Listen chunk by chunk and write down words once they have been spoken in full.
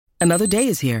Another day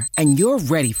is here, and you're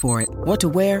ready for it. What to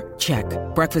wear? Check.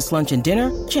 Breakfast, lunch, and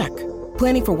dinner? Check.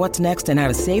 Planning for what's next and how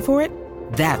to save for it?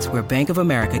 That's where Bank of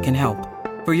America can help.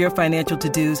 For your financial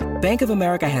to-dos, Bank of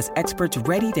America has experts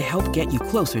ready to help get you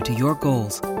closer to your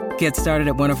goals. Get started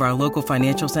at one of our local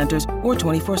financial centers or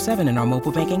 24/7 in our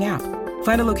mobile banking app.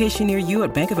 Find a location near you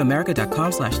at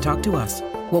bankofamerica.com/talktous.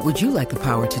 What would you like the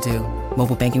power to do?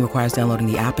 Mobile banking requires downloading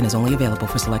the app and is only available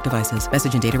for select devices.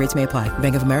 Message and data rates may apply.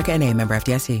 Bank of America N.A., member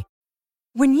FDIC.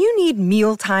 When you need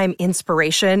mealtime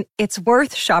inspiration, it's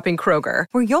worth shopping Kroger,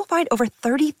 where you'll find over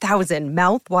 30,000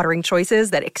 mouth-watering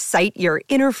choices that excite your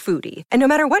inner foodie. And no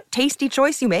matter what tasty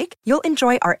choice you make, you'll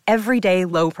enjoy our everyday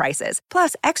low prices,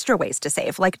 plus extra ways to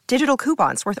save, like digital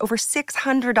coupons worth over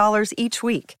 $600 each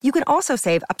week. You can also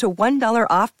save up to $1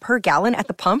 off per gallon at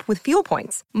the pump with fuel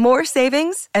points. More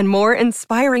savings and more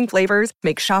inspiring flavors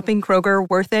make shopping Kroger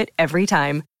worth it every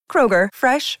time. Kroger,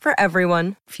 fresh for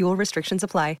everyone. Fuel restrictions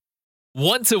apply.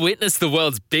 Want to witness the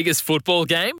world's biggest football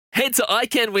game? Head to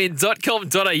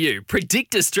iCanWin.com.au,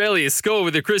 predict Australia's score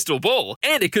with a crystal ball,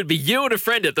 and it could be you and a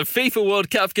friend at the FIFA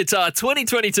World Cup Qatar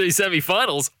 2022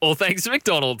 semi-finals, all thanks to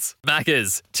McDonald's.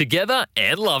 Maccas, together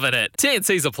and loving it.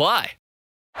 TNCs apply.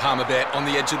 Palmerbet on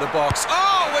the edge of the box.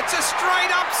 Oh, it's a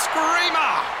straight-up screamer!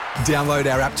 Download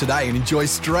our app today and enjoy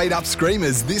straight-up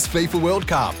screamers this FIFA World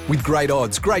Cup with great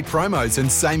odds, great promos and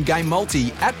same-game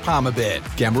multi at Palmerbet.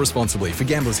 Gamble responsibly. For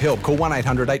Gamblers' Help, call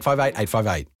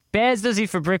 1-800-858-858. Baz Izzy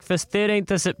for breakfast,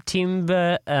 13th of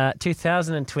September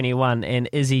 2021. And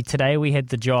Izzy, today we had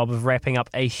the job of wrapping up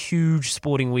a huge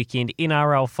sporting weekend,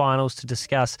 NRL finals to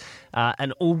discuss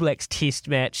an All Blacks test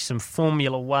match, some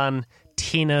Formula One,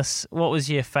 tennis. What was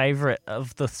your favourite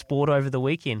of the sport over the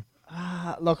weekend?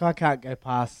 Look, I can't go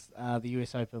past the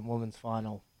US Open women's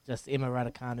final. Just Emma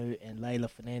Raducanu and Leylah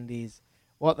Fernandez.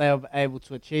 What they were able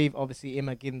to achieve, obviously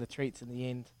Emma getting the treats in the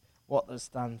end. What that's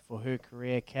done for her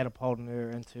career, catapulting her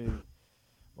into,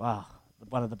 wow,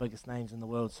 one of the biggest names in the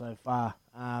world so far.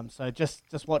 So just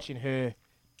watching her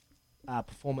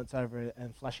performance over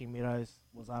in Flushing Meadows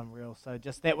was unreal. So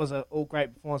just that was an all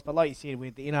great performance. But like you said, we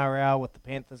had the NRL with the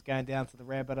Panthers going down to the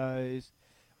Rabbitohs.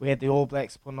 We had the All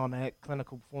Blacks putting on a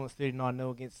clinical performance,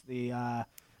 39-0 against the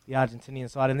Argentinian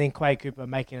side, and then Quade Cooper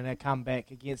making a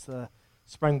comeback against the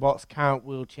Springboks, current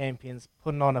world champions,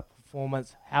 putting on a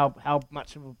performance. How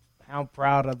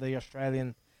proud are the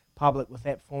Australian public with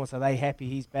that performance? Are they happy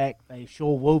he's back? They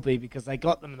sure will be, because they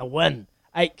got them the win.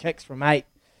 8 kicks from 8.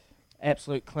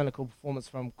 Absolute clinical performance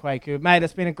from Quade Cooper. Mate,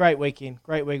 it's been a great weekend.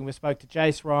 Great weekend. We spoke to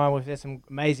Jace Ryan. We've had some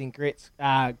amazing guests.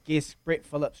 Brett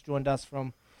Phillips joined us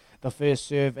from The First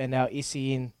Serve, and our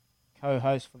SEN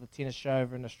co-host for the tennis show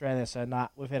over in Australia. So,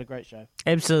 we've had a great show.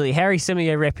 Absolutely. Harry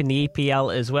Simeo wrapping the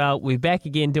EPL as well. We're back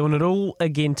again, doing it all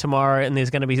again tomorrow, and there's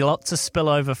going to be lots of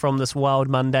spillover from this wild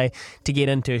Monday to get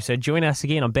into. So join us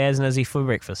again on Baz and Izzy for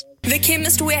breakfast. The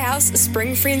Chemist Warehouse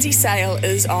Spring Frenzy sale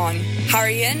is on.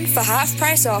 Hurry in for half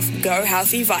price off Go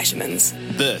Healthy vitamins.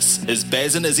 This is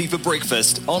Baz and Izzy for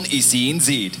breakfast on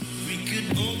SENZ.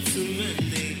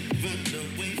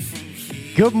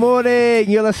 Good morning.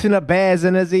 You're listening to Baz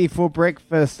and Izzy for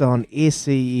breakfast on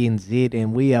SENZ,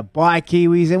 and we are by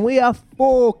Kiwis and we are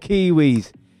for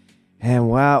Kiwis. And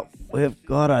well, we've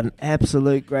got an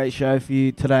absolute great show for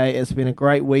you today. It's been a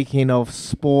great weekend of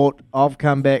sport. I've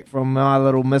come back from my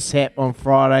little mishap on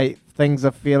Friday. Things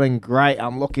are feeling great.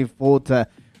 I'm looking forward to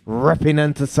ripping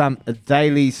into some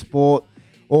daily sport.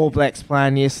 All Blacks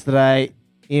playing yesterday.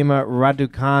 Emma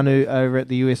Raducanu over at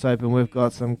the US Open. We've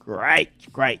got some great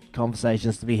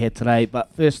conversations to be had today.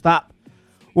 But first up,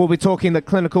 we'll be talking the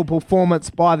clinical performance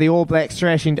by the All Blacks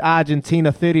thrashing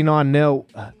Argentina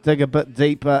 39-0. Dig a bit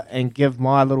deeper and give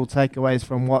my little takeaways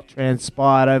from what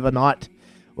transpired overnight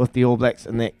with the All Blacks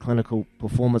in that clinical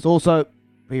performance. Also,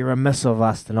 be remiss of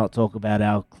us to not talk about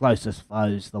our closest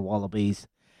foes, the Wallabies,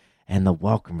 and the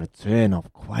welcome return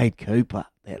of Quade Cooper.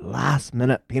 That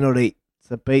last-minute penalty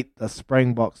to beat the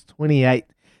Springboks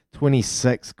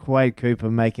 28-26. Quade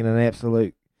Cooper making an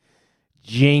absolute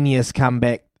genius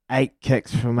comeback. 8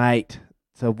 kicks from 8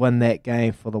 to win that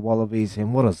game for the Wallabies.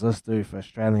 And what does this do for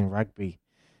Australian rugby?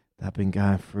 They've been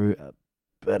going through a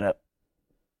bit of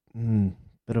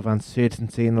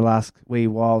uncertainty in the last wee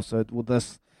while. So will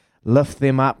this lift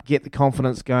them up, get the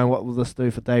confidence going? What will this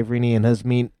do for Dave Rennie and his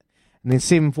men? And then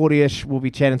 7:40ish, we'll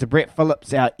be chatting to Brett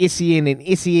Phillips, our SEN and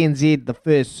SENZ, the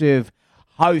First Serve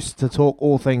host, to talk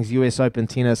all things US Open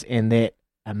tennis and that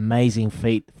amazing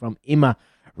feat from Emma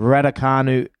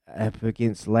Raducanu up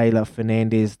against Leylah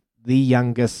Fernandez, the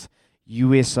youngest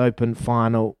US Open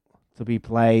final to be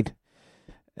played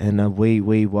in a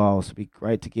wee while. So it'd be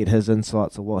great to get his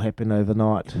insights of what happened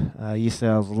overnight.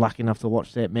 Yesterday I was lucky enough to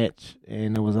watch that match,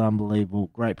 and it was unbelievable.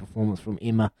 Great performance from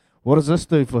Emma. What does this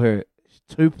do for her?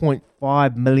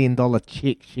 $2.5 million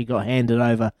check she got handed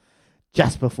over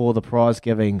just before the prize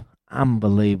giving.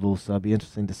 Unbelievable. So it'll be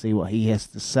interesting to see what he has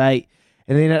to say.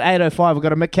 And then at 8:05, we've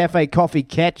got a McCafe Coffee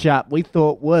catch-up. We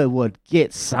thought we would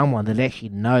get someone that actually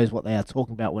knows what they are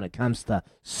talking about when it comes to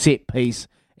set piece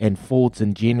and forwards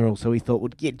in general. So we thought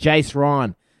we'd get Jace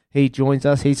Ryan. He joins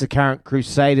us. He's the current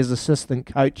Crusaders assistant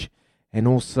coach and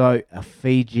also a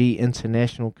Fiji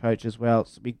international coach as well.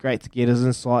 So it'd be great to get his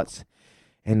insights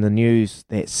and the news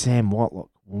that Sam Whitelock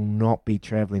will not be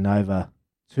travelling over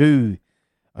to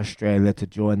Australia to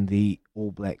join the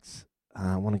All Blacks.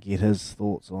 I want to get his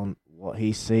thoughts on what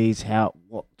he sees,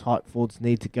 what type forwards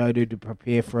need to go to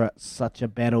prepare for such a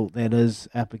battle that is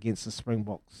up against the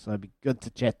Springboks. So it'd be good to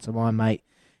chat to my mate.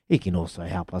 He can also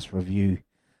help us review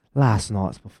last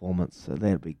night's performance, so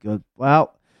that'd be good.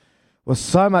 Well, with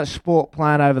so much sport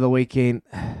playing over the weekend,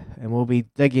 and we'll be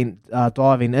diving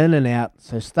in and out,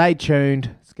 so stay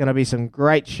tuned. It's going to be some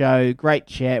great show, great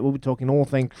chat. We'll be talking all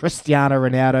things Cristiano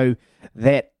Ronaldo.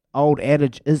 That old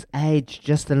adage, is age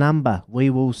just a number? We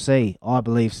will see. I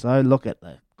believe so. Look at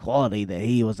the quality that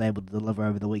he was able to deliver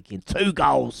over the weekend. 2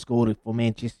 goals scored for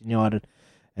Manchester United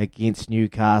against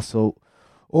Newcastle.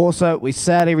 Also, we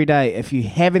say it every day, if you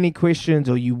have any questions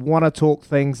or you want to talk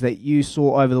things that you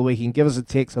saw over the weekend, give us a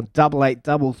text on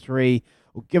 8833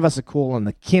 or give us a call on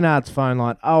the Kennards phone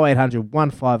line 0800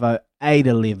 150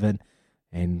 811.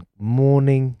 And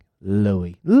morning,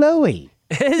 Louis. Louis!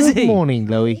 Is Good morning,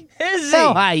 Louis. Is he?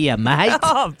 How are you, mate?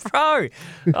 Oh, bro.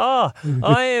 Oh,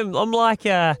 I'm like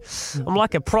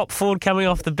a prop forward coming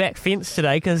off the back fence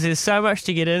today because there's so much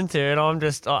to get into, and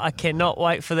I cannot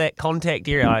wait for that contact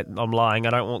area. I'm lying. I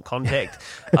don't want contact.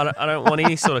 I don't want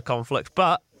any sort of conflict.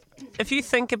 But if you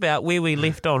think about where we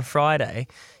left on Friday,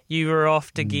 you were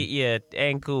off to get your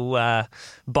ankle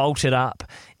bolted up.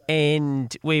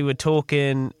 And we were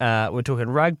talking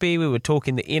rugby, we were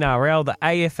talking the NRL, the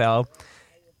AFL.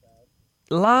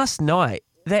 Last night,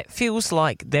 that feels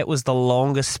like that was the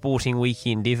longest sporting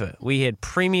weekend ever. We had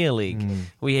Premier League,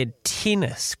 we had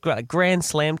tennis, Grand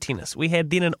Slam tennis. We had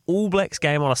then an All Blacks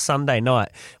game on a Sunday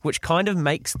night, which kind of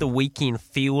makes the weekend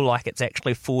feel like it's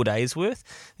actually 4 days worth.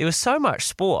 There was so much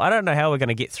sport. I don't know how we're going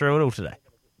to get through it all today.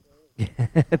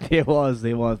 There was,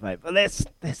 mate. But that's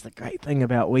the great thing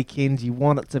about weekends. You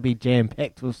want it to be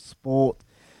jam-packed with sport.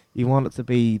 You want it to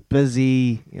be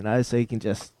busy, so you can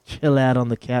just chill out on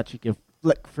the couch. You can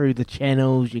flick through the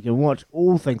channels. You can watch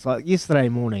all things. Like yesterday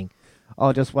morning,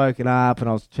 I just woken up and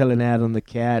I was chilling out on the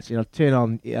couch. Turn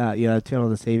on the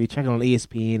TV, check on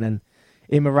ESPN, and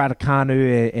Emma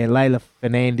Raducanu and Leila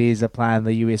Fernandez are playing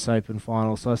the US Open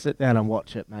final. So I sit down and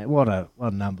watch it, mate. What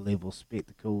an unbelievable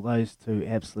spectacle. Those two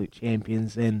absolute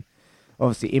champions. And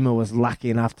obviously Emma was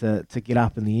lucky enough to get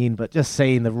up in the end. But just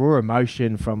seeing the raw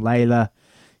emotion from Leila,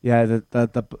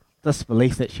 the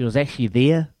disbelief that she was actually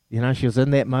there. She was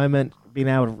in that moment, being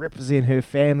able to represent her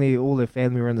family. All her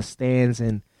family were in the stands,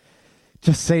 and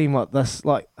just seeing what this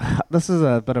is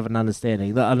a bit of an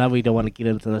understanding. I know we don't want to get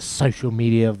into the social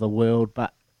media of the world,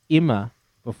 but Emma,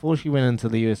 before she went into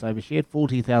the US Open, she had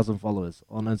 40,000 followers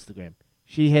on Instagram.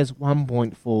 She has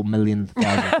 1.4 million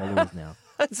followers now.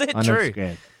 Is that on true?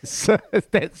 Instagram. So,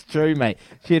 that's true, mate.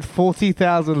 She had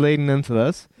 40,000 leading into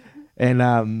this,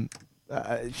 and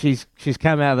she's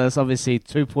come out of this obviously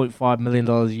 $2.5 million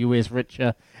US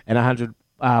richer and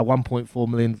 1.4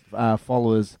 million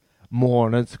followers more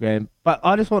on Instagram. But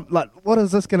I just want, what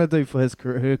is this going to do for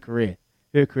her career?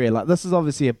 This is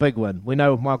obviously a big win. We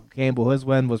know with Michael Campbell, his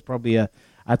win was probably a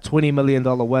 $20 million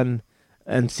win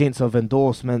in sense of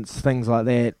endorsements, things like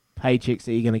that, paychecks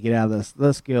that you're going to get out of this.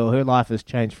 This girl, her life has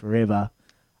changed forever.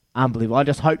 Unbelievable. I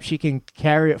just hope she can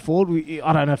carry it forward.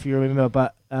 I don't know if you remember,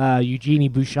 but Eugenie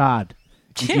Bouchard.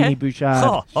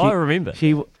 Oh, I remember.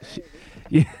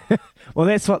 Yeah. Well,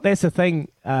 that's the thing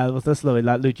with this Louis.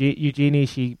 Eugenie,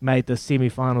 she made the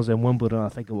semi-finals in Wimbledon, I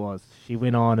think it was. She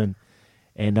went on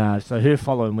and so her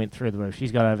following went through the roof.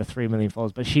 She's got over 3 million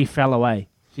followers, but she fell away.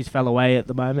 She's fell away at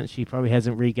the moment. She probably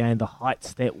hasn't regained the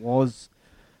heights that was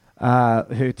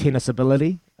her tennis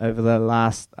ability over the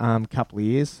last couple of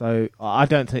years. So I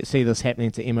don't see this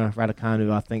happening to Emma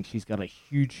Raducanu. I think she's got a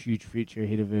huge, huge future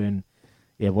ahead of her. And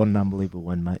yeah, what an unbelievable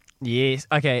win, mate. Yes.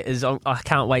 Okay, I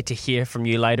can't wait to hear from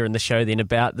you later in the show then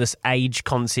about this age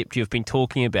concept you've been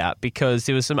talking about, because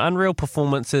there were some unreal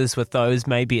performances with those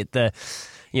maybe at the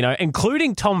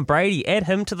including Tom Brady. Add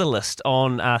him to the list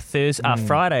on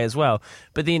Friday as well.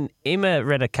 But then Emma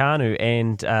Raducanu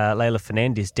and Leila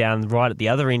Fernandez down right at the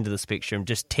other end of the spectrum,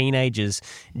 just teenagers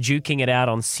duking it out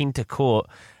on centre court.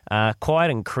 Quite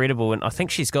incredible, and I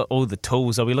think she's got all the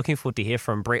tools. I'll be looking forward to hear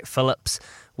from Brett Phillips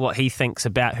what he thinks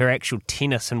about her actual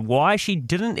tennis and why she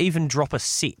didn't even drop a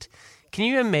set. Can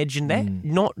you imagine that?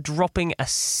 Not dropping a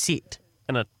set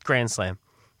in a Grand Slam.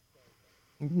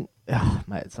 Oh,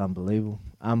 mate, it's unbelievable.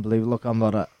 Unbelievable. Look, I'm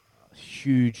not a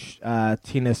huge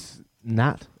tennis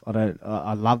nut.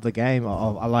 I love the game.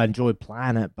 I enjoy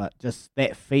playing it, but just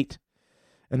that feat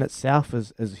in itself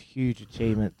is a huge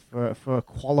achievement for a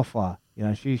qualifier.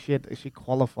 She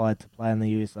qualified to play in the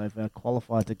US Open,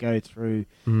 qualified to go through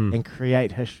and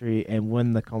create history and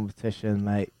win the competition,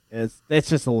 mate. That's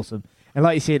just awesome. And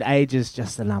like you said, age is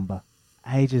just a number.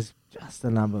 Age is just a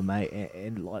number, mate.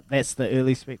 And like that's the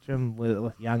early spectrum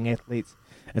with young athletes.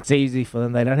 It's easy for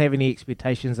them. They don't have any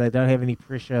expectations. They don't have any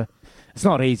pressure. It's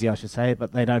not easy, I should say,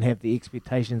 but they don't have the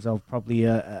expectations of probably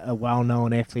a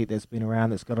well-known athlete that's been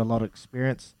around, that's got a lot of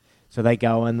experience. So they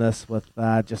go in this with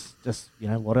just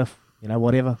what if.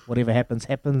 Whatever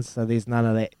happens. So there's none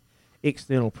of that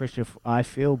external pressure, I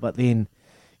feel. But then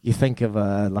you think of,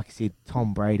 like I said,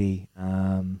 Tom Brady,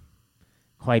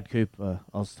 Quade Cooper.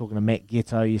 I was talking to Matt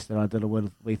Ghetto yesterday. I did a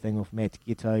wee thing with Matt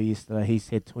Ghetto yesterday. He's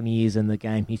had 20 years in the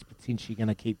game. He's potentially going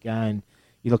to keep going.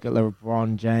 You look at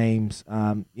LeBron James,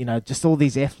 just all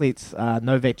these athletes,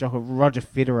 Novak Djokovic, Roger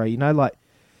Federer,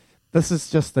 this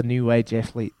is just the new age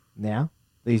athlete now,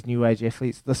 these new age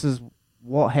athletes. This is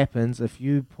what happens if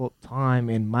you put time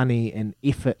and money and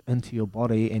effort into your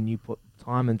body and you put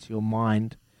time into your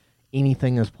mind.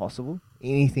 Anything is possible.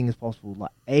 Anything is possible.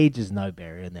 Like, age is no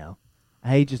barrier now.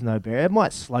 Age is no barrier. It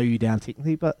might slow you down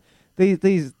technically, but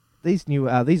these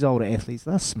older athletes,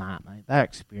 they're smart, mate. They're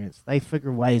experienced. They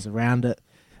figure ways around it,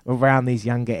 around these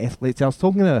younger athletes. I was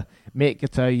talking to Matt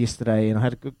Ghetto yesterday, and I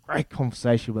had a great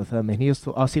conversation with him. And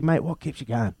I said, mate, what keeps you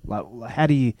going? Like how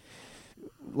do you?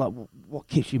 What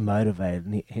keeps you motivated?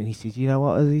 And he says, you know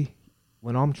what, Izzy?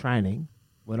 When I'm training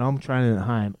at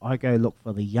home, I go look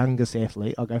for the youngest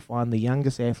athlete. I go find the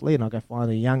youngest athlete, and I go find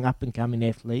the young up-and-coming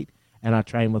athlete, and I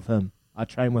train with him. I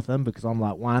train with him because I'm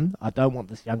like, one, I don't want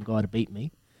this young guy to beat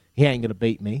me. He ain't going to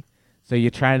beat me. So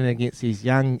you're training against these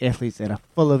young athletes that are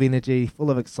full of energy, full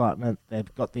of excitement.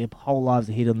 They've got their whole lives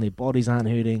ahead of them. Their bodies aren't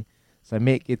hurting. So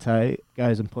Matt Ghetto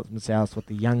goes and puts himself with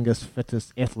the youngest,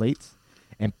 fittest athletes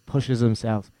and pushes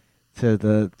himself to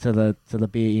the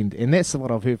bare end. And that's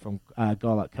what I've heard from a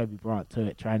guy like Kobe Bryant too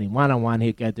at training. One-on-one,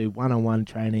 he'd go do one-on-one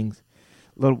trainings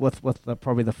with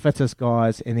probably the fittest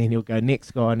guys, and then he'll go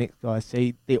next guy.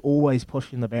 See, they're always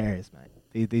pushing the barriers,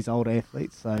 mate. These old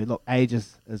athletes. So, look, age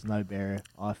is no barrier,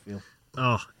 I feel.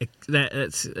 Oh,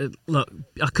 look,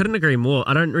 I couldn't agree more.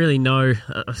 I don't really know...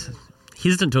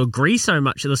 hesitant to agree so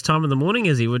much at this time of the morning,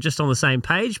 Izzy. We're just on the same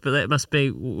page, but that must be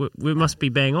we must be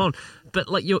bang on. But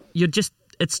like you're just,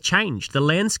 it's changed. The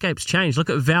landscape's changed.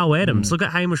 Look at Val Adams. Look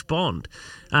at Hamish Bond.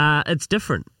 It's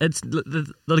different. It's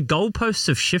the goalposts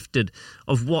have shifted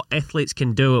of what athletes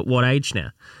can do at what age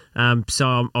now.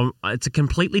 So it's a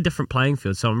completely different playing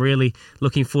field. So I'm really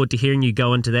looking forward to hearing you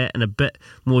go into that in a bit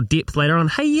more depth later on.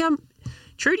 Hey,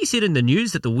 Trudy said in the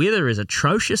news that the weather is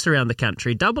atrocious around the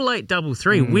country.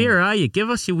 8833, where are you? Give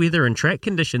us your weather and track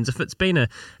conditions. If it's been a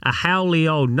howly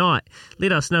old night,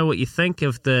 let us know what you think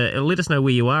of let us know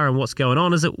where you are and what's going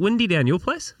on. Is it windy down your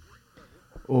place?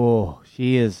 Oh,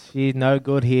 she is. She's no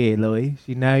good here, Louis.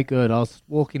 She's no good. I was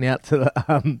walking out to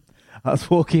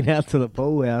the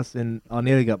pool house and I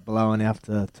nearly got blown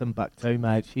after Timbuktu,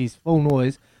 mate. She's full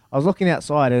noise. I was looking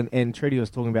outside and Trudy was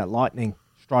talking about lightning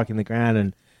striking the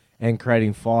ground and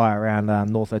creating fire around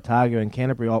North Otago and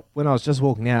Canterbury. When I was just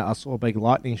walking out, I saw a big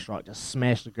lightning strike just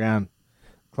smash the ground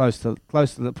close to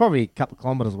probably a couple of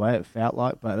kilometres away, it felt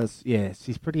like. But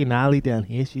she's pretty gnarly down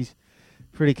here. She's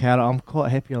pretty chaotic. I'm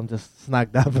quite happy I'm just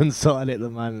snugged up inside at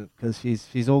the moment because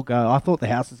she's all go. I thought the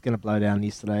house was going to blow down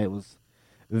yesterday. It was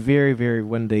very, very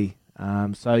windy.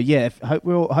 Hope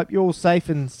you're all safe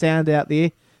and sound out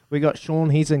there. We got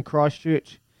Sean, he's in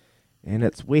Christchurch, and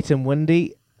it's wet and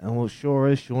windy. And well, sure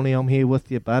is, Shawnee, I'm here with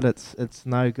you, but it's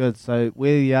no good. So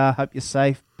where you are, hope you're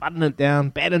safe. Batten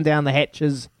down the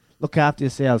hatches. Look after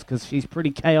yourselves because she's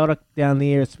pretty chaotic down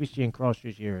there, especially in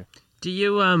Christchurch area. Do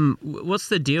you what's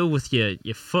the deal with your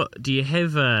foot? Do you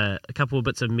have a couple of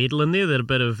bits of metal in there that a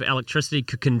bit of electricity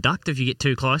could conduct if you get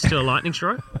too close to a lightning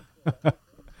strike?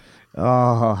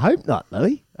 I hope not,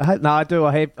 Louis. I do.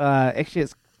 I have actually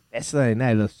it's fascinating.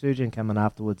 No, the surgeon coming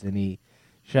afterwards and he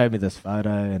showed me this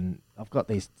photo and I've got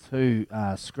these two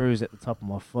screws at the top of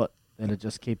my foot that are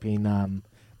just keeping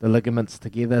ligaments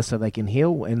together so they can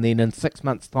heal. And then in 6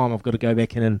 months' time, I've got to go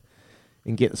back in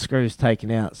and get the screws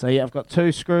taken out. So yeah, I've got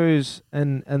 2 screws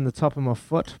in the top of my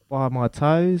foot by my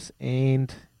toes,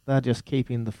 and they're just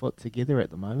keeping the foot together at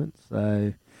the moment.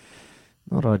 So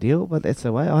not ideal, but that's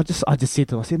the way. I just said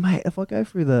to them, I said, mate, if I go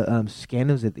through the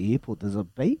scanners at the airport, there's a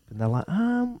beep, and they're like,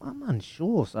 I'm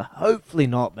unsure. So hopefully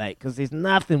not, mate, because there's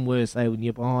nothing worse, when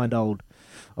you're behind old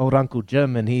Uncle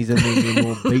Jim and he's in there being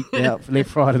all beat out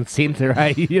left, right, and centre,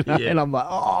 you know. Yeah. And I'm like,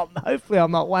 hopefully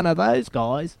I'm not one of those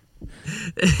guys.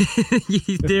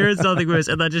 There is nothing worse,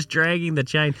 and they're just dragging the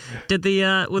chain. Did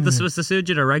was the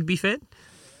surgeon a rugby fan?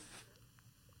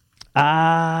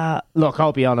 Look,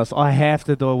 I'll be honest. I have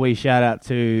to do a wee shout out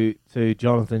to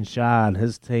Jonathan Shah and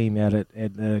his team out at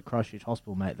the Christchurch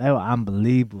Hospital, mate. They were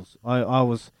unbelievable. I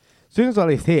was, as soon as I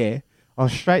left here, I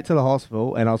was straight to the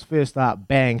hospital, and I was first up,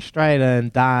 bang, straight in,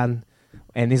 done.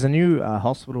 And there's a new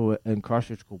hospital in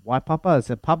Christchurch called Waipapa. It's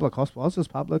a public hospital. I was just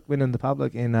public, went into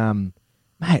public, and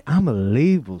mate,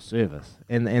 unbelievable service.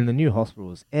 And the new hospital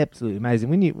was absolutely amazing.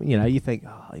 When you think,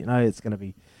 it's going to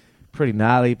be pretty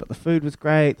gnarly, but the food was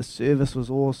great, the service was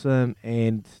awesome,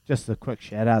 and just a quick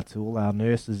shout out to all our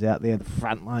nurses out there, the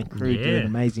frontline crew did an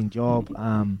amazing job.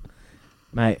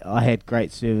 Mate, I had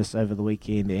great service over the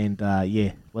weekend,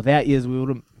 and without you, we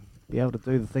wouldn't be able to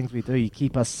do the things we do. You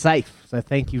keep us safe, so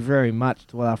thank you very much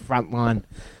to all our frontline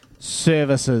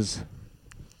services.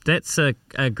 That's a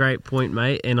great point,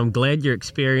 mate, and I'm glad your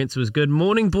experience was good.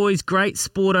 Morning, boys. Great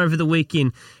sport over the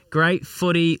weekend. Great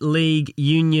footy, league,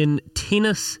 union,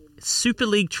 tennis, Super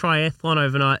League triathlon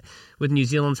overnight, with New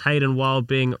Zealand's Hayden Wild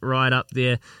being right up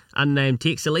there. Unnamed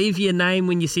text. So leave your name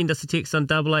when you send us a text on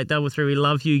 8833. We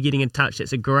love you getting in touch.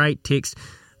 That's a great text.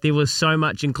 There was so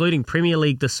much, including Premier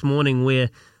League this morning,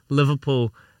 where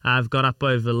Liverpool have got up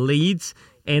over Leeds.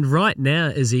 And right now,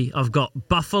 Izzy, I've got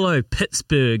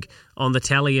Buffalo-Pittsburgh on the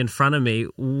tally in front of me.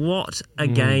 What a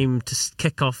game to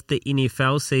kick off the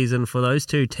NFL season for those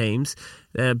two teams.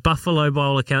 Buffalo, by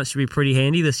all accounts, should be pretty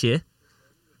handy this year.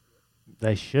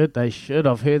 They should.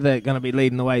 I've heard they're going to be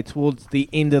leading the way towards the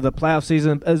end of the playoff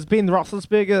season. Is Ben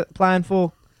Roethlisberger playing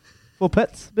for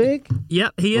Pittsburgh?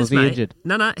 Yep, he is, mate. Injured?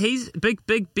 No, he's big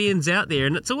Ben's out there,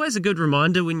 and it's always a good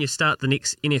reminder when you start the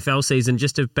next NFL season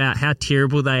just about how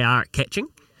terrible they are at catching.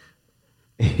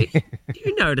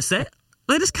 You notice that?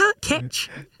 They just can't catch.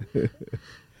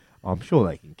 I'm sure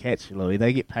they can catch, Louis.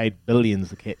 They get paid billions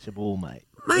to catch a ball, mate.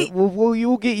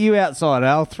 We'll get you outside.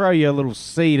 I'll throw you a little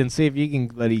seed and see if you can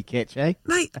bloody catch, eh?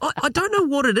 Mate, I don't know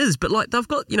what it is, but like they've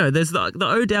got, there's the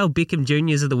Odell Beckham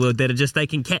Juniors of the world that are just, they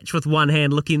can catch with one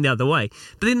hand looking the other way.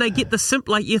 But then they get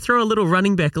the you throw a little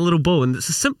running back, a little ball, and it's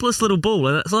the simplest little ball,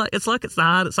 and it's like it's the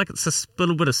hard, it's like it's a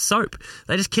little bit of soap.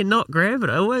 They just cannot grab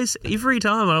it. Every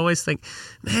time I always think,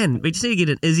 man, we just need to get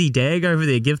an Izzy Dag over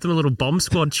there, give them a little bomb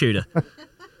squad shooter.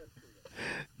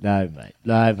 No, mate.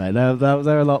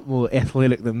 They're a lot more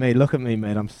athletic than me. Look at me,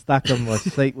 mate. I'm stuck on my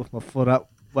seat with my foot up,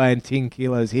 weighing 10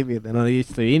 kilos heavier than I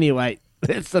used to. Anyway,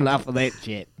 that's enough of that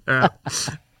chat. All right.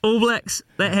 All Blacks,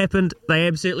 that happened. They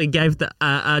absolutely gave the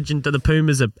the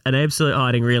Pumas an absolute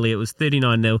hiding, really. It was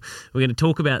 39-0. We're going to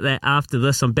talk about that after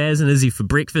this on Baz and Izzy for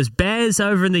breakfast. Baz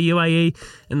over in the UAE,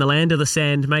 in the land of the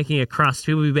sand, making a crust.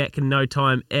 He'll be back in no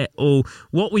time at all.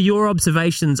 What were your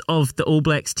observations of the All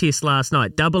Blacks test last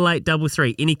night?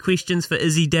 8833. Any questions for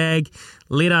Izzy Dag?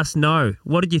 Let us know.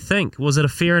 What did you think? Was it a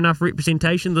fair enough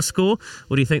representation of the score?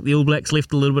 Or do you think the All Blacks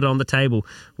left a little bit on the table?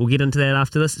 We'll get into that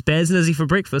after this. It's Baz and Izzy for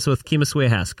breakfast with Chemist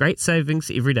Warehouse. Great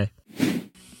savings every day.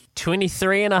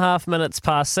 23 and a half minutes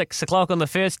past 6 o'clock on the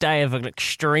first day of an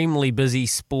extremely busy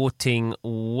sporting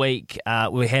week.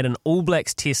 We had an All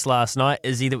Blacks test last night,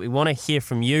 Izzy, that we want to hear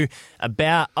from you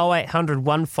about. 0800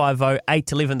 150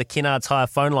 811, the Kennards Hire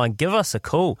phone line. Give us a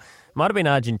call. Might have been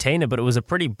Argentina, but it was a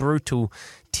pretty brutal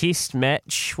test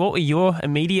match. What were your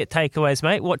immediate takeaways,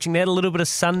 mate? Watching that, a little bit of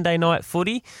Sunday night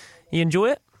footy. You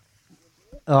enjoy it?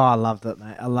 Oh, I loved it,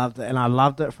 mate. I loved it. And I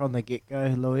loved it from the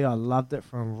get-go, Louis. I loved it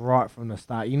right from the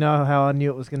start. You know how I knew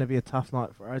it was going to be a tough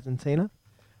night for Argentina?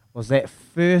 Was that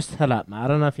first hit-up, mate. I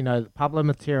don't know if you know, Pablo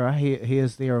Matera, he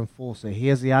is their enforcer. He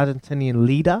is the Argentinian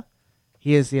leader.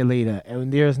 He is their leader.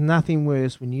 And there is nothing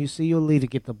worse when you see your leader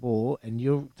get the ball and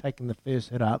you're taking the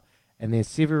first hit-up, and then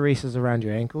Severese is around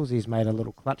your ankles. He's made a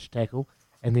little clutch tackle.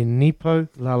 And then Nepo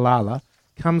Lalala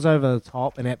comes over the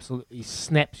top and absolutely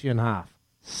snaps you in half.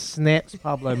 Snaps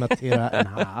Pablo Matera in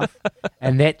half.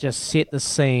 And that just set the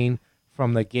scene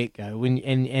from the get-go.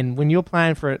 When you're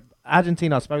playing for it,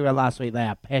 Argentina, I spoke about last week, they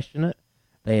are passionate.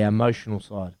 They are emotional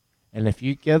side. And if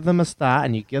you give them a start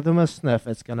and you give them a sniff,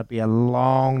 it's going to be a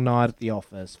long night at the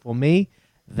office. For me,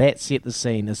 that set the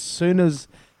scene. As soon as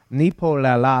Nepo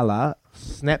Lalala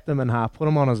snapped him in half, put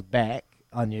him on his back,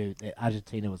 I knew that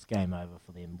Argentina was game over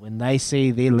for them. When they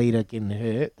see their leader getting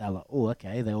hurt, they're like, oh,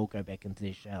 okay, they all go back into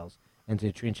their shells, into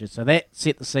their trenches. So that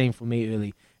set the scene for me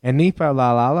early. And Nepo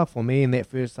Laulala, for me, in that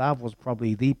first half, was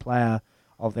probably the player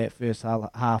of that first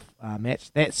half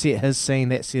match. That set his scene,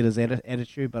 that set his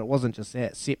attitude, but it wasn't just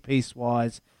that. Set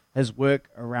piece-wise, his work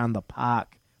around the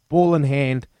park, ball in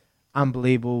hand,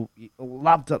 unbelievable.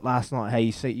 Loved it last night.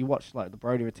 Hey, you watched like the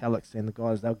Brodie Retallicks and the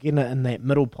guys, they were getting it in that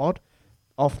middle pod.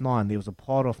 Off 9, there was a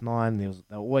pod off 9. They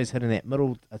were always hitting that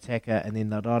middle attacker, and then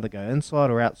they'd either go inside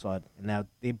or outside. And now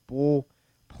their ball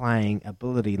playing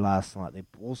ability last night, their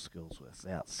ball skills was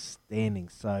outstanding.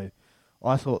 So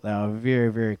I thought they were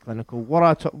very, very clinical.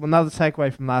 Another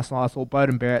takeaway from last night, I thought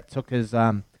Beauden Barrett took his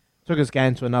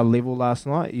game to another level last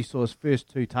night. You saw his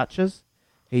first 2 touches.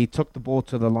 He took the ball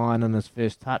to the line in his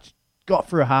first touch, got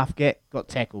through a half gap, got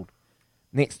tackled.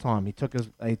 Next time, he took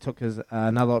his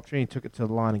another opportunity, took it to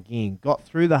the line again, got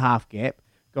through the half gap,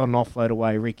 got an offload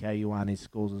away. Rieko Ioane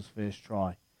scores his first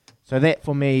try. So that,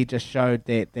 for me, just showed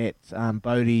that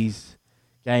Bodie's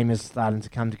game is starting to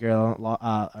come together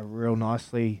real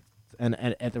nicely and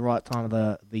at the right time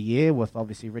of the year, with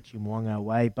obviously Richie Mo'unga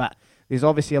away. But there's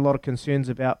obviously a lot of concerns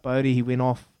about Bodie. He went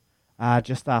off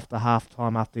just after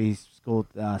half-time, after he scored,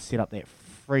 set up that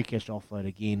freakish offload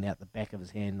again out the back of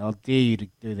his hand. I'll dare you to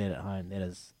do that at home. That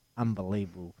is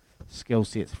unbelievable skill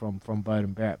sets from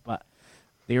Beauden Barrett. But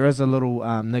there is a little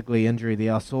niggly injury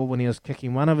there. I saw when he was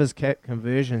kicking one of his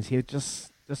conversions, he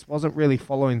just wasn't really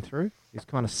following through. He was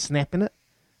kind of snapping it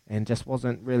and just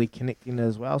wasn't really connecting it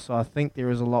as well. So I think there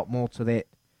is a lot more to that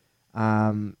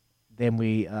than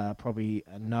we probably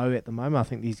know at the moment. I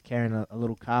think he's carrying a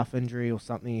little calf injury or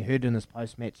something. He heard in his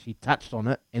post-match, he touched on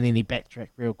it, and then he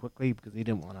backtracked real quickly because he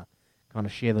didn't want to kind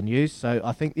of share the news. So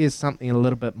I think there's something a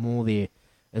little bit more there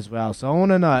as well. So I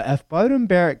want to know, if Beauden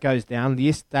Barrett goes down,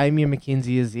 yes, Damian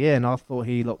McKenzie is there, and I thought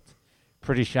he looked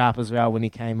pretty sharp as well when he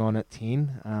came on at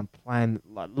 10.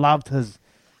 Loved his,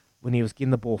 when he was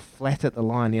getting the ball flat at the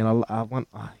line. You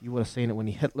would have seen it when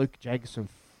he hit Luke Jacobson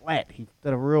flat. He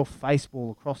did a real face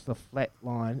ball across the flat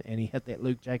line, and he hit that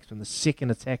Luke Jacobson, the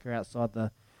second attacker outside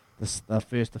the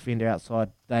first defender outside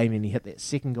Damien. He hit that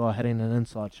second guy hitting an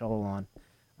inside shoulder line.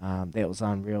 That was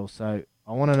unreal. So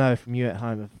I want to know from you at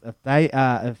home, if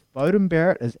Beauden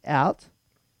Barrett is out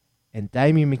and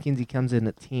Damian McKenzie comes in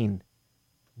at 10,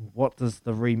 what does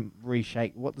the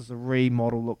what does the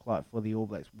remodel look like for the All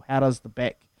Blacks? How does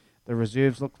the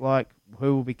reserves look like?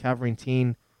 Who will be covering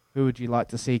 10? Who would you like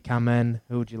to see come in?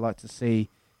 Who would you like to see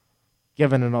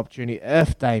given an opportunity?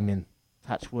 If Damien,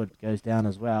 touch wood, goes down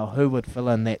as well, who would fill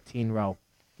in that 10 role?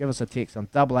 Give us a text on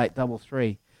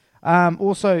 8833.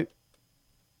 Also,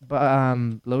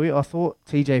 Louis, I thought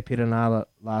TJ Perenara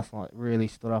last night really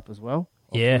stood up as well.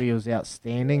 I thought he was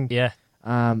outstanding. Yeah.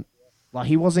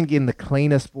 He wasn't getting the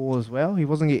cleanest ball as well. He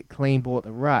wasn't getting clean ball at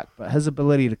the ruck, but his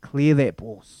ability to clear that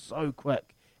ball so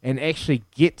quick and actually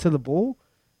get to the ball,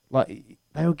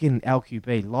 they were getting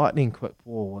LQB, lightning quick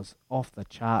ball, was off the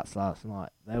charts last night.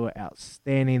 They were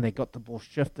outstanding. They got the ball,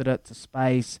 shifted it to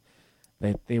space.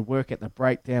 Their work at the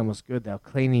breakdown was good. They were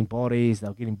cleaning bodies. They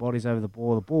were getting bodies over the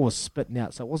ball. The ball was spitting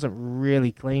out, so it wasn't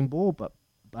really clean ball, but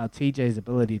TJ's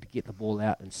ability to get the ball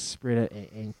out and spread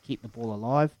it and keep the ball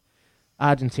alive.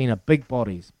 Argentina, big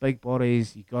bodies.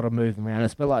 You got to move them around.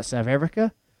 It's a bit like South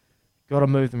Africa. Got to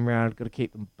move them around, got to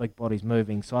keep the big bodies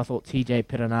moving. So I thought TJ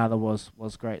Perenara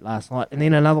was great last night. And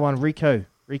then another one, Rieko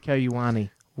Ioane.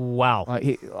 Wow.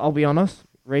 I'll be honest,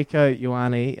 Rieko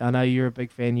Ioane, I know you're a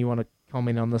big fan, you want to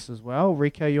comment on this as well.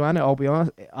 Rieko Ioane, I'll be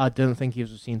honest, I didn't think he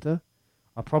was a centre.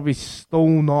 I'm probably still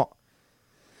not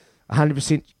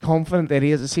 100% confident that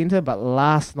he is a centre, but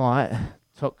last night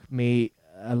took me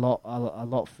a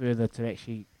lot further to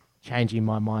actually changing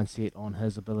my mindset on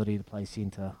his ability to play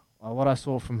centre. What I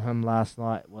saw from him last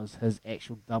night was his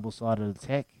actual double-sided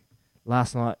attack.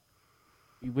 Last night,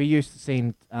 we used to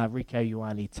see Rieko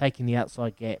Ioane taking the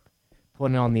outside gap,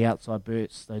 putting on the outside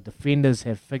bursts. The defenders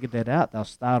have figured that out. They'll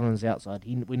start on his outside.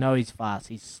 We know he's fast.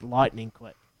 He's lightning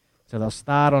quick. So they'll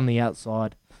start on the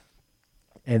outside,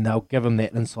 and they'll give him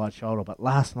that inside shoulder. But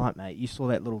last night, mate, you saw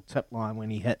that little tip line when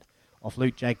he hit off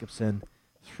Luke Jacobson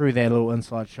through that little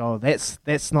inside shoulder.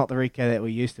 That's not the Rieko that we're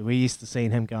used to. We're used to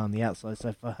seeing him go on the outside.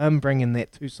 So for him bringing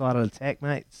that two-sided attack,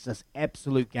 mate, it's just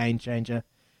absolute game changer.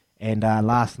 And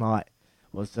last night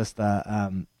was just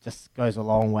goes a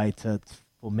long way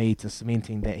for me to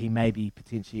cementing that he maybe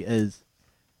potentially is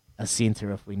a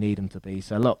centre if we need him to be.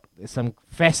 So look, there's some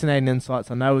fascinating insights.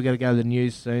 I know we're going to go to the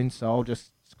news soon, so I'll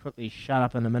just quickly shut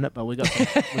up in a minute. But we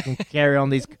can carry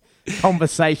on these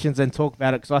conversations and talk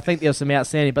about it because I think there's some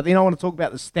outstanding. But then I want to talk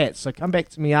about the stats. So come back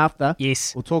to me after.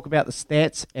 Yes. We'll talk about the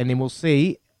stats, and then we'll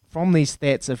see from these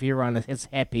stats if everyone is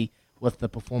happy with the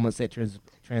performance that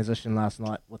transition last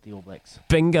night with the All Blacks.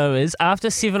 Bingo is,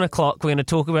 after 7 o'clock, we're going to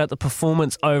talk about the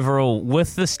performance overall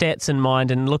with the stats in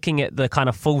mind and looking at the kind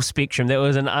of full spectrum. That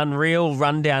was an unreal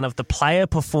rundown of the player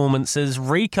performances.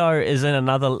 Rico is in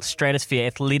another stratosphere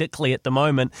athletically at the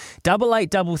moment.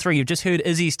 8833, you've just heard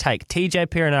Izzy's take. TJ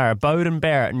Perenara, Bowden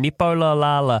Barrett, Nepo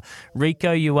Lalala,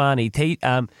 Rico Ioane,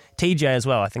 TJ as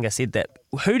well. I think I said that.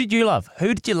 Who did you love?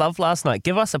 Who did you love last night?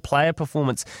 Give us a player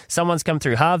performance. Someone's come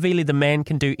through. Havili, the man,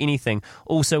 can do anything.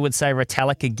 Also would say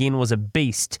Retallick again was a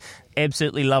beast.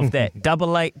 Absolutely love that.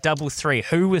 8833.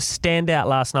 Who was standout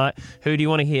last night? Who do you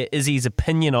want to hear Izzy's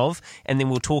opinion of? And then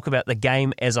we'll talk about the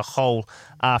game as a whole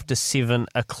after 7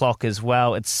 o'clock as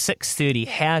well. It's 6:30.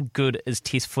 How good is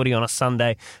Test footy on a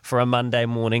Sunday for a Monday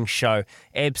morning show?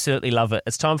 Absolutely love it.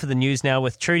 It's time for the news now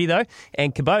with Trudy, though,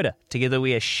 and Kubota. Together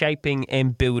we are shaping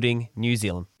and building New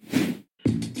Zealand.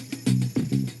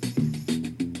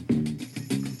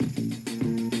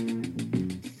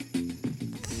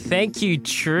 Thank you,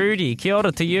 Trudy. Kia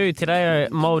ora to you. Te Reo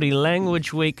Māori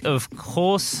Language Week, of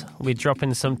course. We're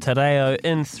dropping some te reo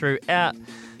in throughout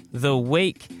the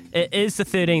week. It is the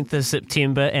 13th of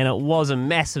September, and it was a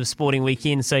massive sporting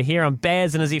weekend. So here on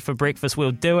Baz and Izzy for breakfast,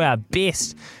 we'll do our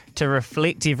best to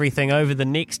reflect everything over the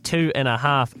next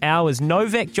 2.5 hours.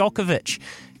 Novak Djokovic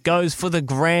goes for the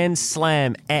Grand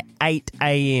Slam at 8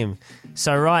 a.m.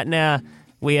 So right now,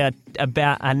 we are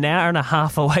about an hour and a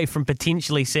half away from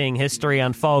potentially seeing history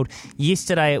unfold.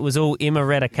 Yesterday, it was all Emma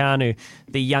Raducanu,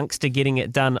 the youngster, getting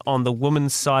it done on the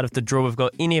women's side of the draw. We've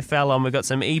got NFL on, we've got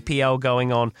some EPL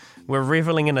going on. We're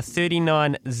revelling in a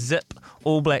 39-zip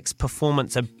All Blacks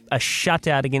performance, a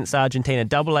shutout against Argentina.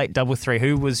 8833.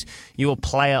 Who was your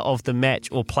player of the match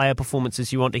or player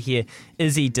performances you want to hear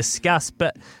Izzy discuss?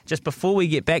 But just before we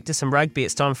get back to some rugby,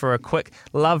 it's time for a quick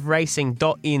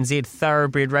loveracing.nz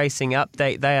thoroughbred racing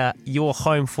update. They are your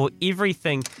home for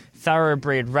everything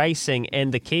thoroughbred racing,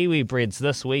 and the Kiwi breds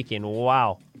this weekend.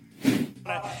 Wow.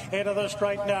 Head of the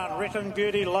straight down, Written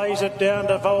Beauty lays it down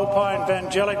to Volpine.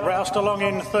 Vangelic roused along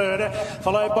in third,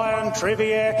 followed by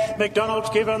Entrevier. McDonald's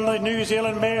given the New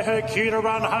Zealand mare her cue to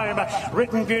run home.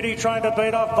 Written Beauty trying to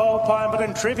beat off Volpine, but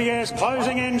Entrevier's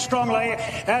closing in strongly,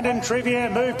 and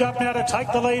Entrevier moved up now to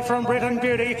take the lead from Written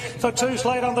Beauty. For two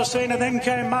slate on the scene, and then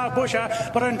came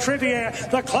Marbusha, but Entrevier,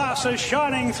 the class is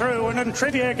shining through, and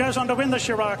Entrevier goes on to win the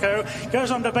Shirako, goes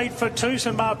on to beat for two,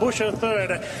 and Marbusha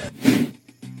third.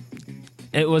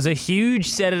 It was a huge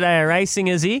Saturday of racing,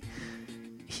 Izzy.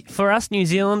 For us New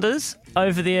Zealanders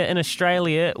over there in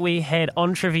Australia, we had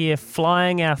Entrevier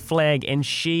flying our flag, and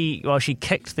she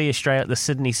kicked the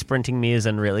Sydney sprinting mares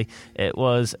in, really. It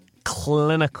was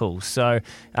clinical. So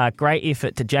great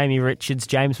effort to Jamie Richards,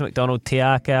 James McDonald, Te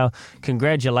Akau.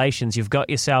 Congratulations. You've got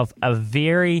yourself a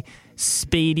very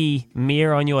speedy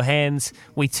mare on your hands.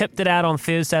 We tipped it out on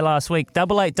Thursday last week.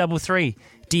 8833.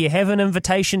 Do you have an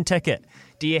invitation ticket?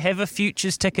 Do you have a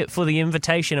futures ticket for the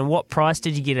invitation, and what price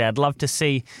did you get it? I'd love to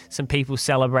see some people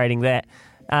celebrating that.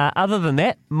 Other than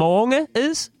that, Moonga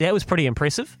that was pretty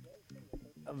impressive.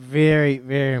 Very,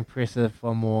 very impressive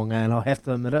for Moonga, and I have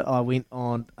to admit it, I went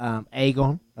on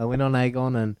Aegon.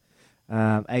 And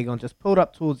Aegon just pulled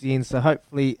up towards the end, so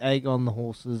hopefully Aegon, the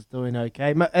horse, is doing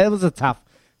okay. It was a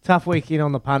tough weekend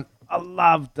on the punt. I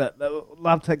loved it.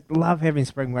 Love having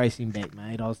spring racing back,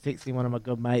 mate. I was texting one of my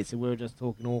good mates, and we were just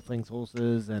talking all things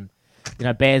horses, and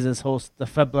Baz's horse, the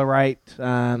Fibbler Rate,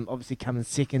 obviously coming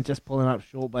second, just pulling up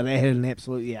short, but they had an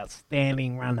absolutely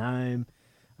outstanding run home.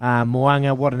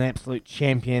 Moanga, what an absolute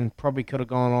champion. Probably could have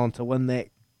gone on to win that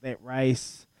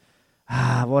race.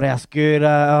 What else?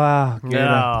 Gerda,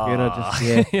 just,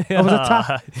 yeah. It was a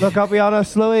tough, look, I'll be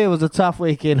honest, Louis, it was a tough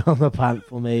weekend on the punt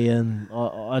for me, and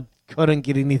I couldn't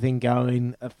get anything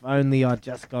going. If only I'd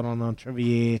just got on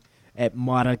Trivier, it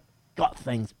might have got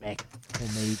things back for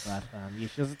me, but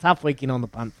it was a tough weekend on the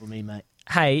punt for me, mate.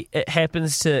 Hey, it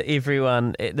happens to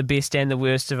everyone, the best and the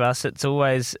worst of us. It's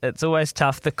always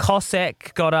tough. The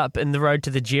Cossack got up in the road to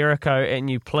the Jericho at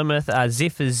New Plymouth.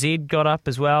 Zephyr Z got up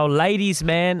as well. Ladies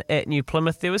Man at New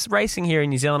Plymouth. There was racing here in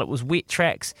New Zealand. It was wet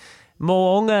tracks.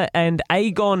 Moonga and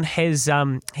Aegon has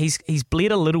he's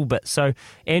bled a little bit. So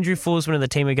Andrew Forsman and the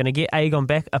team are going to get Aegon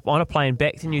back up on a plane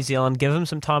back to New Zealand, give him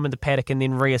some time in the paddock, and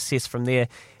then reassess from there.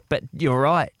 But you're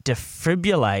right,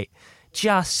 defibrillate.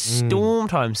 Just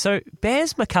stormed home. So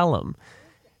Baz McCullum,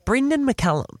 Brendan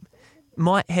McCullum,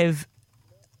 might have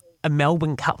a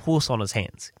Melbourne Cup horse on his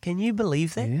hands. Can you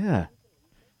believe that? Yeah,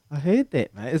 I heard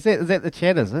that, mate. Is that the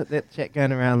chat? Is it that chat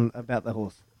going around about the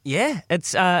horse? Yeah,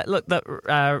 it's look,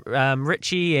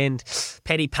 Richie and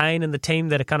Paddy Payne and the team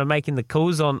that are kind of making the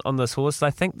calls on this horse.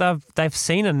 I think they've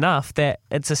seen enough that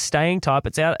it's a staying type.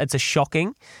 It's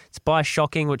by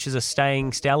Shocking, which is a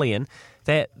staying stallion.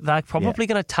 That they're probably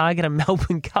going to target a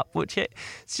Melbourne Cup, which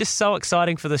it's just so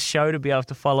exciting for the show to be able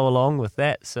to follow along with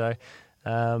that. So,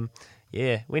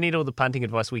 we need all the punting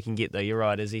advice we can get, though. You're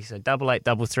right, Izzy. So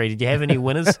 8833. Did you have any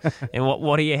winners? And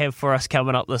what do you have for us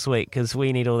coming up this week? Because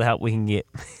we need all the help we can get.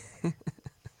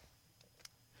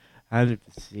 100%.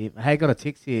 Hey, I got a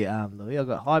text here, Louis. I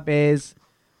got Hi Bears.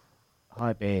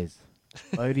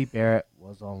 Bodie Barrett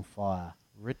was on fire.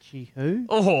 Richie who?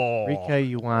 Oh. Rico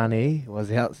Ioane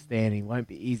was outstanding. Won't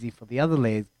be easy for the other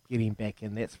lads getting back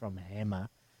in. That's from Hammer.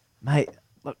 Mate,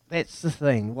 look, that's the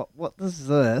thing. What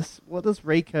does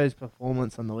Rico's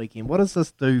performance on the weekend, what does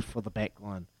this do for the back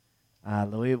line?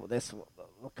 Louis, that's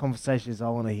what conversations I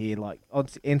want to hear. Like,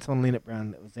 Anton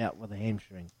Leonard-Brown that was out with a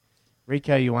hamstring.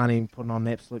 Rico Ioane putting on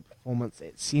an absolute performance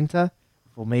at centre.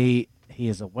 For me, he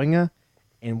is a winger.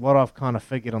 And what I've kind of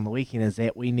figured on the weekend is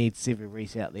that we need Sevu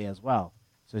Reece out there as well.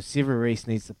 So Sevu Reece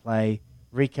needs to play,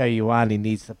 Rico Ioane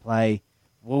needs to play,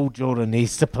 Will Jordan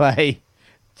needs to play,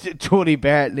 Geordie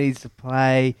Barrett needs to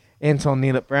play, Anton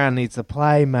Leonard-Brown needs to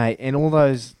play, mate. And all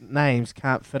those names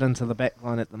can't fit into the back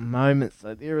line at the moment.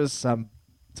 So there is some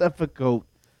difficult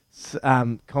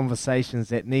conversations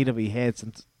that need to be had,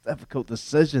 some difficult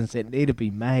decisions that need to be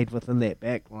made within that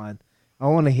back line. I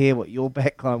want to hear what your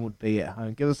back line would be at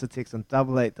home. Give us a text on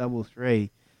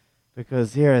 8833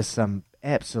 because there are some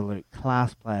absolute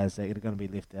class players that are going to be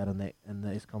left out in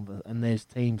those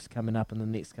teams coming up in the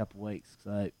next couple of weeks.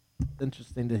 So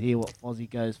interesting to hear what Fozzie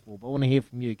goes for. But I want to hear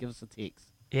from you. Give us a text.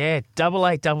 Yeah,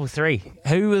 8833.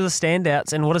 Who are the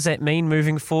standouts and what does that mean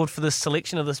moving forward for the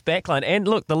selection of this backline? And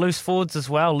look, the loose forwards as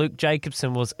well. Luke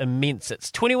Jacobson was immense.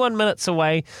 It's 21 minutes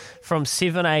away from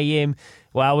 7 a.m.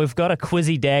 Well, we've got a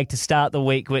Quizzy Dag to start the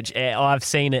week, which I've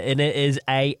seen it, and it is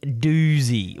a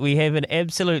doozy. We have an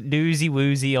absolute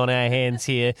doozy-woozy on our hands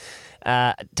here.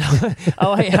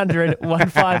 0800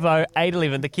 150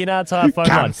 811. The Kennards Hire phone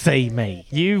line. Come see me.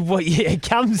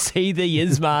 Come see the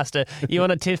Yizmaster. You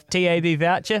want a TAB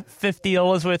voucher?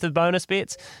 $50 worth of bonus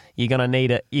bets? You're going to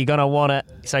need it. You're going to want it.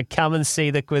 So come and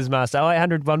see the Quizmaster.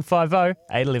 0800 150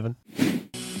 811.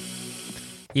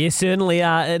 Yes, certainly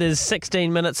are. It is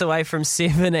 16 minutes away from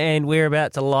 7 and we're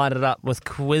about to light it up with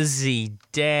Quizzy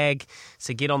Dag.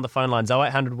 So get on the phone lines,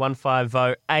 0800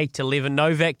 150 811.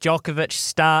 Novak Djokovic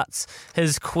starts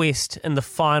his quest in the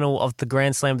final of the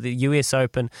Grand Slam of the US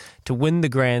Open to win the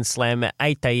Grand Slam at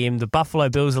 8 a.m. The Buffalo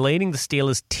Bills are leading the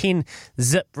Steelers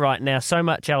 10-0 right now. So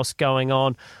much else going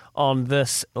on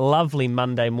this lovely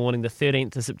Monday morning, the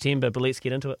 13th of September, but let's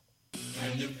get into it.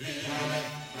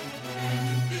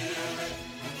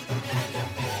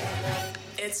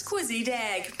 It's Quizzy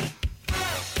Dag.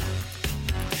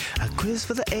 A quiz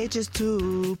for the ages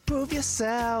to prove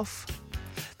yourself.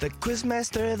 The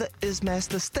Quizmaster, the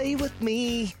Ismaster, stay with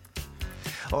me.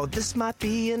 Or this might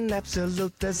be an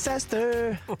absolute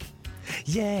disaster.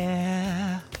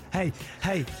 Yeah. Hey,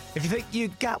 if you think you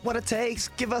got what it takes,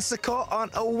 give us a call on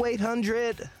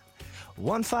 0800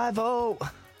 150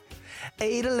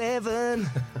 811.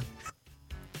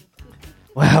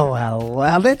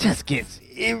 Well, that just gets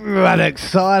everyone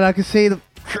excited. I can see the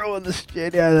crew in the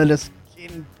studio, they're just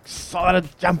getting excited,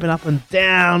 jumping up and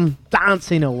down,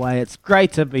 dancing away. It's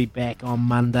great to be back on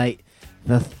Monday,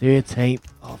 the 13th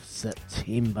of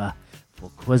September for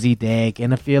Quizzy Dag.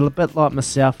 And if you're a bit like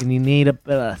myself and you need a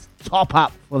bit of top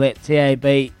up for that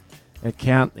TAB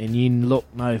account, then you look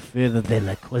no further than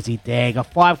the Quizzy Dag. I've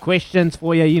 5 questions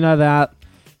for you. You know that.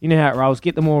 You know how it rolls.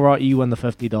 Get them all right, you win the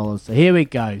 $50. So here we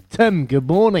go. Tim, good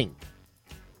morning.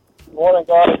 Morning,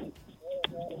 guys.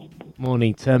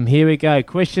 Morning, Tim. Here we go.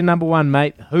 Question number 1,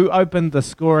 mate. Who opened the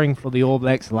scoring for the All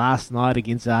Blacks last night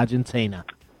against Argentina?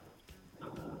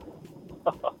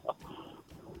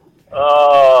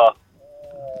 4,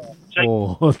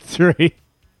 3,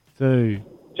 2,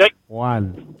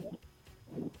 1.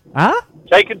 Huh?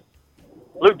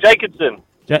 Luke Jacobson.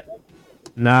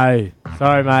 No.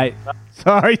 Sorry, mate.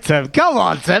 Sorry, Tim. Come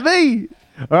on, Timmy.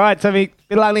 All right, Timmy.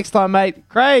 Good luck next time, mate.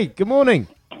 Craig, good morning.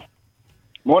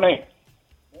 Morning.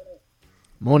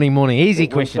 Morning. Easy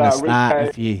question to start Rico.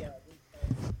 with you.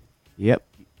 Yep.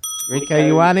 Rico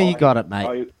Ioane, you got it,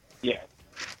 mate. Yeah.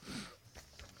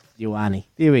 Ioane.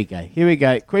 There we go. Here we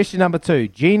go. Question number 2.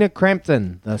 Gina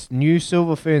Crampton, the new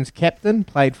Silver Ferns captain,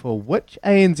 played for which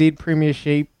ANZ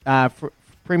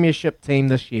Premiership team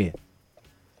this year?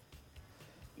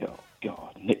 Oh,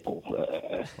 God. Netball.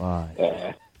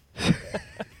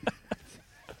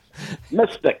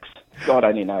 Mystics. God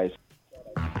only knows.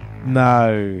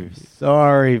 No.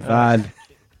 Sorry, bud.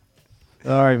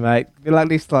 Sorry, mate. Good luck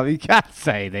next time. You can't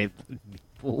say that.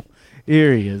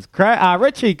 Here he is.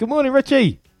 Richie. Good morning,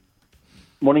 Richie.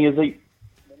 Morning, Izzy.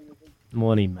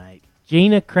 Morning, mate.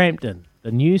 Gina Crampton,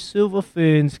 the new Silver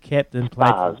Ferns captain,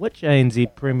 played for which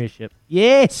ANZ Premiership?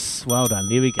 Yes. Well done.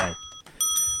 There we go.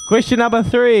 Question number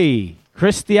 3.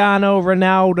 Cristiano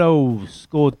Ronaldo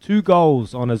scored 2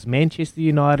 goals on his Manchester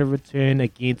United return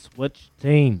against which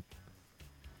team?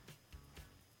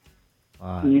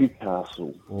 5,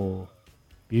 Newcastle. 4.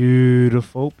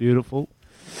 Beautiful, beautiful.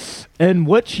 In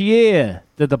which year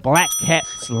did the Black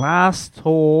Caps last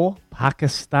tour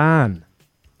Pakistan?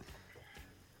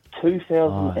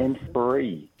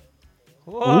 2003.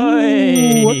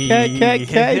 Ooh,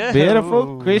 okay.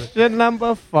 Beautiful. Question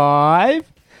number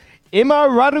 5. Emma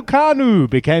Raducanu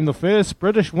became the first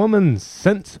British woman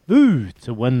since who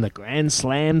to win the Grand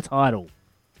Slam title?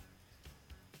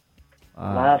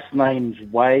 Last name's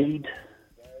Wade.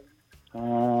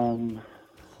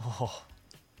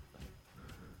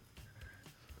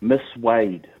 Miss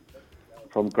Wade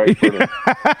from Great Britain.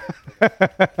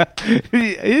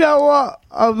 You know what?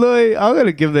 I'm going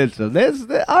to give that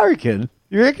to I reckon.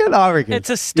 You reckon? I reckon. It's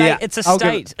a state. Yeah, it's a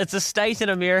state. It's a state in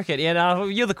America. Yeah, no,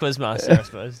 you're the quizmaster, I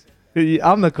suppose.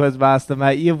 I'm the quizmaster,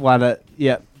 mate. You've won it.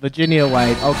 Yeah, Virginia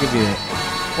Wade. I'll give you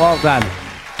that. Well done.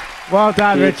 Well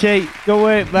done, Richie. Good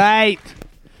work, mate.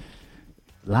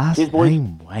 Last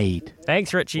name Wade.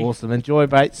 Thanks, Richie. Awesome. Enjoy,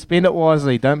 mate. Spend it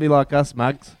wisely. Don't be like us,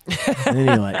 mugs.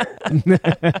 Anyway.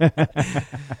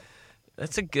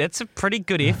 That's a pretty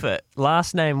good effort.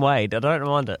 Last name Wade. I don't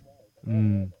mind it.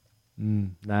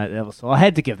 No, that was. I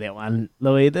had to give that one,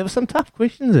 Louis. There were some tough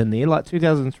questions in there, like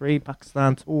 2003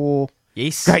 Pakistan tour.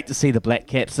 Yes. Great to see the Black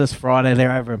Caps this Friday.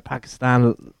 They're over in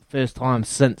Pakistan, first time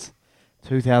since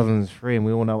 2003, and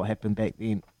we all know what happened back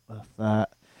then with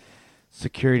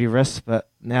security risks, but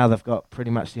now they've got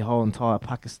pretty much the whole entire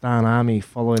Pakistan army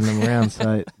following them around,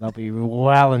 so they'll be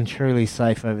well and truly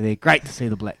safe over there. Great to see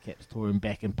the Black Caps touring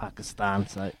back in Pakistan.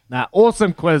 So,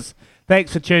 awesome quiz.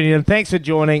 Thanks for tuning in. Thanks for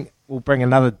joining. We'll bring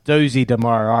another doozy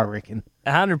tomorrow, I reckon.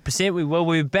 100% we will.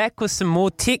 We'll be back with some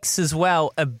more texts as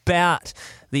well about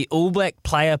the All Black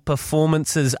player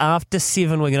performances. After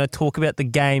 7, we're going to talk about the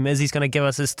game. Izzy's going to give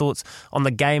us his thoughts on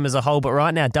the game as a whole. But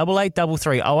right now,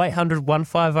 8833 0800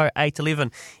 150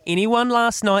 811. Anyone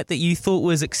last night that you thought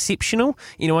was exceptional?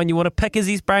 Anyone you want to pick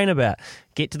Izzy's brain about?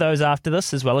 Get to those after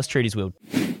this, as well as Trudy's World.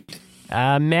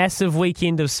 Massive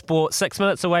weekend of sport. 6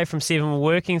 minutes away from 7. We're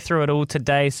working through it all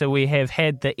today. So we have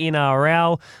had the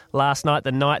NRL. Last night,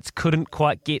 the Knights couldn't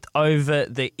quite get over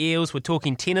the Eels. We're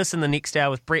talking tennis in the next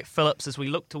hour with Brett Phillips as we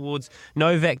look towards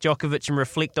Novak Djokovic and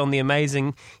reflect on the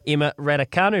amazing Emma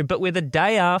Raducanu. But we're the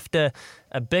day after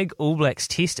a big All Blacks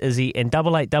test, Izzy, and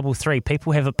 8833.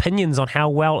 People have opinions on how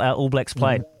well our All Blacks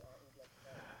played.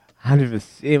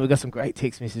 100%. We've got some great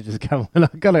text messages coming.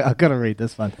 I've got to read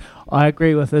this one. I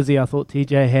agree with Izzy. I thought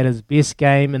TJ had his best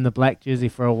game in the black jersey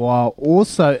for a while.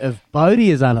 Also, if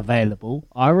Bodie is unavailable,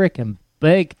 I reckon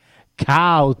big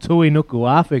Carl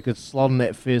Tuinukuafu could slot in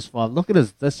that first 5. Look at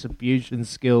his distribution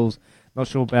skills. Not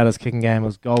sure about his kicking game.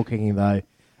 His goal kicking, though.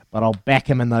 But I'll back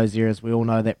him in those areas. We all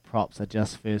know that props are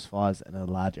just first 5s in a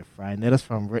larger frame. That is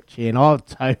from Richie. And I've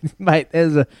told mate, that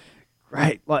is a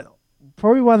great,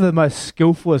 probably one of the most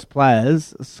skillfulest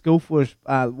players,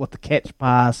 with the catch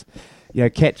pass,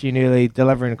 catching early,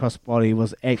 delivering across the body,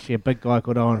 was actually a big guy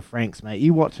called Owen Franks, mate.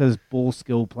 You watch his ball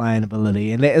skill playing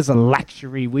ability, and that is a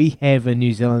luxury we have in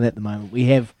New Zealand at the moment. We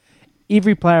have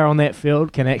every player on that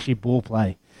field can actually ball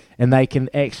play, and they can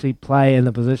actually play in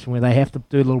the position where they have to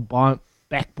do little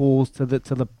back balls to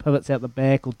the pivots out the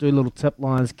back, or do little tip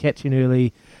lines, catching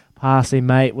early, passing,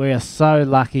 mate. We are so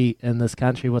lucky in this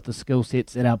country with the skill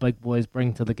sets that our big boys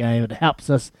bring to the game. It helps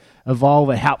us evolve.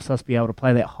 It helps us be able to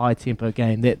play that high-tempo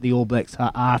game that the All Blacks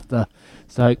are after.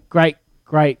 So great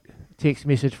text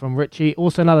message from Richie.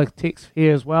 Also another text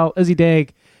here as well. Izzy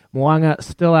Dag, Moanga,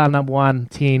 still our number 1,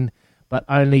 10, but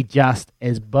only just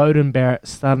as Beauden Barrett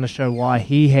starting to show why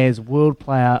he has World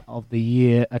Player of the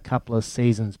Year a couple of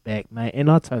seasons back, mate.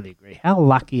 And I totally agree. How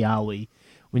lucky are we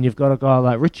when you've got a guy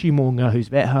like Richie Mo'unga who's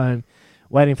back home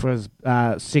waiting for his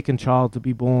second child to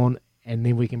be born, and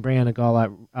then we can bring in a guy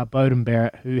like Beauden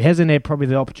Barrett, who hasn't had probably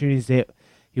the opportunities that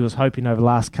he was hoping over the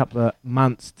last couple of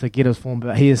months to get his form,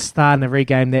 but he is starting to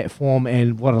regain that form,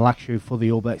 and what a luxury for the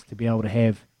All Blacks to be able to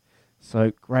have.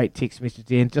 So great text message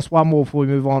there. And just one more before we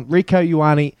move on. Rieko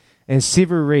Ioane and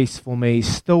Sevu Reece for me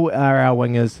still are our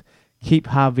wingers. Keep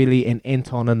Havili and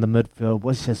Anton in the midfield,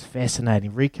 which is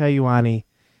fascinating. Rieko Ioane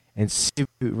and Sevu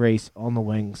Reece on the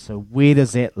wing. So where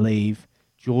does that leave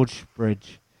George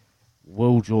Bridge,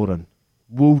 Will Jordan?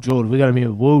 Will Jordan. We've got to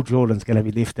remember Will Jordan's going to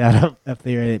be left out up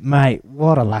there. Mate,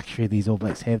 what a luxury these All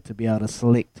Blacks have to be able to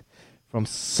select from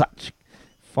such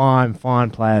fine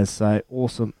players. So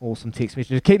awesome text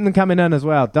messages. Keep them coming in as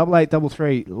well.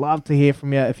 8833. Love to hear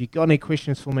from you. If you've got any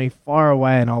questions for me, fire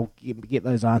away and I'll get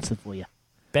those answered for you.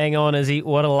 Bang on, Izzy.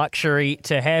 What a luxury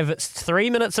to have. It's 3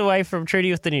 minutes away from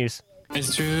Trudy with the news.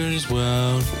 It's Trudy's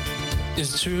world.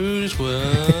 It's Trudy's world.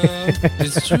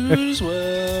 It's Trudy's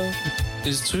world.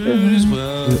 It's Trudy's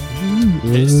world.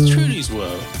 It's Trudy's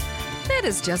world. That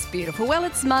is just beautiful. Well,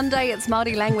 it's Monday, it's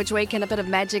Māori Language Week, and a bit of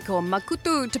magic or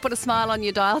makutu to put a smile on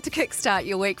your dial to kickstart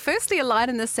your week. Firstly, a light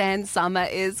in the sand. Summer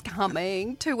is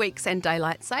coming. 2 weeks and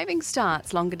daylight saving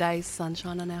starts. Longer days,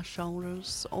 sunshine on our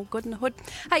shoulders. All good in the hood.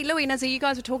 Hey, Louie and Izzy, you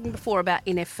guys were talking before about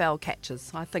NFL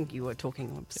catches. I think you were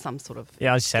talking some sort of...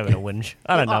 Yeah, I was just having a whinge.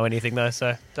 I don't know anything though,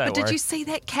 so don't But worry. did you see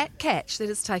that cat catch that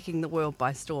is taking the world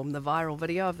by storm? The viral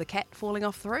video of the cat falling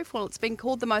off the roof? Well, it's been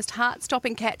called the most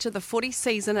heart-stopping catch of the footy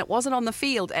season. It wasn't on the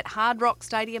field. At Hard Rock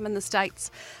Stadium in the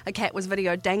States, a cat was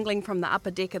videoed dangling from the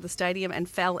upper deck of the stadium and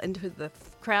fell into the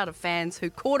crowd of fans who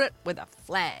caught it with a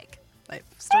flag.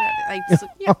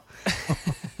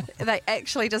 They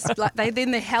actually just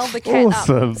they held the cat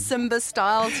up Simba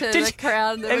style to the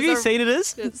crowd. Have you seen it?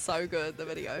 It's so good, the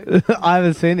video. I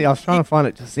haven't seen it. I was trying to find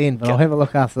it just then, but I'll have a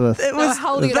look after this. It was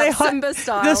holding it up Simba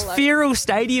style. This feral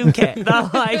stadium cat. They're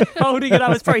like holding it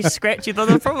up. It's pretty scratchy.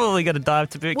 They're probably going to die of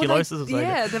tuberculosis or something.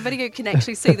 Yeah, the video can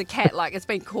actually see the cat like it's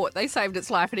been caught. They saved its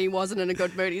life and he wasn't in a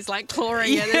good mood. He's like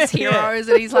clawing at his heroes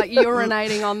and he's like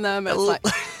urinating on them. It's like...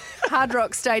 Hard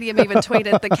Rock Stadium even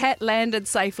tweeted, the cat landed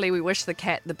safely. We wish the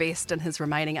cat the best in his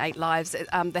remaining 8 lives. The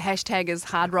hashtag is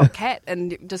Hard Rock Cat,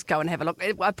 and just go and have a look.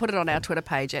 I put it on our Twitter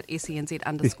page at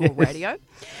SENZ_radio.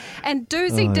 And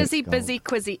Doozy, Dizzy, Busy,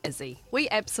 Quizzy, Izzy. We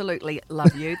absolutely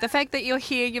love you. The fact that you're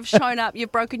here, you've shown up,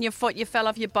 you've broken your foot, you fell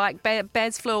off your bike,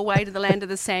 Baz flew away to the land of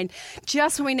the sand,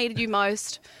 just when we needed you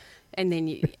most. And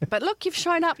then but look, you've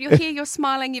shown up, you're here, you're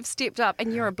smiling, you've stepped up,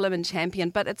 and you're a blimmin' champion.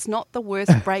 But it's not the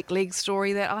worst break leg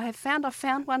story that I have found. I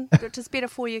found one which is better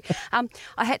for you. I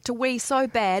had to wee so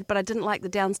bad, but I didn't like the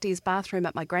downstairs bathroom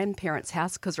at my grandparents'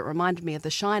 house because it reminded me of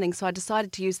The Shining. So I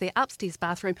decided to use their upstairs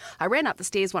bathroom. I ran up the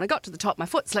stairs. When I got to the top, my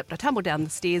foot slipped. I tumbled down the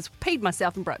stairs, peed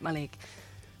myself, and broke my leg.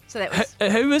 So that was.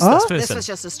 Who is this person? This was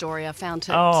just a story I found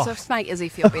to make Izzy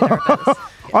feel better about this.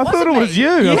 I thought it was you.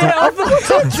 Yeah, I thought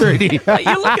it was Trudy.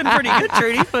 You're looking pretty good,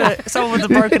 Trudy, for someone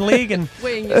with a broken leg and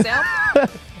weeing yourself.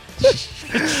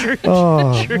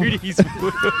 Trudy's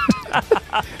world.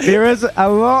 There is a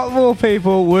lot more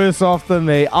people worse off than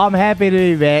me. I'm happy to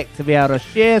be back to be able to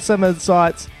share some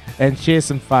insights and share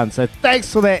some fun. So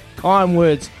thanks for that kind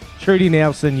words, Trudy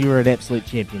Nelson. You were an absolute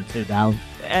champion too, darling.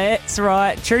 That's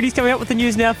right. Trudy's coming up with the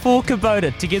news now for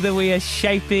Kubota. Together we are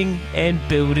shaping and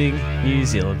building New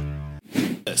Zealand.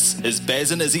 This is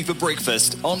Baz and Izzy for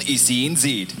breakfast on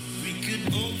SENZ.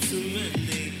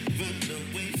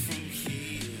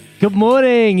 Good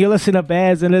morning. You're listening to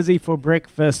Baz and Izzy for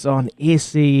breakfast on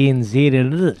SENZ,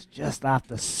 and it is just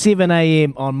after 7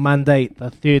 a.m. on Monday, the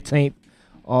 13th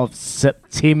of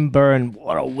September, and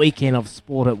what a weekend of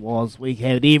sport it was. We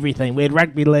had everything. We had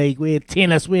rugby league, we had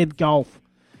tennis, we had golf,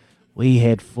 we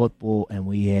had football, and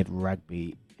we had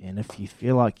rugby. And if you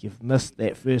feel like you've missed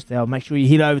that first hour, make sure you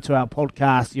head over to our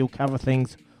podcast. You'll cover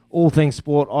things, all things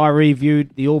sport. I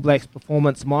reviewed the All Blacks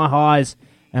performance, my highs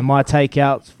and my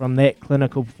takeouts from that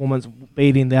clinical performance,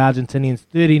 beating the Argentinians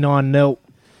 39-0.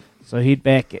 So head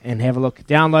back and have a look.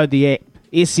 Download the app,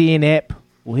 SEN app.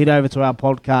 We'll head over to our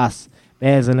podcast,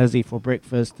 Baz and Izzy for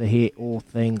breakfast, to hear all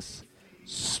things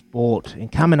sport.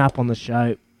 And coming up on the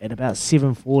show at about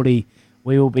 7:40,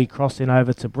 we will be crossing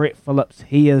over to Brett Phillips.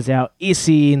 He is our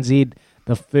SENZ,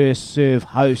 the First Serve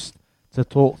host, to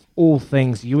talk all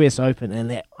things US Open and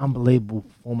that unbelievable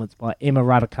performance by Emma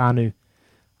Raducanu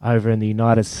over in the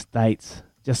United States.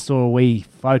 Just saw a wee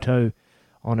photo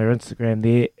on her Instagram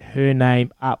there. Her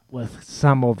name up with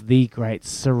some of the greats.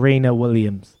 Serena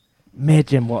Williams.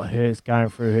 Imagine what her's going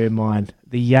through her mind.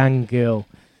 The young girl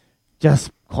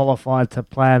just qualified to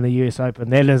play in the US Open.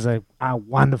 That is a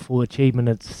wonderful achievement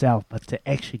itself, but to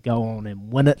actually go on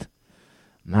and win it,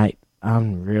 mate,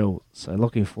 unreal. So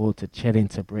looking forward to chatting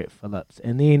to Brett Phillips.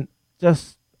 And then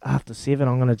just after 7,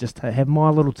 I'm going to just have my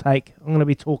little take. I'm going to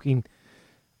be talking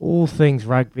all things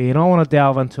rugby, and I want to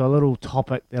delve into a little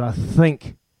topic that I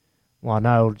think, well, I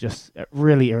know it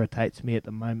really irritates me at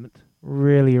the moment.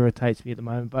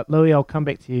 But Louis, I'll come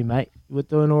back to you, mate. You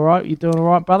doing all right? You doing all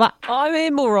right, brother? I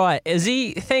am all right,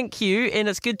 Izzy. Thank you. And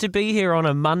it's good to be here on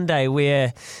a Monday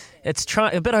where it's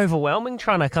a bit overwhelming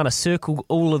trying to kind of circle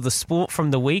all of the sport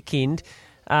from the weekend.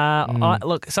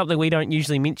 Look, something we don't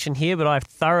usually mention here, but I've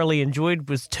thoroughly enjoyed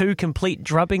was 2 complete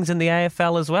drubbings in the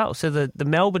AFL as well. So the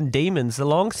Melbourne Demons, the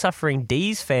long-suffering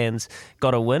D's fans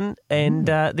got a win, and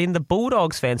then the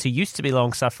Bulldogs fans, who used to be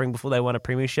long-suffering before they won a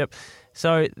premiership.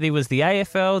 So there was the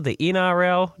AFL, the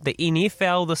NRL, the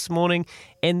NFL this morning,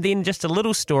 and then just a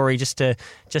little story just to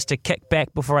kick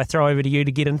back before I throw over to you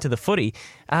to get into the footy.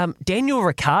 Daniel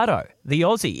Ricciardo, the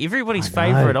Aussie, everybody's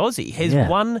favourite Aussie, has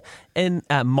won in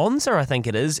Monza, I think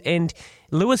it is, and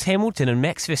Lewis Hamilton and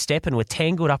Max Verstappen were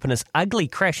tangled up in this ugly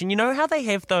crash. And you know how they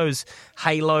have those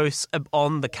halos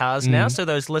on the cars now? So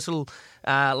those little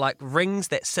like rings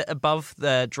that sit above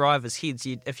the drivers' heads.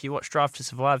 If you watch Drive to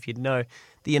Survive, you'd know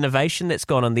the innovation that's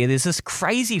gone on there. There's this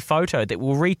crazy photo that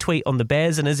we'll retweet on the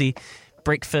Baz and Izzy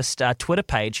Breakfast Twitter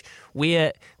page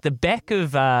where the back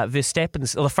of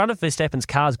the front of Verstappen's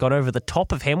car's gone over the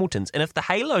top of Hamilton's, and if the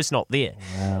halo's not there,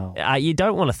 you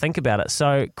don't want to think about it.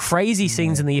 So crazy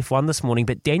scenes in the F1 this morning,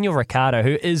 but Daniel Ricciardo,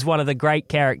 who is one of the great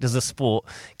characters of sport,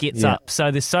 gets up. So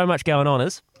there's so much going on,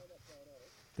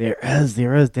 There is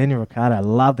Daniel Ricciardo. I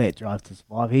love that Drive to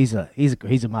Survive. He's a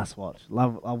must watch.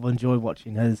 I've enjoyed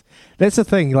watching his. That's the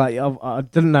thing. Like I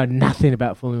didn't know nothing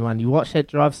about Formula One. You watch that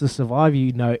Drive to Survive,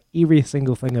 you know every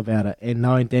single thing about it. And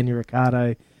knowing Daniel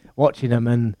Ricciardo, watching him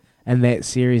in that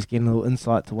series, getting a little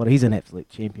insight to what he's an absolute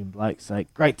champion bloke. So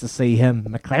great to see him.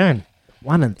 McLaren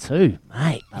 1 and 2,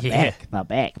 mate. They're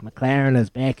back. McLaren is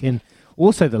back, and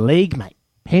also the league, mate.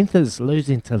 Panthers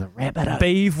losing to the Rabbitohs.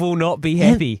 Beeve will not be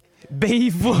happy.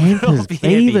 Beeve will not be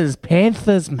happy.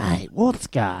 Panthers, mate. What's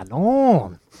going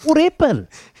on? What happened?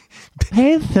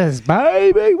 Panthers,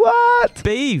 baby, what?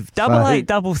 Beeve,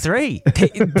 8833.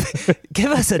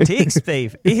 Give us a text,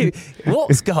 Beeve.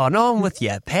 What's going on with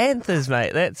your Panthers,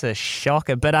 mate? That's a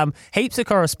shocker. But heaps of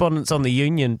correspondence on the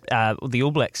Union, the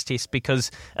All Blacks test,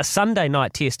 because a Sunday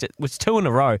night test, it was 2 in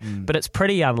a row, but it's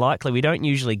pretty unlikely. We don't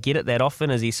usually get it that often,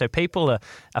 Izzy. So people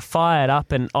are fired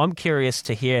up, and I'm curious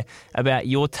to hear about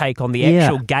your take on the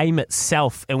actual game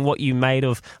itself and what you made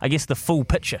of, I guess, the full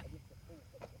picture.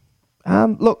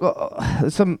 Look, I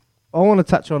want to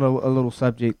touch on a little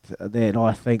subject that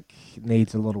I think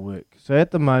needs a lot of work. So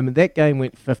at the moment, that game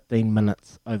went 15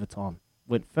 minutes overtime.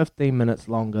 Went 15 minutes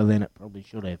longer than it probably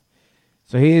should have.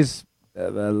 So here's a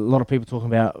lot of people talking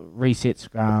about reset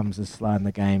scrums is slowing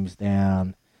the games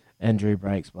down, injury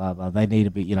breaks, blah, blah. They need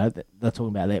to be, they're talking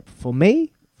about that. For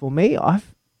me, my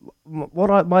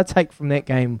take from that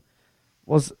game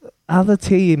was, are the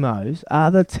TMOs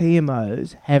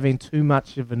having too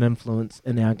much of an influence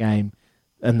in our game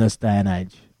in this day and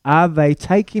age? Are they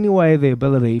taking away the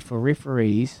ability for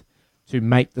referees to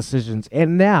make decisions?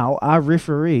 And now are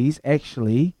referees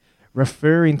actually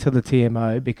referring to the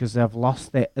TMO because they've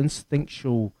lost that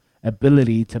instinctual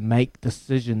ability to make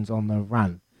decisions on the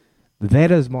run?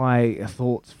 That is my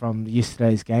thoughts from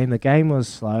yesterday's game. The game was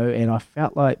slow, and I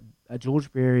felt like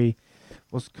George Berry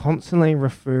was constantly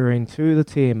referring to the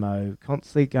TMO,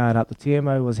 constantly going up. The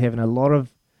TMO was having a lot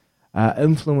of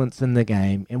influence in the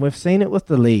game, and we've seen it with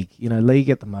the league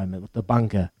at the moment, with the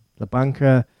bunker. The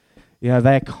bunker,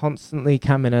 they're constantly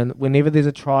coming in. Whenever there's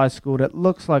a try scored, it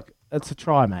looks like it's a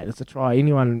try, mate. It's a try.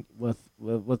 Anyone with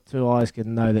 2 eyes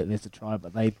can know that there's a try,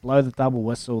 but they blow the double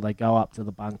whistle, they go up to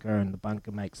the bunker, and the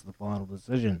bunker makes the final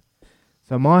decision.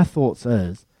 So my thoughts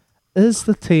is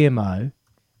the TMO,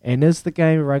 and is the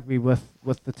game of rugby with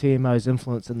the TMO's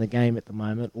influence in the game at the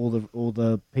moment, all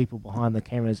the people behind the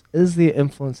cameras, is their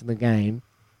influence in the game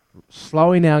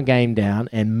slowing our game down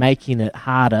and making it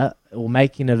harder, or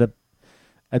making it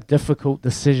a difficult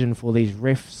decision for these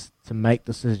refs to make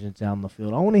decisions down the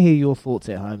field? I want to hear your thoughts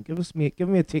at home. Give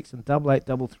me a text on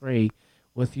 8833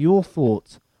 with your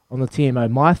thoughts on the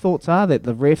TMO. My thoughts are that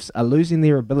the refs are losing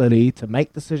their ability to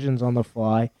make decisions on the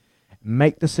fly,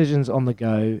 make decisions on the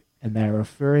go, and they're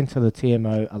referring to the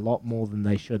TMO a lot more than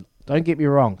they should. Don't get me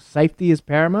wrong, safety is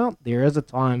paramount. There is a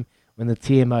time when the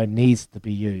TMO needs to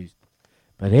be used.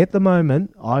 But at the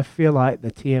moment, I feel like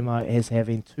the TMO is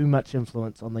having too much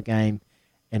influence on the game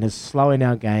and is slowing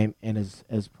our game and is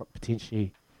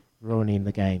potentially ruining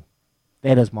the game.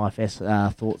 That is my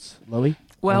thoughts, Louis.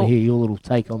 I want to hear your little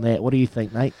take on that. What do you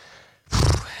think, mate?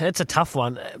 It's a tough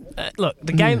one. Look,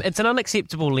 the game, it's an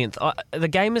unacceptable length. The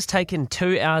game has taken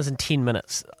 2 hours and 10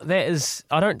 minutes. That is,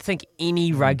 I don't think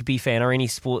any rugby fan or any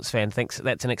sports fan thinks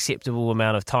that's an acceptable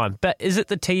amount of time. But is it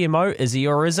the TMO,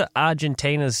 or is it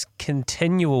Argentina's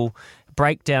continual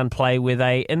breakdown play where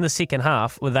they, in the second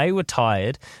half, where they were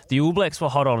tired, the All Blacks were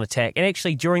hot on attack, and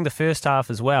actually during the first half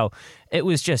as well, it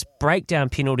was just breakdown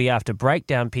penalty after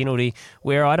breakdown penalty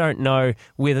where I don't know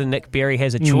whether Nick Berry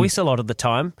has a choice a lot of the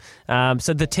time.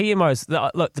 So the TMOs,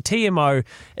 the TMO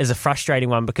is a frustrating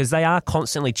one because they are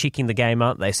constantly checking the game,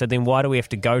 aren't they? So then why do we have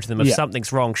to go to them? If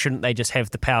something's wrong, shouldn't they just have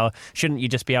the power? Shouldn't you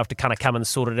just be able to kind of come and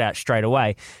sort it out straight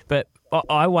away? But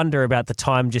I wonder about the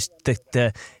time, just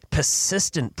the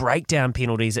persistent breakdown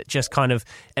penalties. It just kind of,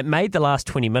 it made the last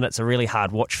 20 minutes a really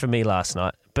hard watch for me last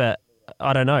night. But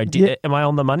I don't know. Am I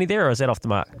on the money there, or is that off the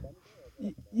mark?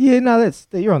 Yeah, no,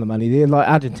 you're on the money there. Like,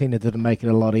 Argentina didn't make it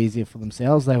a lot easier for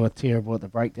themselves. They were terrible at the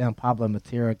breakdown. Pablo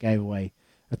Matera gave away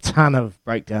a ton of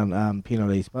breakdown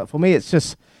penalties. But for me, it's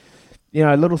just,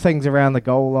 little things around the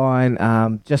goal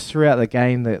line. Just throughout the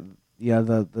game, that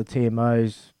the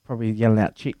TMOs probably yelling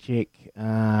out check.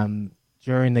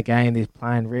 During the game, they're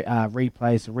playing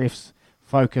replays. The refs'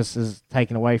 focus is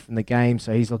taken away from the game,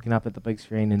 so he's looking up at the big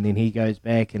screen, and then he goes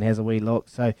back and has a wee look.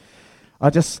 So I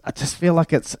just feel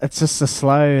like it's just a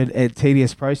slow and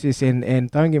tedious process.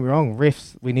 And don't get me wrong,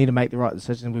 refs, we need to make the right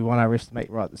decisions. We want our refs to make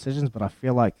the right decisions, but I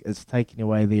feel like it's taking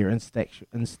away their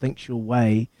instinctual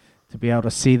way to be able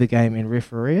to see the game and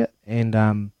referee it.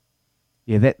 And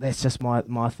that's just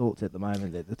my thoughts at the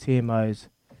moment, that the TMOs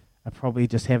are probably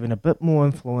just having a bit more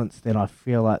influence than I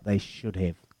feel like they should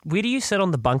have. Where do you sit on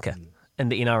the bunker in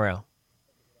the NRL?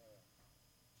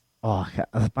 Oh,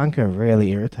 the bunker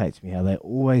really irritates me. How they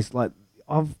always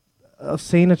I've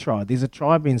seen a try. There's a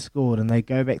try being scored, and they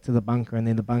go back to the bunker, and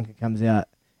then the bunker comes out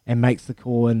and makes the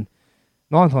call. And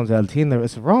 9 times out of 10,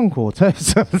 it's a wrong call too.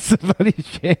 So it's a bloody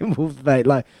shambles, mate.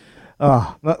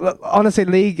 Honestly,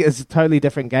 league is a totally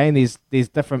different game. There's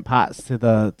different parts to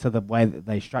the way that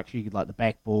they structure you, like the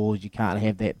back balls. You can't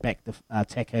have that back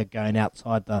attacker going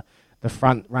outside the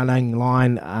front running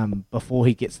line before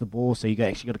he gets the ball, so you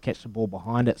actually got to catch the ball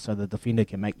behind it so the defender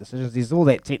can make decisions. There's all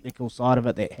that technical side of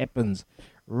it that happens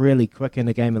really quick in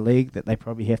a game of league that they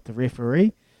probably have to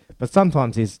referee. But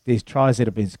sometimes there's tries that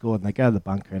have been scored and they go to the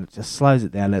bunker and it just slows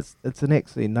it down. It's an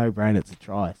absolute no-brainer. It's a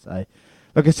try. So,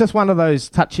 look, it's just one of those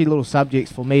touchy little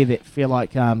subjects for me that feel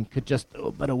like could just do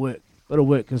a bit of work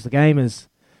because the game is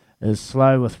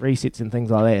slow with resets and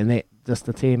things like that, and that just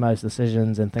the TMO's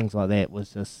decisions and things like that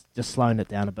was just slowing it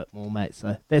down a bit more, mate.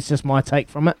 So that's just my take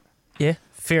from it. Yeah,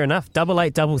 fair enough.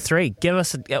 8833. Give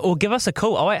us a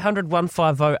call. 0800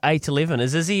 150 811.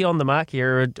 Is Izzy on the mark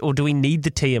here, or do we need the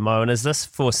TMO? And is this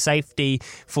for safety,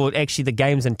 for actually the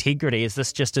game's integrity? Is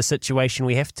this just a situation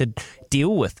we have to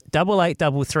deal with?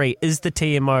 8833. Is the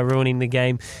TMO ruining the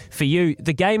game for you?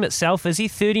 The game itself, Izzy,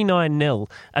 39-0,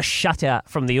 a shutout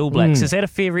from the All Blacks. Is that a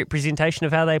fair representation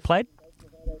of how they played?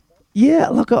 Yeah,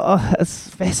 look, it's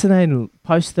fascinating.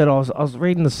 Posted, I was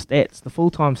reading the stats, the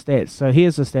full-time stats. So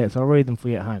here's the stats. I'll read them for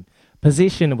you at home.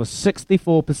 Possession was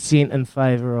 64% in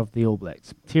favour of the All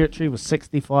Blacks. Territory was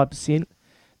 65%.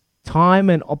 Time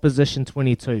in opposition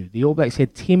 22. The All Blacks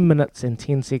had 10 minutes and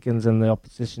 10 seconds in the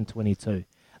opposition 22.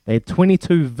 They had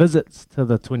 22 visits to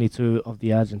the 22 of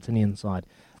the Argentinian side.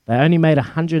 They only made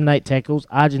 108 tackles.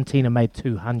 Argentina made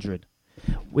 200.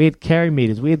 We had carry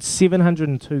meters. We had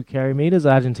 702 carry meters.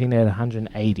 Argentina had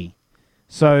 180.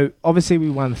 So, obviously, we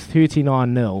won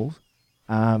 39-0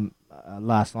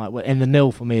 last night. And the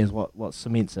nil, for me, is what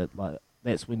cements it. Like,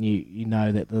 that's when you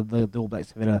know that the All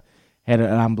Blacks have had an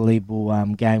unbelievable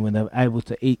game when they were able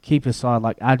to keep a side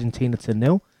like Argentina to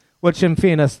nil, which, in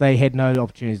fairness, they had no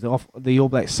opportunities. The All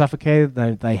Blacks suffocated.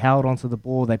 They held onto the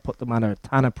ball. They put them under a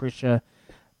ton of pressure.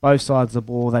 Both sides of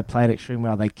the ball, they played extremely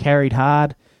well. They carried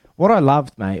hard. What I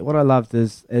loved, mate,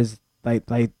 is they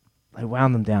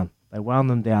wound them down. They wound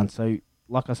them down. So,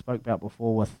 like I spoke about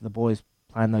before with the boys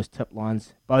playing those tip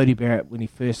lines, Bodie Barrett, when he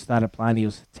first started playing, he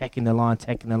was attacking the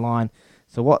line.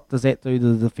 So what does that do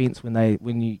to the defence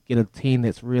when you get a team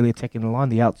that's really attacking the line?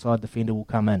 The outside defender will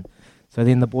come in. So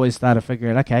then the boys started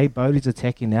figuring, okay, Bodie's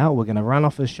attacking now. We're going to run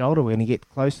off his shoulder. We're going to get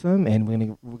close to him, and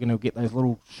we're going to get those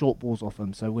little short balls off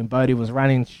him. So when Bodie was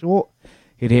running short,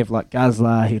 he'd have like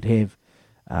Guzler, he'd have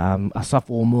Asaf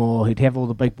Moore, he'd have all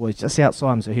the big boys just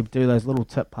outside him, so he'd do those little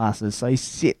tip passes. So he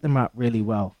set them up really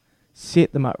well.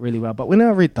 But when I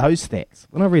read those stats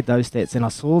and I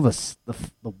saw the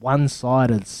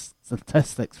one-sided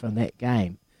statistics from that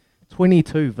game,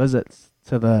 22 visits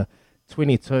to the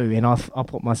 22, and I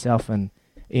put myself in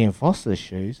Ian Foster's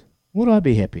shoes, would I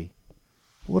be happy?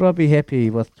 Would I be happy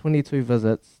with 22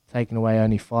 visits, taking away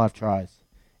only 5 tries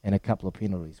and a couple of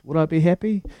penalties? Would I be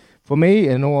happy? For me,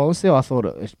 in all honesty, I thought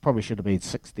it probably should have been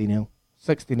 60-0.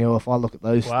 60-0 if I look at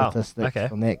those statistics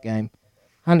from that game.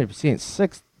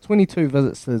 100%. 22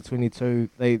 visits to the 22.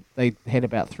 They had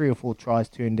about 3 or 4 tries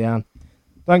turned down.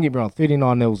 Don't get me wrong,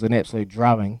 39-0 is an absolute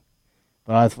drubbing.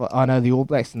 But I know the All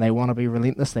Blacks, and they want to be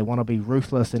relentless. They want to be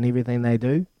ruthless in everything they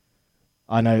do.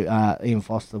 I know Ian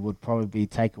Foster would probably be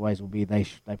takeaways will be they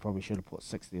probably should have put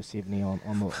 60 or 70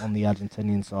 on the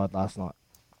Argentinian side last night.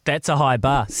 That's a high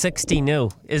bar,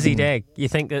 60-0. Izzy Dag, you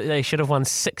think that they should have won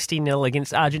 60-0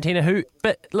 against Argentina?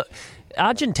 But look,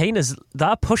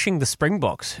 they're pushing the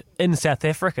Springboks in South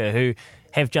Africa, who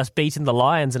have just beaten the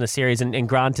Lions in a series, and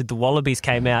granted the Wallabies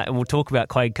came out, and we'll talk about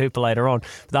Quade Cooper later on.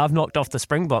 They've knocked off the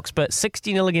Springboks, but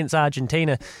 60-0 against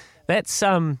Argentina. That's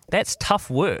tough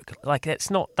work. Like that's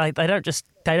not they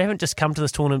haven't just come to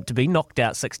this tournament to be knocked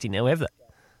out 60-0, have they?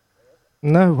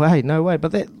 No way.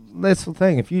 But that's the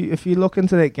thing. If you look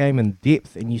into that game in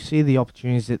depth and you see the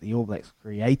opportunities that the All Blacks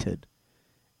created,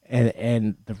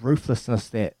 and the ruthlessness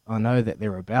that I know that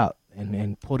they're about,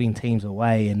 and putting teams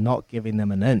away and not giving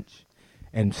them an inch,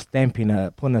 and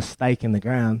putting a stake in the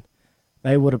ground.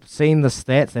 They would have seen the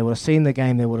stats, they would have seen the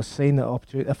game, they would have seen the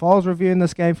opportunity. If I was reviewing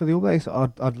this game for the All Blacks,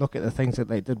 I'd look at the things that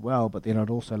they did well, but then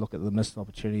I'd also look at the missed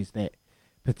opportunities that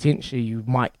potentially you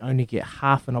might only get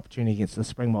half an opportunity against the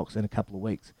Springboks in a couple of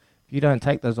weeks. If you don't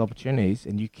take those opportunities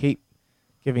and you keep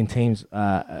giving teams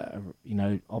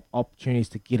opportunities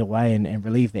to get away and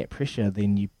relieve that pressure,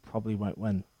 then you probably won't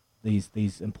win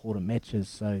these important matches.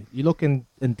 So you look in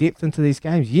depth into these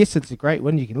games. Yes, it's a great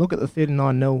win. You can look at the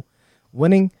 39-0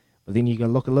 winning, but then you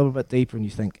can look a little bit deeper and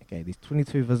you think, okay, there's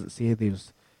 22 visits here.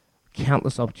 There's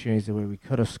countless opportunities where we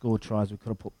could have scored tries. We could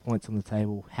have put points on the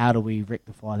table. How do we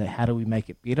rectify that? How do we make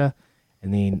it better?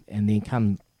 And then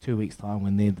come 2 weeks' time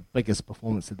when the biggest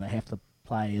performance that they have to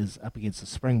play is up against the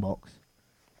Springboks.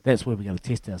 That's where we're going to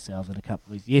test ourselves in a couple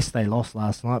of weeks. Yes, they lost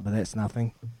last night, but that's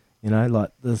nothing.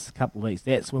 Like this couple of weeks,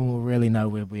 that's when we'll really know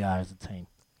where we are as a team.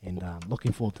 And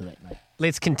looking forward to that, mate.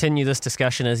 Let's continue this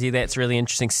discussion, Izzy. That's really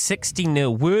interesting.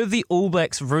 60-0. Were the All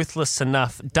Blacks ruthless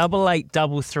enough?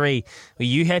 88-33. Were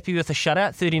you happy with a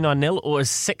shutout, 39-0, or is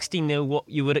 60-0 what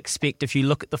you would expect if you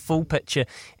look at the full picture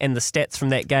and the stats from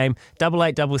that game?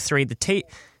 88-33. The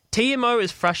TMO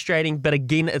is frustrating, but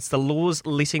again, it's the laws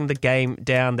letting the game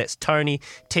down. That's Tony.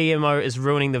 TMO is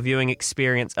ruining the viewing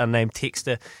experience. Unnamed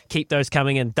texter. Keep those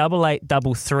coming in.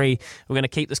 88-33. We're going to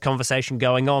keep this conversation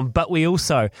going on, but we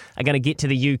also are going to get to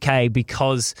the UK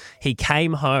because he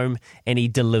came home and he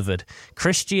delivered.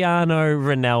 Cristiano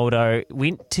Ronaldo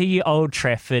went to Old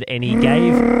Trafford and he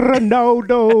gave...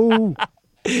 Ronaldo!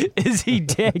 Izzy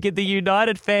Dag and the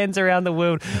United fans around the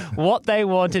world what they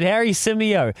wanted. Harry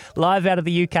Simeo live out of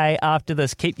the UK after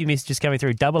this. Keep your messages coming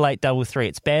through. 8833.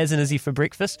 It's Baz and Izzy for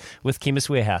breakfast with Chemist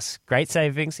Warehouse. Great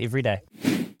savings every day.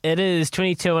 It is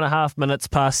 22 and a half minutes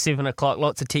past 7 o'clock.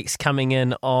 Lots of texts coming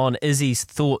in on Izzy's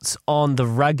thoughts on the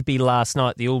rugby last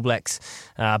night. The All Blacks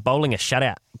pitching a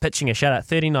shutout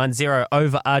 39-0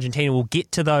 over Argentina. We'll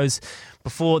get to those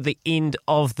before the end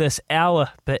of this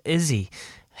hour. But Izzy,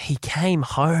 he came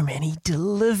home and he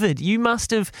delivered. You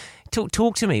must have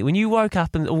talk to me when you woke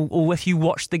up, or if you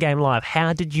watched the game live.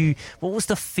 What was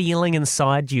the feeling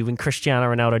inside you when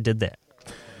Cristiano Ronaldo did that?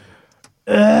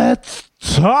 It's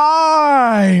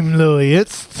time, Louis.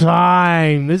 It's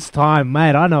time,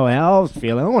 mate. I know how I was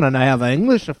feeling. I want to know how the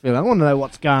English are feeling. I want to know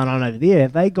what's going on over there.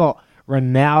 Have they got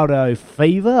Ronaldo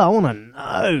fever? I want to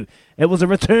know. It was a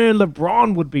return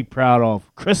LeBron would be proud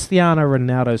of. Cristiano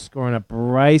Ronaldo scoring a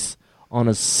brace on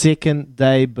his second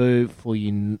debut for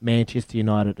Manchester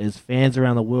United, as fans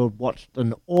around the world watched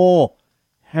in awe.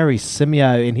 Harry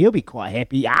Simeo, and he'll be quite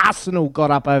happy. Arsenal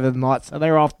got up over the night, so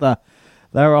they're off the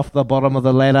bottom of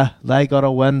the ladder. They got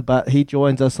a win, but he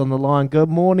joins us on the line. Good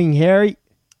morning, Harry.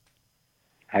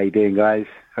 How you doing, guys?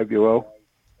 Hope you're well.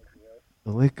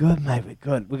 We're good, mate. We're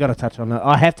good. We've got to touch on that.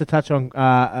 I have to touch on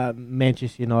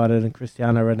Manchester United and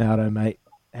Cristiano Ronaldo, mate.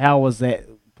 How was that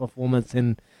performance,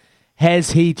 and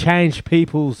has he changed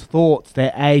people's thoughts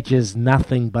that age is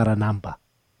nothing but a number?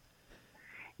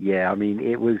 Yeah, I mean,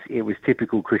 it was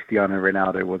typical Cristiano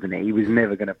Ronaldo, wasn't it? He was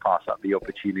never going to pass up the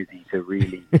opportunity to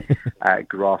really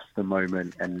grasp the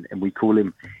moment. And we call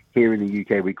him, here in the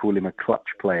UK, we call him a clutch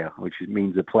player, which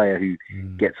means a player who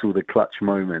gets all the clutch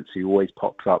moments, who always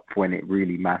pops up when it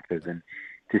really matters. And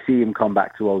to see him come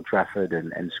back to Old Trafford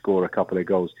and score a couple of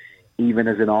goals, even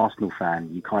as an Arsenal fan,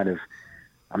 you kind of,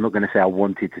 I'm not going to say I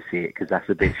wanted to see it because that's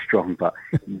a bit strong, but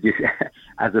just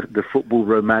as the football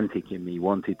romantic in me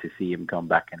wanted to see him come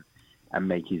back and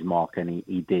make his mark, and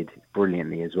he did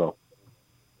brilliantly as well.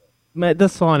 Mate,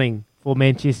 this signing for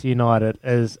Manchester United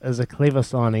is a clever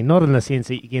signing, not in the sense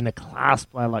that you're getting a class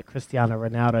player like Cristiano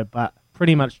Ronaldo, but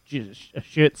pretty much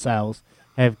shirt sales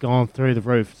have gone through the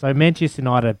roof. So Manchester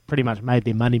United pretty much made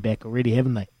their money back already,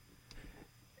 haven't they?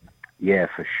 Yeah,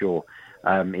 for sure.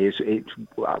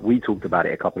 We talked about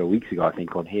it a couple of weeks ago, I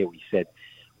think, on here. We said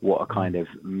what a kind of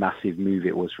massive move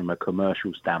it was from a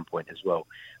commercial standpoint as well.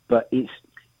 But the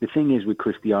thing is with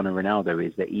Cristiano Ronaldo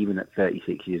is that even at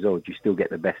 36 years old, you still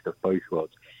get the best of both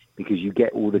worlds, because you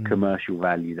get all the commercial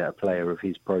value that a player of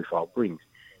his profile brings,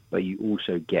 but you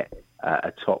also get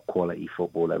a top quality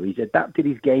footballer. He's adapted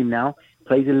his game now,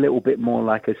 plays a little bit more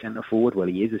like a centre forward. Well,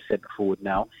 he is a centre forward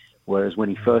now, whereas when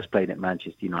he first played at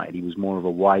Manchester United, he was more of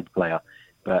a wide player.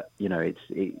 But,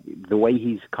 the way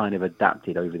he's kind of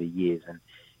adapted over the years and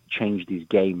changed his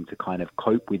game to kind of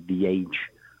cope with the age,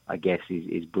 I guess,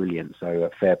 is brilliant. So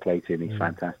fair play to him. He's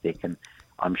fantastic. And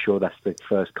I'm sure that's the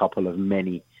first couple of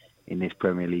many in this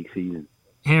Premier League season.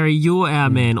 Harry, you're our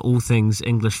man, all things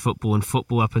English football and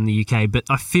football up in the UK, but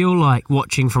I feel like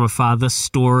watching from afar this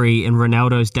story and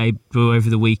Ronaldo's debut over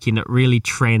the weekend, it really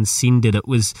transcended.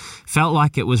 Felt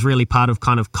like it was really part of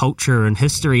kind of culture and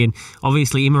history, and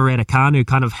obviously Emma Raducanu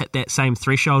kind of hit that same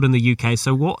threshold in the UK.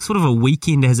 So what sort of a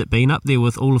weekend has it been up there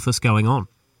with all of this going on?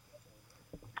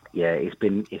 Yeah, it's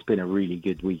been a really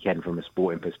good weekend from a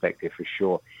sporting perspective for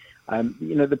sure.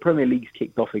 The Premier League's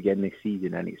kicked off again this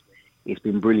season, and it's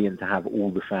been brilliant to have all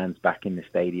the fans back in the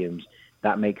stadiums.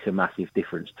 That makes a massive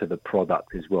difference to the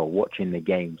product as well. Watching the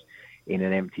games in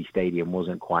an empty stadium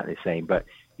wasn't quite the same. But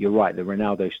you're right, the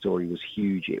Ronaldo story was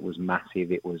huge. It was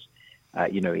massive. It was,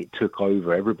 it took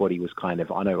over. Everybody was I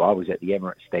know I was at the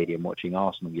Emirates Stadium watching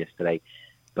Arsenal yesterday,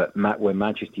 but when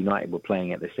Manchester United were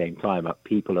playing at the same time,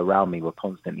 people around me were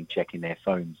constantly checking their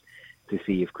phones to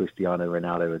see if Cristiano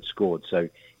Ronaldo had scored. So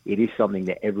it is something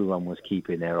that everyone was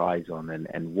keeping their eyes on,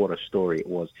 and what a story it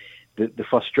was. The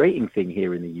frustrating thing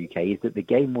here in the UK is that the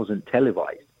game wasn't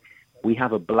televised. We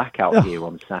have a blackout here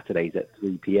on Saturdays at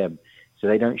 3 p.m, so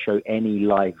they don't show any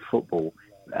live football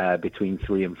between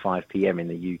 3 and 5 p.m. in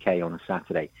the UK on a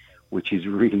Saturday, which is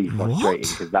really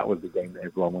frustrating because that was the game that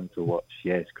everyone wanted to watch.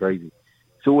 Yeah, it's crazy.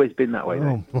 It's always been that way,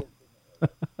 though.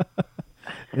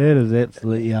 It is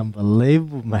absolutely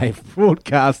unbelievable, mate.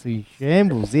 Broadcasting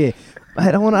shambles there.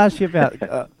 Mate, I want to ask you about,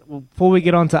 before we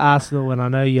get on to Arsenal, and I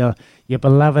know your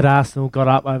beloved Arsenal got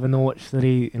up over Norwich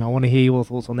City, and I want to hear your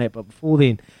thoughts on that. But before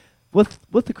then, with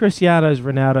the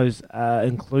Ronaldo's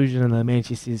inclusion in the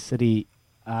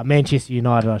Manchester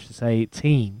United, I should say,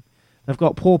 team, they've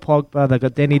got Paul Pogba, they've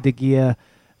got Danny De Gea,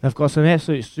 they've got some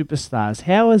absolute superstars.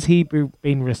 How has he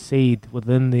been received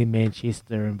within the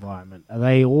Manchester environment? Are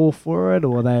they all for it,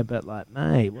 or are they a bit like,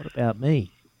 mate, what about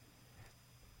me?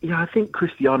 Yeah, I think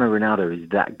Cristiano Ronaldo is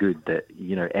that good that,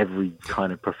 every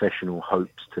kind of professional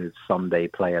hopes to someday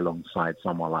play alongside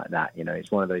someone like that. It's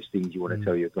one of those things you want to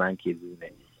tell your grandkids, isn't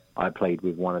it? I played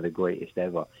with one of the greatest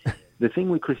ever. The thing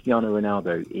with Cristiano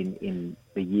Ronaldo in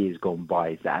the years gone by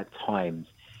is that at times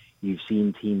you've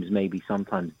seen teams maybe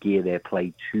sometimes gear their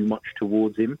play too much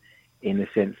towards him, in the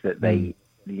sense that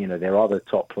their other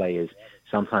top players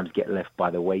sometimes get left by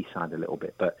the wayside a little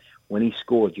bit. But when he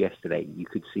scored yesterday, you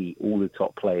could see all the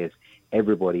top players,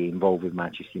 everybody involved with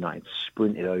Manchester United,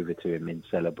 sprinted over to him in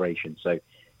celebration. So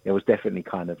there was definitely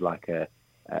kind of like a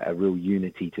real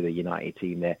unity to the United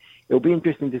team there. It'll be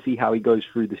interesting to see how he goes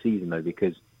through the season, though,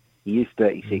 because he is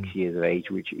 36 years of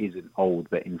age, which isn't old,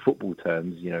 but in football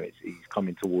terms, he's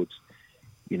coming towards,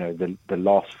 the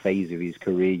last phase of his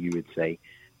career, you would say.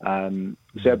 So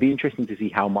it'll be interesting to see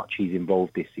how much he's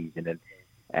involved this season,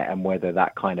 and whether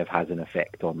that kind of has an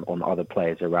effect on other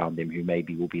players around him who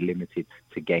maybe will be limited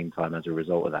to game time as a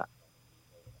result of that.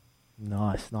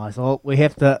 Nice. Well, we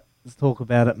have to talk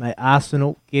about it, mate.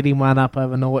 Arsenal getting one up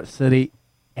over Norwich City.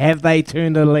 Have they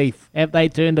turned a leaf? Have they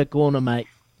turned a corner, mate?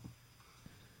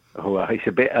 Oh, well, it's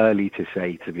a bit early to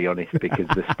say, to be honest, because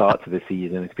the start to the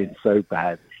season has been so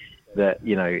bad that,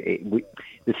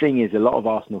 the thing is, a lot of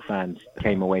Arsenal fans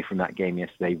came away from that game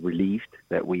yesterday relieved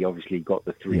that we obviously got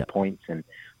the 3 points and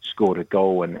scored a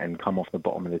goal and come off the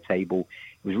bottom of the table.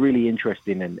 It was really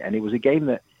interesting, and it was a game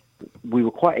that we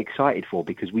were quite excited for,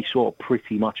 because we saw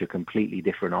pretty much a completely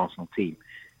different Arsenal team.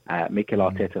 Mikel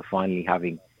Arteta finally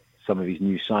having some of his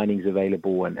new signings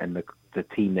available, and the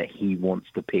team that he wants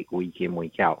to pick week in,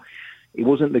 week out. It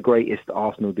wasn't the greatest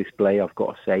Arsenal display, I've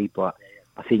got to say, but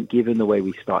I think given the way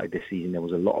we started this season, there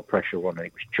was a lot of pressure on, and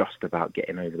it was just about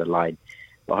getting over the line.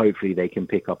 But hopefully they can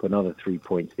pick up another 3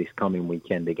 points this coming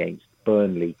weekend against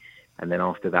Burnley. And then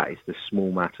after that, it's the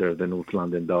small matter of the North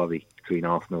London derby between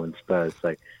Arsenal and Spurs.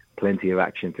 So plenty of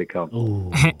action to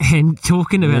come. And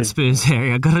talking about Spurs,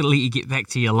 Harry, I've got to let you get back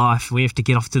to your life. We have to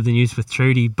get off to the news with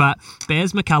Trudy. But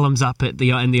Baz McCullum's up in the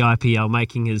IPL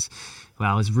making his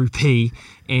rupee.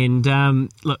 And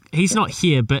look, he's not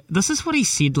here, but this is what he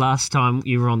said last time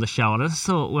you were on the show. And I just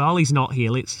thought, well, he's not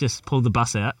here. Let's just pull the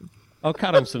bus out. I'll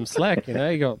cut him some slack, you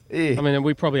know. I mean,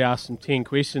 we probably asked him 10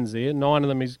 questions there. 9 of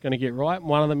them he's going to get right, and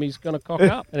 1 of them he's going to cock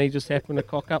up, and he just happened to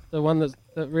cock up the one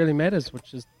that really matters,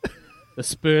 which is the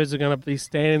Spurs are going to be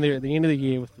standing there at the end of the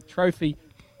year with the trophy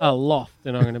aloft,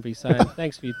 and I'm going to be saying,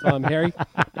 thanks for your time, Harry.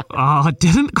 I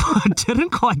didn't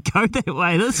quite go that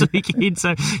way this weekend,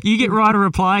 so you get right a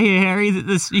reply here, Harry,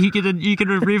 that you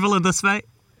can revel in this, mate.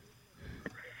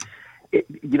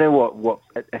 You know what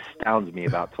astounds me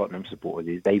about Tottenham supporters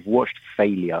is they've watched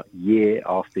failure year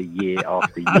after year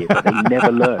after year, but they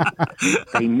never learn.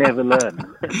 They never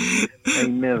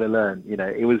learn. You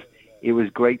know, it was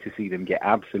great to see them get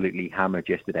absolutely hammered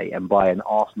yesterday, and by an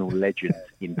Arsenal legend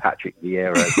in Patrick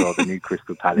Vieira as well, the new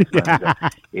Crystal Palace manager.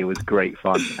 It was great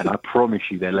fun, and I promise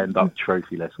you they'll end up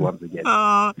trophyless once again.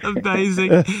 Oh,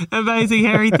 amazing. Amazing,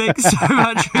 Harry. Thanks so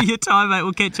much for your time, mate.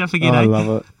 We'll catch up again. I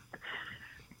love it.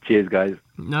 Cheers, guys.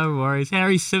 No worries.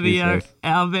 Harry Sivio,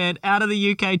 our man, out of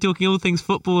the UK, talking all things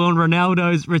football on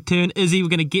Ronaldo's return. Izzy, we're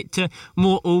going to get to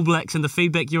more All Blacks and the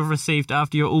feedback you've received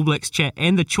after your All Blacks chat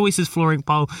and the Choices flooring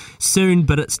poll soon,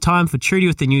 but it's time for Trudy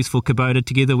with the news for Kubota.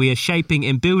 Together we are shaping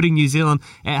and building New Zealand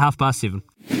at 7:30.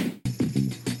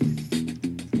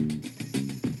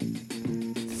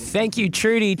 Thank you,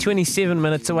 Trudy. 27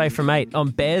 minutes away from 8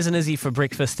 on Baz and Izzy for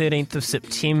breakfast, 13th of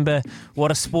September.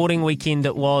 What a sporting weekend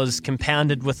it was,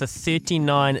 compounded with a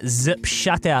 39-zip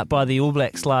shutout by the All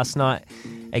Blacks last night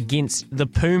against the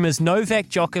Pumas. Novak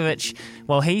Djokovic,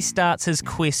 while he starts his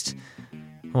quest,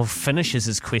 or finishes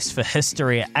his quest for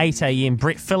history at 8 a.m.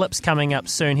 Brett Phillips coming up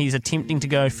soon. He's attempting to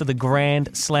go for the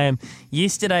Grand Slam.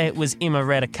 Yesterday it was Emma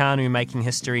Raducanu making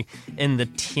history in the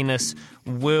tennis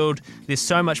world. There's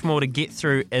so much more to get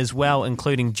through as well,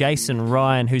 including Jason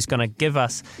Ryan, who's going to give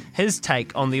us his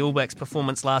take on the All Blacks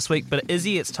performance last week. But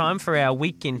Izzy, it's time for our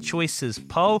Weekend Choices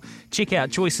poll. Check out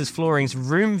Choices Flooring's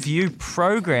Room View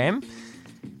program,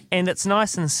 and it's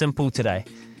nice and simple today.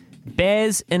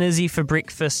 Baz and Izzy for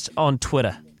breakfast on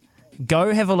Twitter.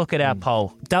 Go have a look at our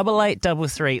poll.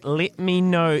 8833. Let me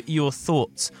know your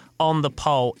thoughts on the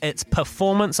poll. It's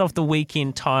performance of the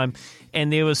weekend time,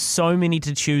 and there was so many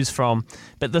to choose from,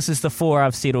 but this is the 4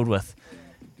 I've settled with.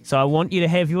 So I want you to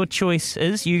have your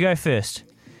choices. You go first.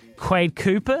 Quade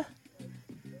Cooper,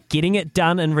 getting it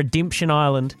done in Redemption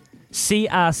Island.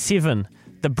 CR7,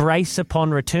 the brace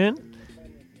upon return.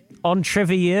 On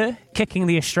Trivier, kicking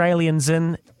the Australians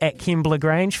in at Kembla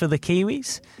Grange for the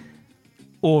Kiwis.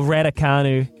 Or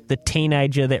Raducanu, the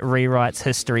teenager that rewrites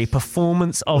history.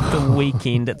 Performance of the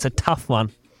weekend. It's a tough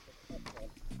one.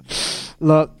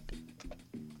 Look,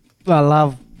 I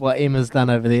love what Emma's done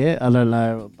over there. I don't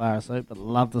know Barasot, but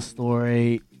love the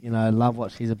story. You know, love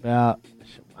what she's about.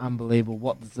 Unbelievable.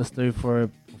 What does this do for her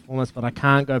performance? But I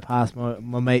can't go past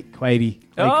my mate Quade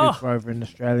Cooper over in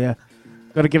Australia.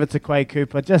 Got to give it to Quade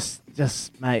Cooper.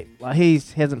 Just mate, like he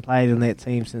hasn't played in that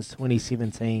team since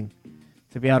 2017.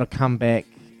 To be able to come back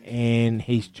and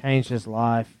he's changed his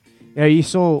life. You know, you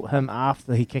saw him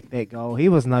after he kicked that goal. He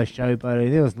was no showboater.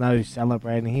 There was no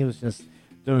celebrating. He was just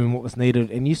doing what was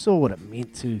needed. And you saw what it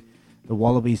meant to the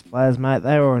Wallabies players, mate.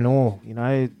 They were in awe. You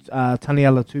know,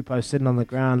 Taniela Tupou sitting on the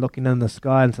ground looking in the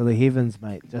sky into the heavens,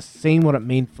 mate. Just seeing what it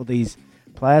meant for these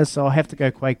players. So I have to go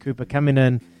Quade Cooper coming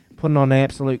in, putting on an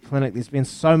absolute clinic. There's been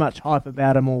so much hype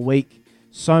about him all week.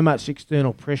 So much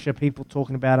external pressure, people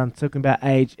talking about him, talking about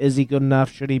age. Is he good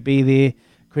enough? Should he be there?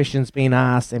 Questions being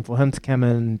asked, and for him to come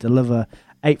in and deliver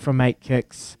 8 from 8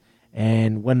 kicks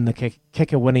and win the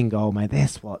kick a winning goal, mate,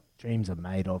 that's what dreams are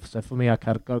made of. So for me, I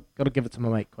got to give it to my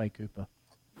mate Quade Cooper.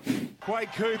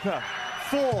 Quade Cooper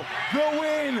for the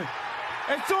win.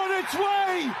 It's on its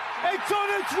way. It's on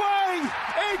its way.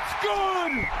 It's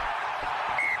good.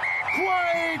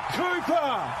 Quade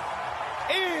Cooper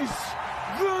is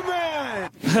the man.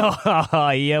 Oh,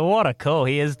 yeah, what a call.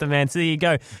 He is the man. So there you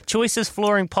go. Choices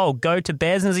flooring poll. Go to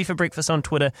Baz and Izzy for breakfast on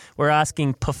Twitter. We're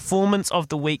asking performance of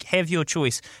the week. Have your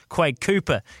choice. Quade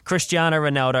Cooper, Cristiano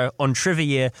Ronaldo, on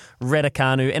Trivier,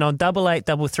 Raducanu. And on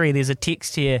 8833, there's a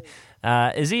text here,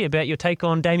 Izzy, about your take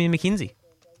on Damien McKenzie.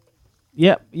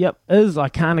 Yep. I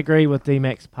can't agree with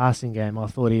D-Mac's passing game. I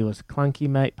thought he was clunky,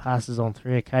 mate. Passes on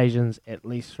 3 occasions, at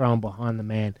least thrown behind the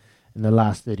man in the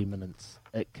last 30 minutes.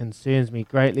 It concerns me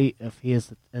greatly if he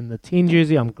is in the 10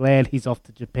 jersey. I'm glad he's off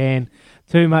to Japan.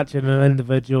 Too much of an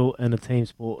individual in a team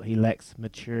sport. He lacks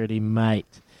maturity,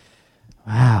 mate.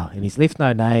 Wow, and he's left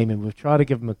no name, and we've tried to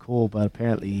give him a call, but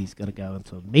apparently he's got to go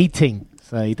into a meeting,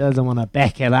 so he doesn't want to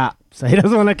back it up. So he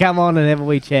doesn't want to come on and have a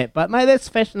wee chat. But, mate, that's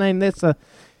fascinating. That's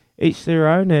each their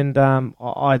own, and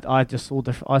I just saw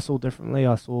differently.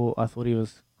 I thought he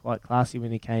was quite classy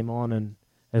when he came on, and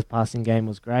his passing game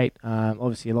was great.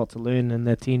 Obviously, a lot to learn in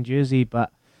the 10 jersey,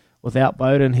 but without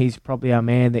Bowden, he's probably our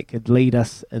man that could lead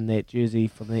us in that jersey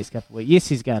for the next couple of weeks. Yes,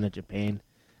 he's going to Japan,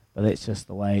 but that's just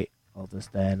the way of this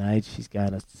day and age. He's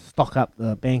going to stock up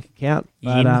the bank account.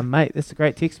 But, mate, that's a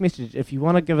great text message. If you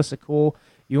want to give us a call,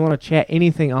 you want to chat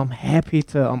anything, I'm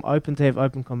open to have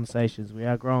open conversations. We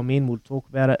are grown men. We'll talk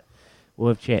about it. We'll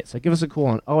have chat. So give us a call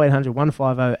on 0800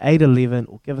 150 811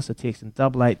 or give us a text on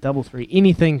 8833.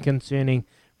 Anything concerning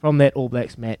from that All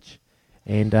Blacks match.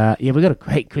 And, we've got a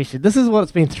great question. This is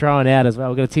what's been thrown out as well.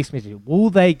 We've got a text message. Will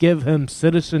they give him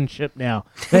citizenship now?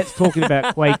 That's talking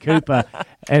about Quade Cooper.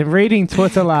 And reading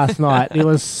Twitter last night, there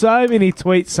was so many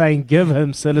tweets saying give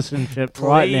him citizenship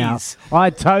right now. I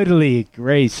totally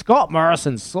agree. Scott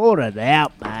Morrison, sort it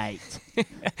out, mate.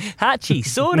 Hutchie,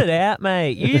 sort it out,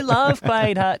 mate. You love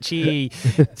Quade Hutchie.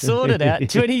 Sort it out.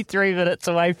 23 minutes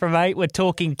away from 8. We're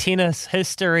talking tennis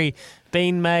history.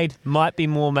 Been made, might be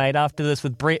more made after this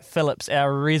with Brett Phillips,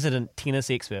 our resident tennis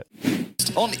expert.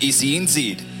 On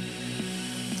SENZ.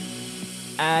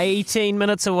 18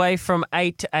 minutes away from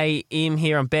 8 a.m.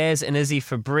 here on Baz and Izzy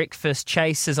for breakfast.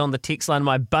 Chase is on the text line.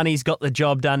 My bunny's got the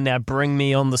job done now. Bring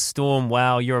me on the Storm.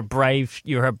 Wow, you're a brave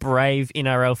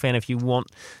NRL fan if you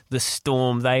want the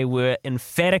Storm. They were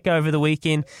emphatic over the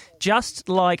weekend, just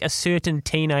like a certain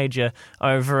teenager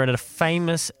over at a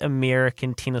famous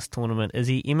American tennis tournament.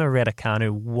 Izzy, Emma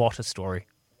Raducanu, what a story.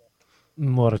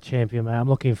 What a champion, mate. I'm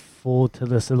looking forward to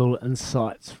this little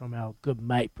insights from our good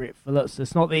mate, Brett Phillips.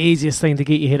 It's not the easiest thing to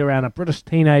get your head around. A British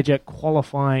teenager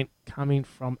qualifying, coming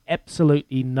from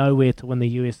absolutely nowhere to win the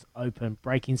US Open,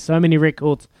 breaking so many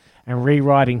records and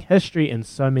rewriting history in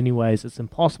so many ways. It's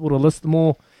impossible to list them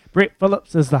all. Brett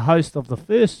Phillips is the host of The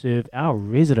First Serve, our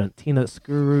resident tennis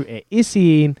guru at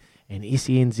SEN and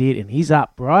SENZ, and he's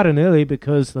up bright and early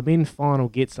because the men's final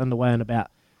gets underway in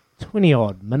about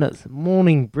 20-odd minutes.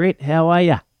 Morning, Brett. How are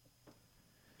you?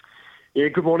 Yeah,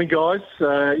 good morning, guys.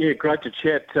 Great to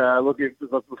chat. Look,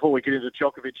 before we get into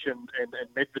Djokovic and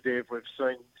Medvedev, we've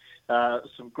seen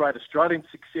some great Australian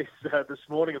success this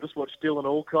morning. I just watched Dylan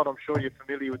Alcott. I'm sure you're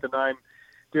familiar with the name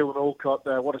Dylan Alcott.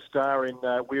 What a star in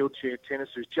wheelchair tennis,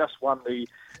 who's just won the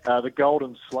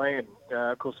Golden Slam.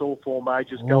 Of course, all 4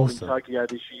 majors, Awesome. gold in Tokyo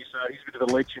this year. So he's a bit of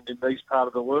a legend in this part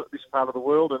of the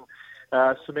world. And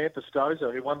Samantha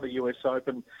Stosur, who won the US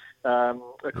Open,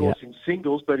 of course, in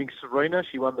singles, beating Serena.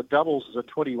 She won the doubles as a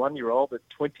 21-year-old at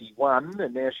 21,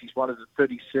 and now she's won it at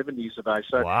 37 years of age.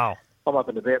 So wow. I'm up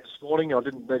and about this morning. I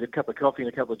didn't need a cup of coffee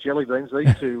and a couple of jelly beans.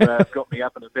 These two got me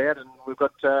up and about, and we've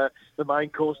got the main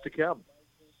course to come.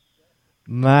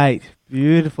 Mate,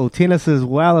 beautiful. Tennis is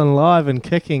well and live and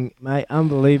kicking, mate.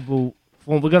 Unbelievable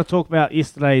form. We've got to talk about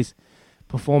yesterday's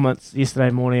performance. Yesterday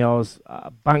morning I was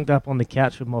bunked up on the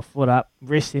couch with my foot up,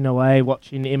 resting away,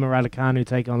 watching Emma Raducanu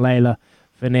take on Leylah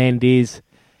Fernandez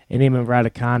and Emma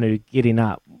Raducanu getting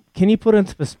up. Can you put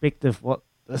into perspective what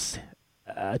this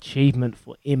achievement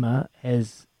for Emma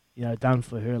has done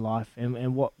for her life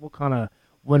and what kind of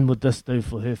win would this do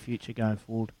for her future going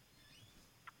forward?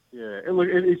 Yeah, look,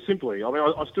 it's simply, I mean,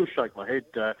 I still shake my head.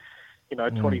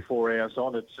 24 hours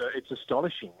on, it's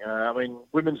astonishing. I mean,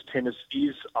 women's tennis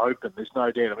is open, there's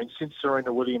no doubt. I mean, since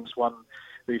Serena Williams won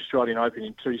the Australian Open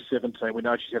in 2017, we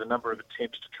know she's had a number of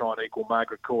attempts to try and equal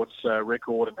Margaret Court's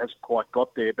record and hasn't quite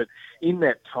got there. But in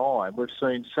that time, we've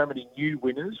seen so many new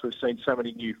winners, we've seen so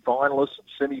many new finalists and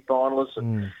semi-finalists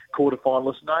and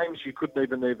quarter-finalists, names you couldn't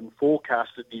even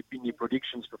forecast in your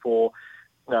predictions before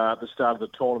the start of the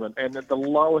tournament. And at the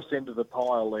lowest end of the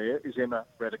pile there is Emma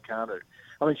Raducanu.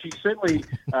 I mean, she certainly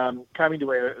came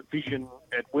into our vision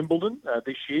at Wimbledon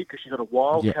this year because she got a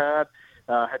wild card,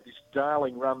 had this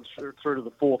darling run through to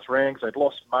the 4th round. They'd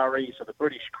lost Murray, so the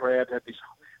British crowd had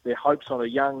their hopes on a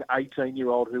young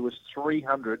 18-year-old who was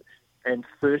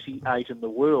 338 in the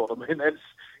world. I mean,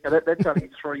 that's only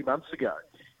 3 months ago.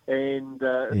 And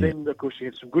then, of course, she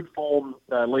had some good form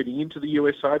leading into the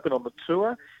US Open on the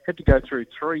tour. Had to go through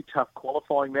 3 tough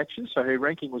qualifying matches. So her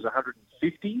ranking was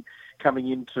 150 coming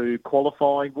into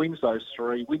qualifying, wins those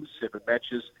 3, wins 7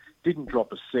 matches, didn't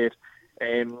drop a set.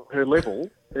 And her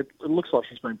level, it looks like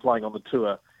she's been playing on the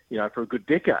tour, for a good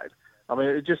decade. I mean,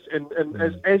 it just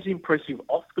as impressive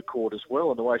off the court as well,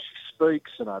 and the way she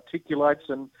speaks and articulates.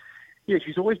 And yeah,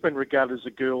 she's always been regarded as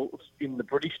a girl in the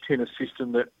British tennis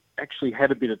system that actually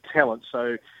had a bit of talent.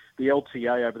 So the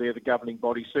LTA over there, the governing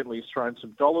body, certainly has thrown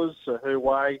some dollars her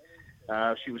way.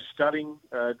 She was studying,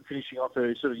 finishing off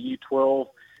her sort of year 12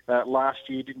 last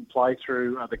year, didn't play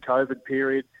through the COVID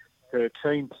period. Her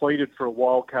team pleaded for a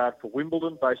wild card for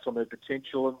Wimbledon based on her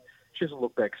potential, and she hasn't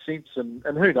looked back since. And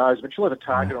who knows, but she'll have a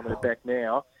target on her back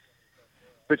now.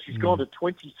 but she's gone to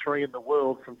 23 in the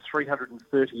world from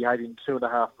 338 in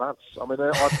 2.5 months. I mean,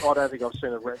 I don't think I've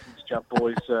seen a rankings jump,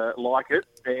 boys, like it,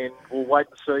 and we'll wait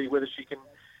and see whether she can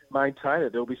maintain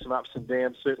it. There'll be some ups and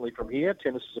downs certainly from here.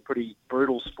 Tennis is a pretty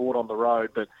brutal sport on the road,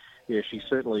 but yeah, she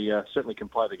certainly can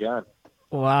play the game.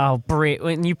 Wow, Brett,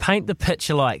 when you paint the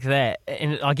picture like that,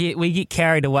 and we get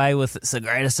carried away with it's the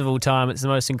greatest of all time, it's the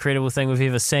most incredible thing we've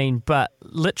ever seen, but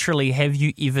literally, have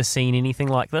you ever seen anything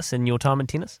like this in your time in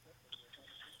tennis?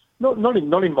 Not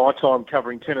in my time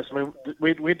covering tennis. I mean,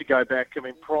 we had to go back. I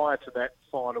mean, prior to that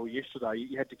final yesterday,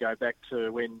 you had to go back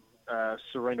to when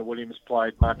Serena Williams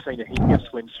played Martina Hingis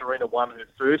when Serena won her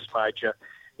first major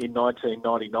in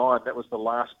 1999. That was the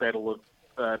last battle of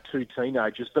two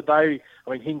teenagers. But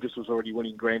Hingis was already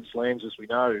winning Grand Slams, as we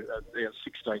know,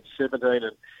 16, 17,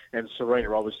 and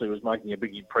Serena obviously was making a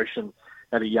big impression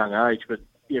at a young age. But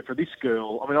yeah, for this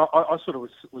girl, I mean, I sort of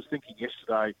was thinking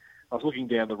yesterday, I was looking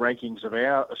down the rankings of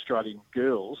our Australian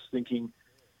girls, thinking,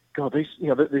 God,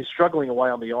 they're struggling away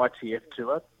on the ITF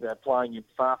tour. They're playing in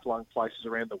far-flung places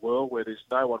around the world where there's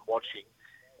no one watching,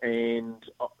 and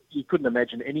you couldn't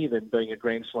imagine any of them being a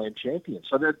Grand Slam champion.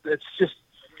 So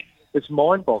it's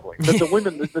mind-boggling. But the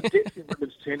women, the depth in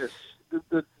women's tennis,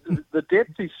 the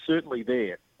depth is certainly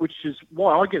there, which is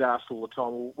why I get asked all the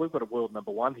time, well, we've got a world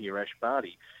number one here, Ash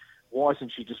Barty. Why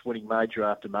isn't she just winning major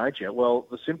after major? Well,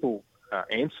 the simple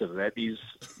answer to that is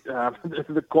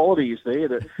the quality is there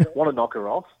to want to knock her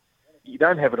off. You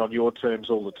don't have it on your terms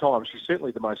all the time. She's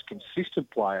certainly the most consistent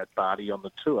player at Barty on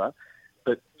the tour,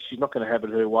 but she's not going to have it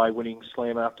her way winning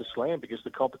slam after slam because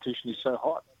the competition is so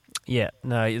hot. Yeah,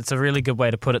 no, it's a really good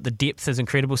way to put it. The depth is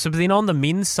incredible. So then on the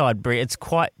men's side, Brett, it's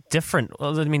quite different.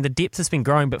 Well, I mean, the depth has been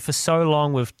growing, but for so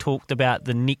long we've talked about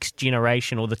the next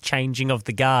generation or the changing of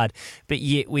the guard. But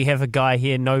yet we have a guy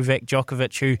here, Novak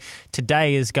Djokovic, who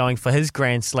today is going for his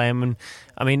Grand Slam. And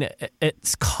I mean,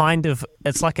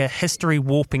 it's like a history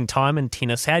warping time in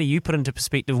tennis. How do you put into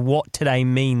perspective what today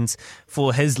means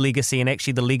for his legacy and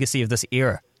actually the legacy of this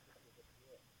era?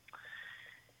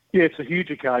 Yeah, it's a huge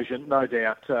occasion, no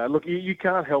doubt. Look, you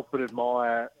can't help but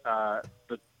admire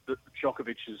the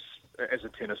Djokovic as a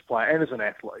tennis player and as an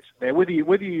athlete. Now,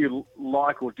 whether you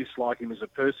like or dislike him as a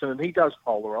person, and he does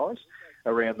polarise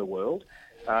around the world,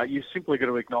 you've simply got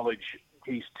to acknowledge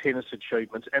his tennis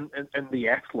achievements and the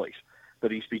athlete that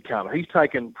he's become. He's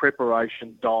taken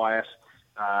preparation, diet,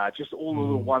 just all the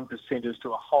little one-percenters to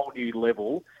a whole new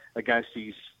level against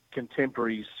his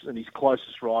contemporaries and his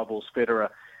closest rivals, Federer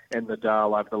and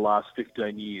Nadal, over the last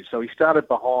 15 years. So he started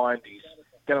behind. He's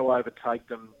going to overtake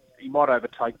them. He might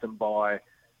overtake them by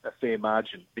a fair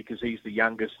margin because he's the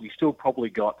youngest, and he's still probably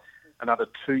got another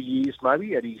 2 years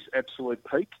maybe at his absolute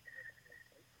peak.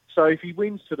 So if he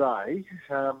wins today,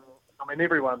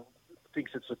 everyone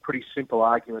thinks it's a pretty simple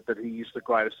argument that he is the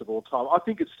greatest of all time. I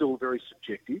think it's still very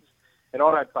subjective, and I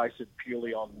don't base it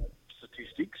purely on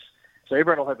statistics. So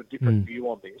everyone will have a different view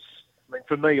on this. I mean,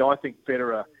 for me, I think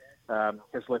Federer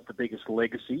has left the biggest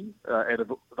legacy out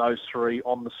of those three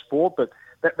on the sport, but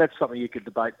that's something you could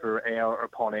debate for hour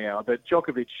upon hour. But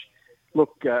Djokovic,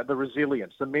 look, the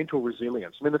resilience, the mental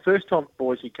resilience. I mean, the first time,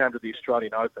 boys, he came to the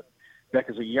Australian Open, back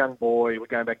as a young boy, we're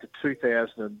going back to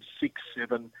 2006,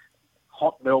 7,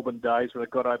 hot Melbourne days when it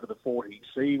got over the 40s.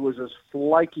 He was as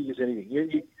flaky as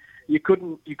anything. You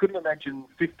couldn't imagine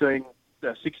 16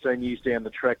 years down the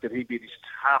track that he'd be this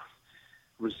tough,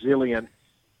 resilient,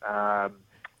 go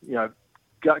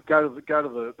to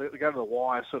the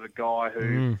wire sort of guy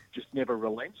who just never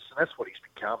relents, and that's what he's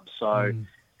become. So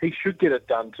he should get it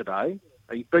done today.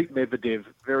 He beat Medvedev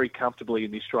very comfortably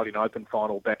in the Australian Open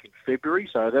final back in February,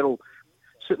 so that'll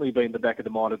certainly be in the back of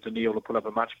the mind of Daniil to put up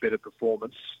a much better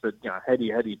performance. But how do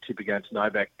you tip against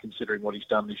Novak considering what he's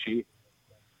done this year?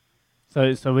 So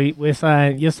you're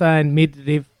saying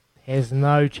Medvedev has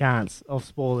no chance of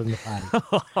spoiling the party.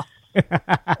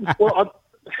 Well,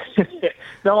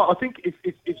 no, I think if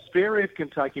Zverev can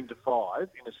take him to 5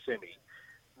 in a semi,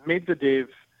 Medvedev,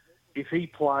 if he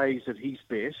plays at his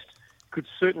best, could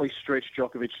certainly stretch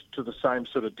Djokovic to the same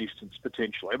sort of distance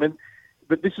potentially. I mean,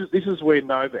 but this is where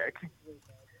Novak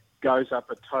goes up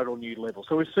a total new level.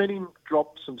 So we've seen him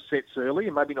drop some sets early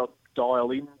and maybe not dial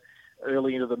in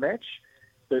early into the match.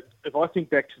 But if I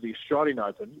think back to the Australian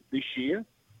Open this year,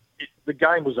 the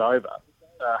game was over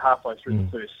halfway through the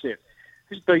first set.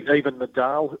 He's beat even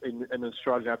Nadal in an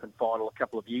Australian Open final a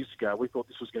couple of years ago. We thought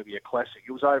this was going to be a classic.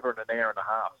 It was over in an hour and a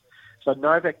half. So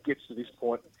Novak gets to this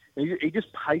point, and he just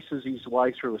paces his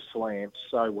way through a slam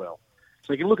so well.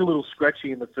 So he can look a little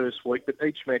scratchy in the first week, but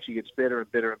each match he gets better and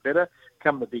better and better.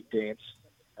 Come the big dance,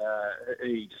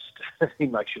 he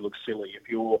makes you look silly if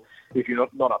you're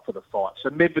not up for the fight. So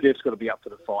Medvedev's got to be up for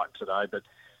the fight today, but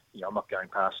I'm not going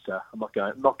past.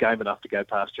 Not game enough to go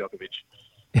past Djokovic.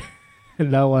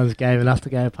 No one's game enough to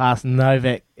go past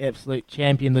Novak, absolute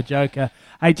champion, the Joker.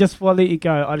 Hey, just before I let you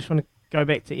go, I just want to go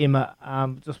back to Emma.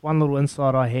 Just one little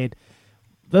insight I had.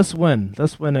 This win,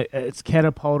 it's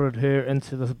catapulted her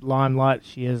into the limelight.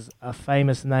 She is a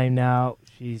famous name now.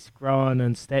 She's grown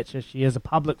in stature. She is a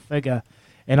public figure.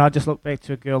 And I just look back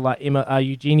to a girl like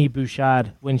Eugenie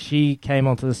Bouchard. When she came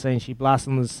onto the scene, she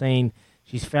blasted on the scene.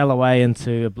 She's fell away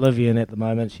into oblivion at the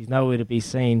moment. She's nowhere to be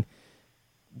seen.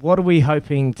 What are we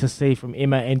hoping to see from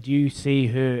Emma, and do you see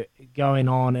her going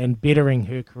on and bettering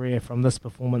her career from this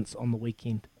performance on the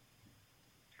weekend?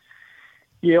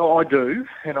 Yeah, I do,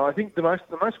 and I think the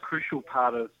most crucial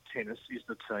part of tennis is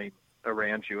the team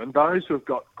around you, and those who have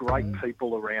got great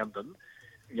people around them.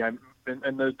 And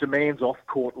the demands off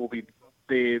court will be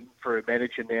there for a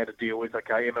manager now to deal with.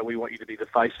 Okay, Emma, we want you to be the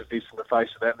face of this and the face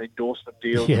of that, and the endorsement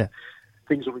deals. Yeah.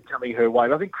 Things will be coming her way.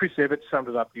 But I think Chris Evert summed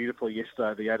it up beautifully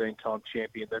yesterday, the 18-time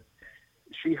champion, that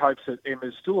she hopes that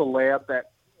Emma's still allowed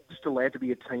to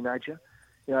be a teenager.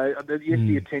 Yes,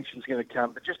 the attention's going to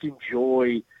come, but just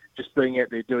enjoy just being out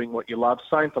there doing what you love.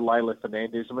 Same for Leylah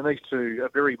Fernandez. I mean, these two are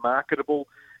very marketable.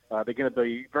 They're going to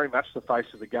be very much the face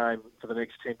of the game for the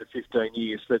next 10 to 15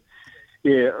 years. But,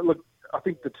 yeah, look, I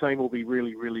think the team will be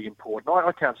really, really important.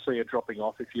 I can't see her dropping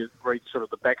off if you read sort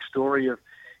of the backstory of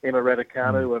Emma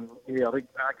Raducanu, and I think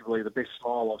arguably the best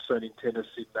smile I've seen in tennis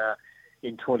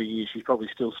in 20 years. She's probably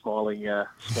still smiling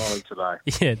today.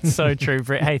 Yeah, it's so true,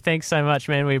 Brett. Hey, thanks so much,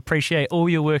 man. We appreciate all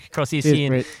your work across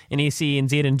SEN and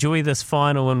SENZ. Enjoy this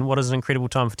final and what is an incredible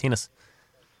time for tennis.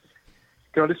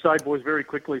 Can I just say, boys, very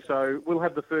quickly, so we'll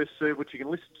have the first serve, which you can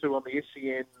listen to on the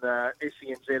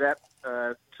SENZ app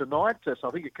tonight. So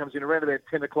I think it comes in around about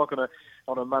 10 o'clock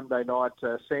on a Monday night.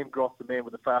 Sam Groth, the man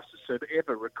with the fastest serve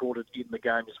ever recorded in the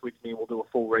game, is with me. We'll do a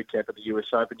full recap of the US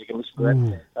Open. You can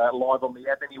listen to that live on the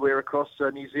app anywhere across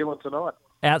New Zealand tonight.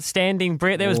 Outstanding,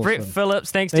 Brett. That was Awesome. Brett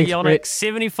Phillips. Thanks to Yonex.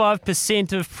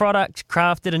 75% of product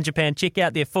crafted in Japan. Check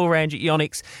out their full range at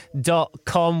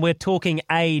yonex.com. We're talking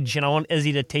age, and I want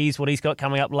Izzy to tease what he's got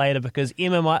coming up later, because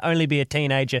Emma might only be a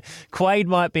teenager. Quade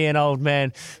might be an old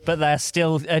man, but they're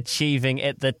still achieving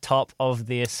at the top of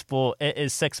their sport. It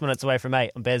is 6 minutes away from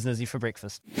 8 on Baz and Izzy for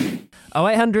breakfast.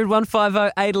 0800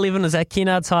 150 811 is our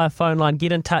Kennards Hire phone line.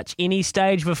 Get in touch any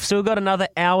stage. We've still got another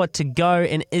hour to go.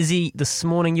 And Izzy, this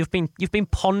morning you've been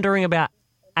pondering about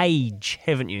age,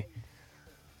 haven't you?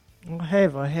 I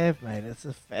have, mate. It's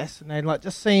fascinating. Like,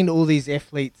 just seeing all these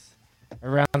athletes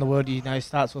around the world,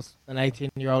 starts with an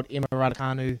 18-year-old Emma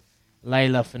Raducanu,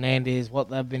 Leylah Fernandez, what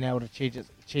they've been able to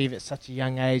achieve at such a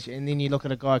young age. And then you look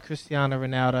at a guy, Cristiano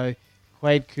Ronaldo,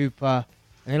 Quade Cooper,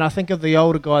 and then I think of the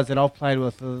older guys that I've played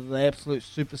with, the absolute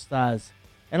superstars.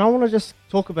 And I want to just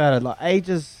talk about it. Like, age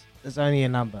is only a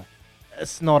number.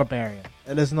 It's not a barrier.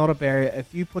 It is not a barrier.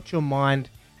 If you put your mind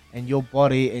and your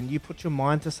body and you put your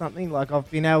mind to something, like I've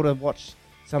been able to watch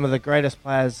some of the greatest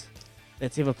players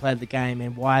that's ever played the game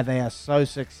and why they are so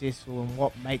successful and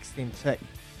what makes them tick.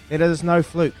 There is no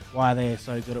fluke why they are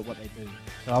so good at what they do.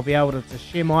 So I'll be able to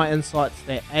share my insights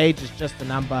that age is just a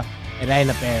number. It ain't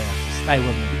a barrier. Stay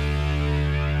with me.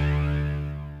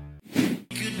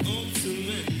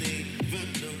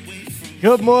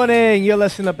 Good morning. You're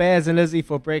listening to Baz and Izzy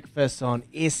for breakfast on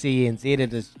SENZ.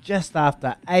 It is just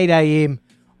after 8 a.m.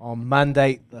 on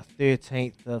Monday, the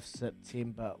 13th of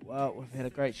September. Well, we've had a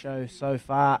great show so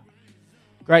far.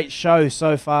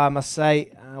 I must say.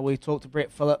 We talked to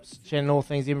Brett Phillips, chatting all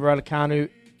things Emma Raducanu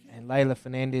and Leylah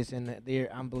Fernandez and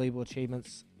their unbelievable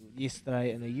achievements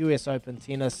yesterday in the US Open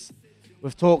tennis.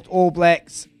 We've talked All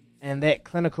Blacks and that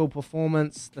clinical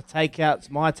performance, the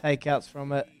takeouts, my takeouts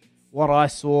from it, what I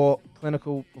saw,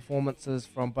 clinical performances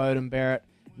from Beauden Barrett,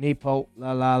 Nepo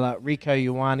Lalala, Rico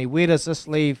Ioane. Where does this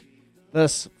leave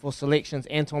this for selections?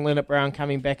 Anton Leonard-Brown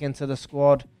coming back into the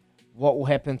squad. What will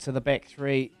happen to the back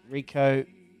three? Rico,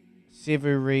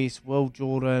 Sevu Reece, Will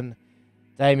Jordan,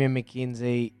 Damian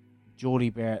McKenzie, Geordie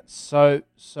Barrett. So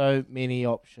many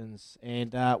options.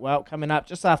 And, coming up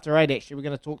just after 8, actually, we're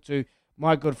going to talk to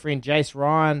my good friend Jace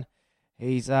Ryan.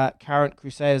 He's current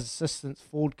Crusaders assistant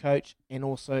forward coach and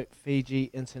also Fiji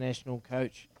international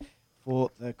coach for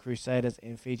the Crusaders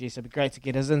and Fiji. So it'd be great to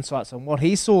get his insights on what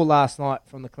he saw last night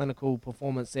from the clinical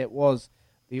performance that was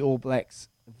the All Blacks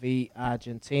v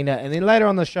Argentina. And then later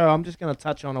on the show, I'm just going to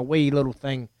touch on a wee little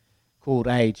thing called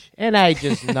age. And age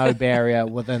is no barrier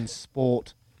within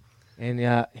sport.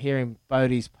 And hearing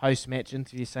Bodie's post-match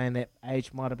interview saying that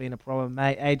age might have been a problem,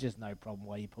 mate. Age is no problem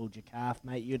why you pulled your calf,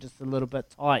 mate. You're just a little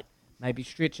bit tight. Maybe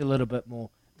stretch a little bit more.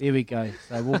 There we go.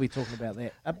 So we'll be talking about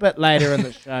that a bit later in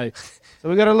the show. So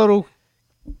we've got a little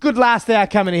Good last hour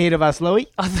coming ahead of us, Louis.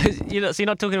 So you're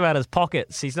not talking about his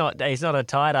pockets. He's not a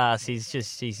tight ass. He's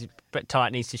a bit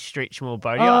tight, needs to stretch more,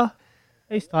 Bodie.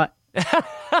 He's tight.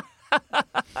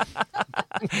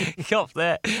 Cop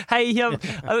that. Hey,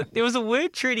 there was a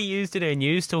word Trudy used in her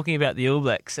news talking about the All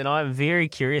Blacks, and I'm very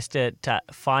curious to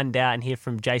find out and hear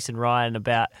from Jason Ryan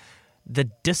about the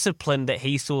discipline that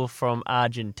he saw from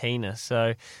Argentina.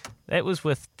 So that was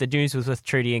the news was with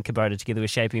Trudy and Kubota together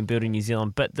with Shaping and Building New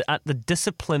Zealand. But the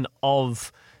discipline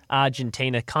of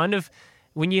Argentina, kind of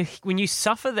when you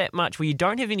suffer that much, where you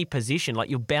don't have any possession, like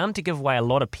you're bound to give away a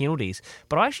lot of penalties.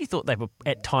 But I actually thought they were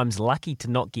at times lucky to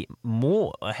not get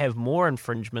more or have more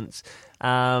infringements.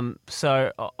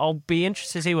 So I'll be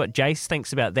interested to see what Jace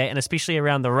thinks about that, and especially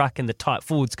around the ruck and the tight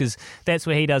forwards, because that's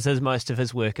where he does most of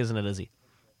his work, isn't it, Izzy?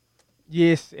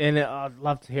 Yes, and I'd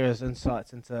love to hear his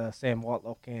insights into Sam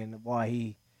Whitelock and why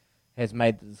he has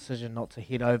made the decision not to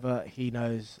head over. He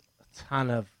knows a ton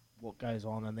of what goes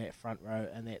on in that front row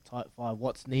and that tight five,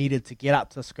 what's needed to get up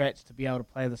to scratch to be able to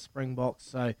play the Springboks.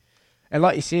 So, and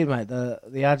like you said, mate, the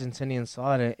Argentinian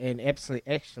side, and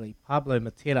actually Pablo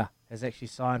Matera has actually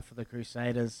signed for the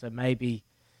Crusaders, so maybe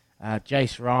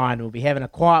Jace Ryan will be having a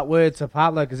quiet word to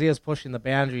Pablo, because he was pushing the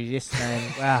boundaries yesterday,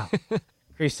 and wow,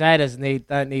 Crusaders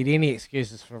don't need any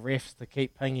excuses for refs to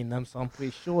keep pinging them, so I'm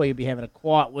pretty sure he'll be having a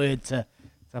quiet word to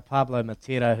Pablo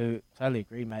Matera, who, totally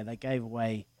agree, mate, they gave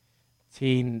away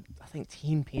 10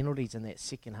 penalties in that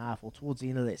second half, or towards the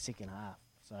end of that second half.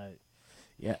 So,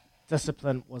 yeah,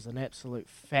 discipline was an absolute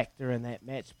factor in that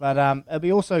match. But it'll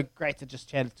be also great to just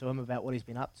chat to him about what he's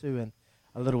been up to and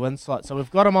a little insight. So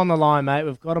we've got him on the line, mate.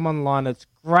 We've got him on the line. It's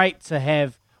great to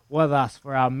have with us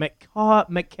for our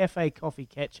McCafe Coffee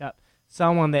catch-up,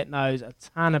 someone that knows a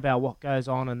ton about what goes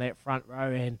on in that front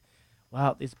row. And,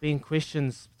 well, there's been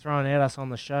questions thrown at us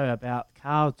on the show about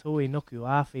Carl Tui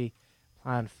Nukuafi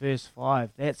playing first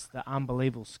five. That's the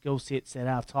unbelievable skill sets that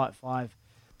our tight five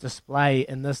display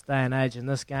in this day and age in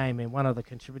this game, and one of the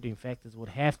contributing factors would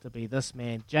have to be this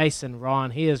man, Jason Ryan.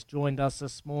 He has joined us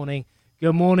this morning.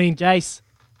 Good morning, Jace.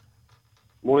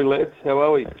 Morning, lads. How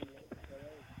are we?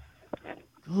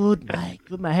 Good, mate.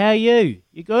 Good, mate. How are you?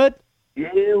 You good?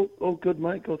 Yeah, all good,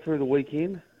 mate. Got through the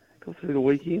weekend.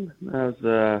 No, it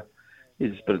was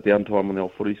just a bit of downtime on the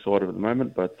old footy side of it at the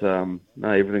moment, but no,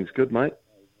 everything's good, mate.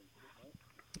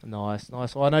 Nice.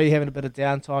 Well, I know you're having a bit of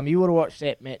downtime. You would have watched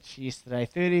that match yesterday,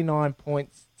 39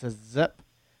 points to zip.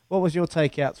 What was your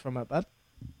takeouts from it, bud?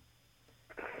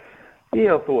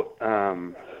 Yeah, I thought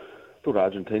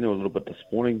Argentina was a little bit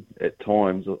disappointing at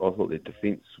times. I thought their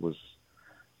defence was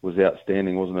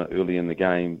outstanding, wasn't it, early in the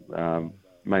game,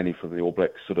 mainly for the All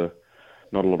Blacks, sort of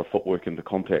not a lot of footwork into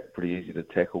contact, pretty easy to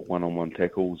tackle, one-on-one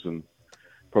tackles, and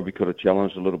probably could have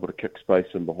challenged a little bit of kick space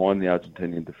in behind the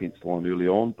Argentinian defence line early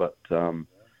on, but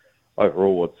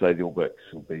overall, I'd say the All Blacks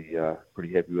will be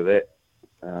pretty happy with that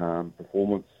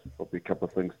performance. Probably a couple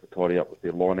of things to tidy up with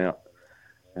their line-out.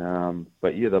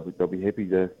 But yeah, they'll be happy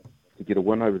to get a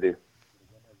win over there.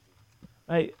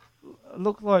 Hey, it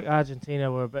looked like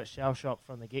Argentina were a bit shell-shocked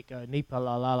from the get-go. Nipa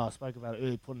Lalala, I spoke about it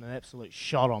earlier, putting an absolute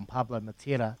shot on Pablo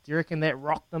Matera. Do you reckon that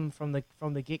rocked them from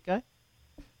the get-go?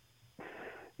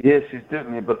 Yes, he's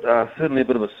certainly a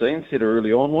bit of a scene setter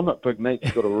early on, wasn't it? Big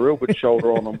Nate's got a real good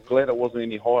shoulder on. I'm glad it wasn't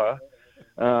any higher.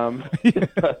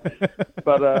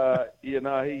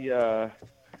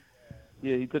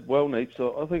 He did well, Neeps.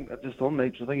 So I think just on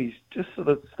Neeps, I think he's just sort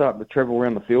of starting to travel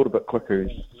around the field a bit quicker.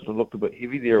 He's sort of looked a bit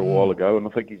heavy there a while ago, and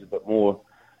I think he's a bit more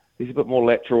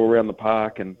lateral around the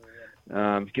park, and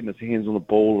he's getting his hands on the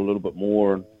ball a little bit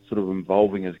more and sort of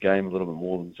involving his game a little bit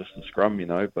more than just the scrum, you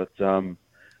know. But the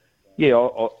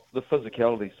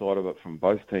physicality side of it from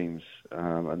both teams,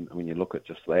 and when you look at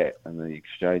just that and the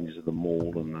exchanges of the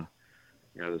maul and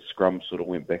the scrum sort of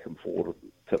went back and forward,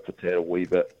 tit for tat a wee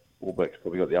bit. All Blacks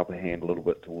probably got the upper hand a little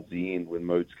bit towards the end when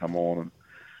moods come on.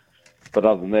 But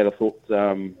other than that, I thought,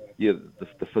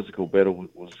 the physical battle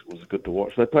was good to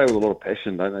watch. They play with a lot of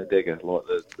passion, don't they, Dagger? Like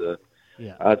the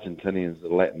Argentinians, the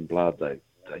Latin blood, they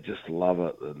just love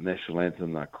it. The national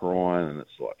anthem, they're crying, and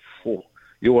it's like,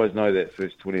 you always know that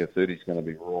first 20 or 30 is going to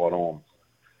be right on.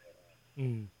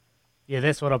 Yeah,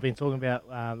 that's what I've been talking about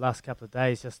last couple of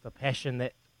days, just the passion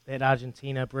that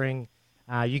Argentina bring.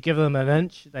 You give them an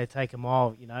inch, they take a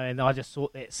mile, and I just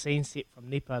thought that scene set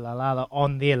from Nipo Lalala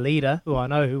on their leader, who I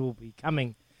know who will be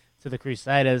coming to the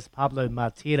Crusaders, Pablo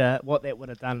Matera, what that would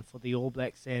have done for the All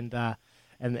Blacks and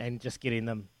just getting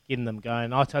them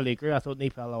going. I totally agree. I thought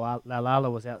Nipo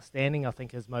Lalala was outstanding. I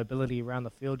think his mobility around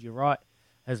the field, you're right.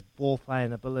 his ball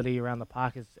playing ability around the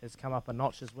park has come up a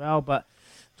notch as well. But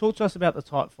talk to us about the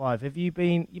Type 5. Have you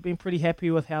been pretty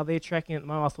happy with how they're tracking at the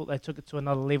moment? I thought they took it to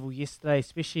another level yesterday,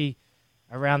 especially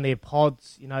around their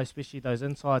pods, especially those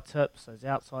inside tips, those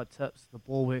outside tips, the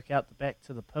ball work out the back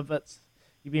to the pivots.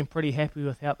 You've been pretty happy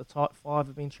with how the Type 5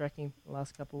 have been tracking the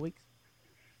last couple of weeks?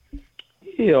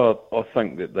 Yeah, I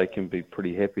think that they can be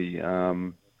pretty happy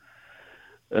in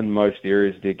most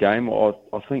areas of their game. I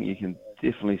think you can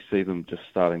definitely see them just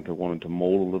starting to wanting to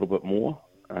maul a little bit more,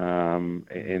 and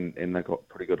they've got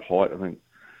pretty good height. I think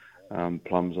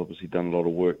Plum's obviously done a lot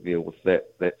of work there with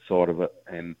that side of it,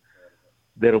 and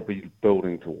that'll be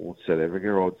building towards South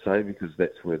Africa, I'd say, because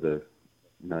that's where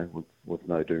with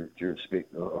no due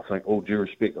respect, I think all due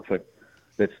respect, I think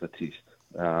that's the test.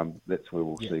 That's where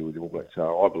we'll see where the All Blacks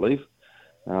are, I believe,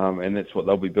 and that's what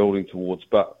they'll be building towards.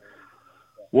 But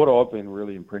what I've been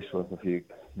really impressed with, if you're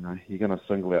going to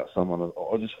single out someone,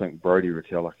 I just think Brodie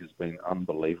Retallick has been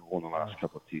unbelievable in the last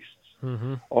couple of tests.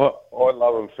 Mm-hmm. I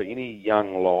love him for any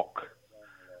young lock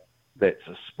that's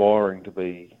aspiring to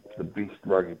be the best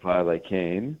rugby player they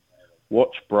can.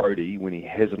 Watch Brodie when he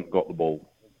hasn't got the ball.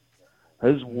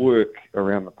 His work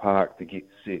around the park to get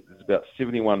set, there's about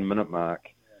 71-minute mark,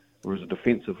 there was a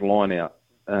defensive line out.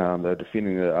 They were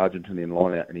defending the Argentinian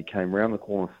line out, and he came round the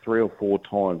corner 3 or 4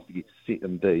 times to get set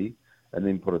in D, and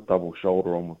then put a double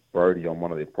shoulder on with Brodie on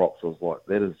one of their props. I was like,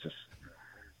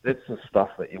 that's the stuff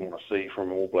that you want to see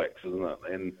from All Blacks, isn't it?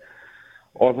 And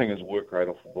I think his work rate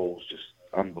off the ball is just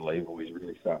unbelievable. He's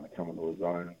really starting to come into his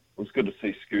own. It was good to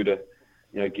see Scooter,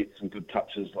 get some good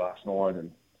touches last night,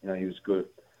 and he was good.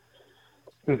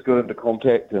 He was good into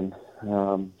contact and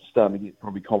starting to get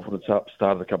probably confidence up.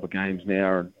 Started a couple of games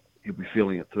now, and he'll be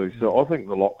feeling it too. So I think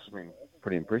the locks have been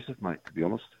pretty impressive, mate, to be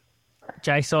honest.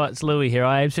 Jay Sites, Louis here.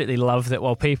 I absolutely love that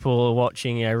while people are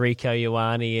watching Rico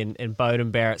Ioane and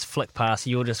Beauden Barrett's flick pass,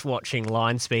 you're just watching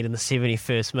line speed in the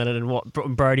 71st minute and what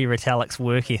Brodie Retallick's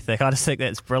work ethic. I just think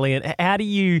that's brilliant. How do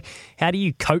you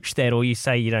coach that, or you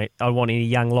say, I want any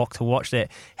young lock to watch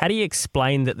that? How do you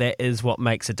explain that is what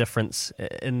makes a difference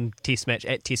in test match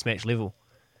level?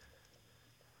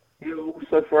 Yeah,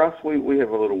 so for us, we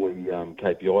have a little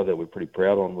KPI that we're pretty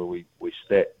proud on, where we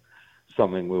stat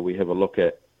something where we have a look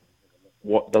at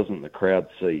what doesn't the crowd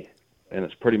see, and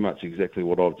it's pretty much exactly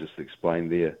what I've just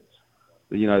explained there.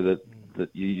 That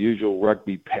your usual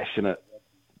rugby passionate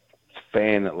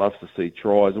fan that loves to see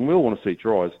tries, and we all want to see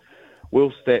tries.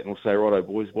 We'll stat and we'll say, righto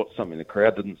boys, what's something the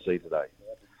crowd didn't see today,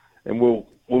 and we'll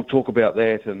talk about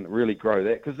that and really grow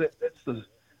that, because that's the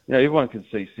everyone can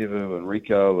see Sevu and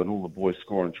Rico and all the boys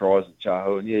scoring tries and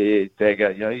Chahu and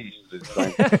Dagger. He used to do the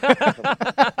same.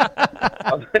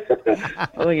 I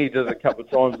think he did it a couple of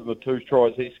times in the 2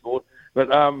 tries he scored. But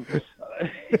we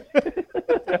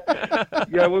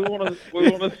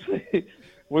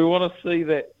want to see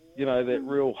that that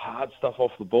real hard stuff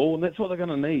off the ball, and that's what they're going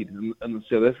to need in the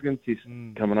South African test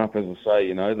coming up, as I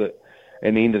say. That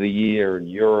at the end of the year in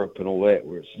Europe and all that,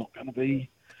 where it's not going to be,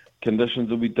 conditions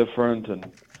will be different,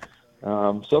 and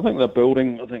so I think they're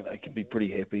building. I think they can be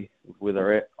pretty happy with where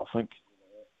they're at, I think.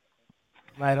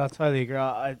 Mate, I totally agree.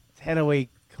 I had a wee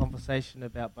conversation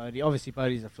about Brodie. Obviously,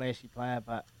 Brodie's a flashy player,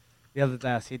 but the other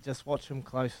day I said just watch him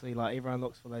closely. Like, everyone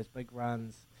looks for those big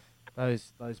runs,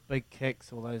 those big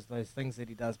kicks, or those things that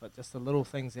he does, but just the little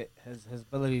things that his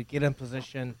ability to get in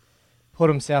position, put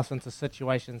himself into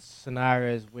situations,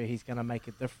 scenarios where he's going to make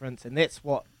a difference, and that's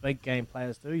what big game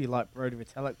players do. You like Brodie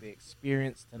Retallick, the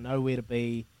experience to know where to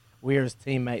be, where his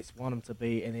teammates want him to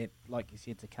be, and it, like you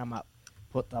said, to come up,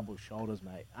 put double shoulders,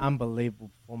 mate.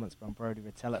 Unbelievable performance from Brodie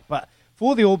Retallick. But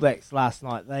for the All Blacks last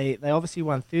night, they obviously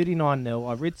won 39-0.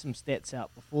 I read some stats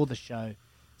out before the show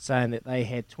saying that they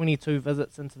had 22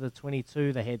 visits into the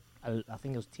 22. They had, I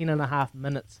think it was 10.5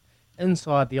 minutes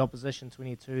inside the opposition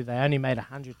 22. They only made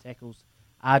 100 tackles.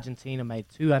 Argentina made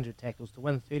 200 tackles to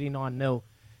win 39-0.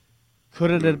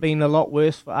 Could it have been a lot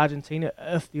worse for Argentina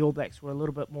if the All Blacks were a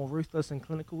little bit more ruthless and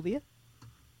clinical there?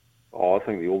 I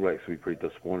think the All Blacks will be pretty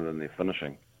disappointed in their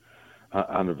finishing.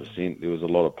 100%. There was a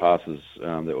lot of passes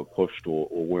that were pushed or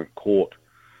weren't caught.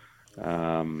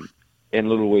 And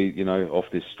little off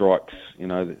their strikes,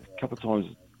 a couple of times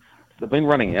they've been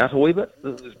running out a wee bit.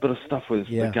 There's a bit of stuff where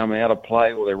they come out of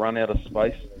play or they run out of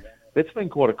space. That's been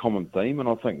quite a common theme, and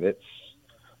I think that's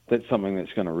something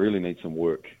that's going to really need some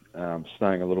work.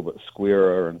 Staying a little bit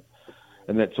squarer,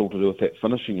 and that's all to do with that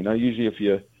finishing. Usually if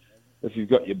you've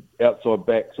got your outside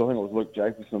backs, I think it was Luke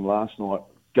Jacobson last night,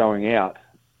 going out,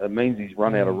 it means he's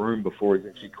run out of room before he's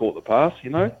actually caught the pass,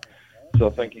 So I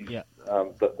think he's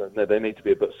they need to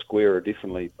be a bit squarer,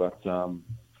 definitely. But I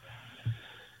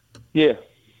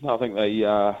think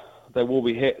they will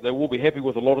be happy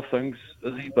with a lot of things,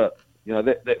 Izzy. But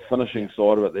that finishing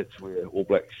side of it, that's where All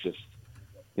Blacks just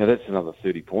that's another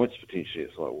 30 points potentially.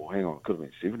 It's like, well, hang on, it could have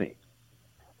been 70.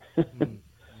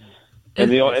 And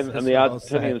the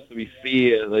Argentinians, to be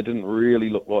fair, they didn't really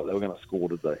look like they were going to score,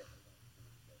 did they?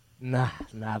 Nah,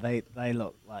 they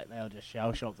looked like they were just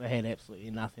shell-shocked. They had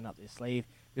absolutely nothing up their sleeve.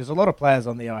 There's a lot of players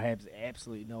on there I have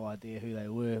absolutely no idea who they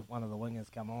were. One of the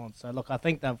wingers come on. So, look, I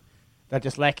think they're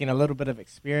just lacking a little bit of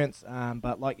experience.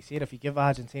 But like you said, if you give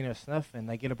Argentina a sniff and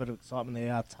they get a bit of excitement,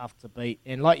 they are tough to beat.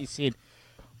 And like you said,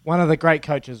 one of the great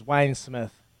coaches, Wayne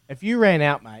Smith, if you ran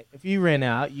out, mate, you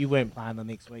weren't playing the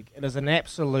next week. It is an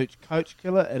absolute coach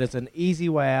killer. It is an easy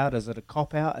way out. Is it a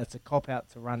cop-out? It's a cop-out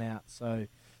to run out. So,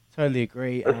 totally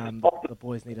agree. The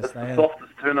boys need to stay in.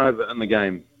 Softest turnover in the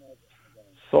game.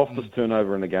 Softest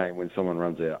turnover in the game when someone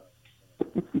runs out.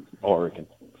 I reckon.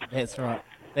 That's right,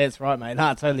 mate. No,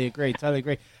 I totally agree.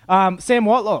 Sam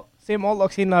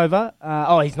Whitelock's heading over.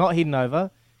 He's not heading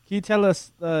over. Can you tell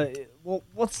us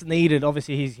what's needed?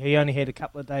 Obviously, he only had a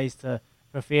couple of days to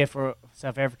prepare for a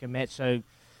South African match, so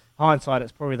hindsight,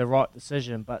 it's probably the right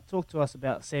decision. But talk to us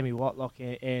about Sammy Whitelock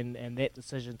and that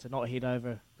decision to not head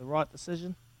over. The right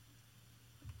decision?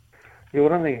 Yeah,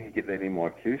 well, I don't think he can get that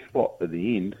MIQ spot at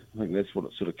the end. I think that's what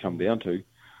it sort of come down to,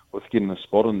 with getting a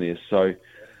spot in there. So,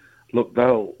 look,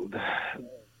 there's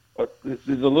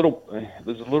a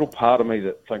little part of me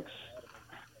that thinks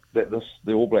that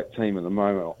the All Black team at the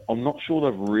moment, I'm not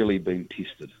sure they've really been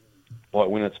tested. Like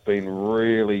when it's been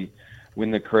really,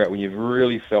 when you've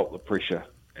really felt the pressure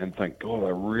and think, God,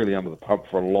 they're really under the pump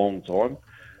for a long time.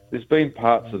 There's been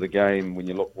parts of the game when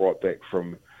you look right back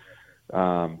from,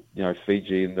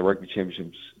 Fiji and the Rugby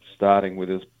Championships starting, where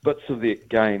there's bits of their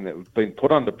game that have been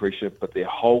put under pressure, but their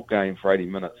whole game for 80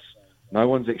 minutes, no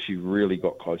one's actually really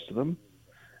got close to them.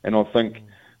 And I think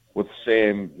with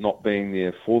Sam not being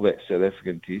there for that South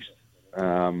African test,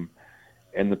 and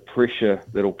the pressure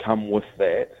that'll come with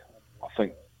that, I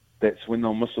think that's when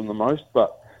they'll miss him the most.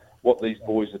 But what these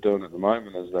boys are doing at the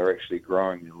moment is they're actually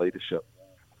growing their leadership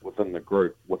within the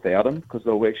group without him, because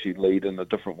they'll actually lead in a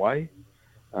different way.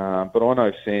 But I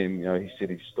know Sam, he said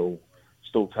he's still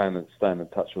staying in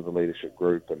touch with the leadership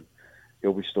group, and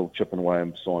he'll be still chipping away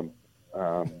and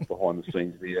behind the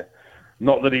scenes there.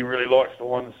 Not that he really likes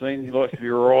behind the scenes; he likes to be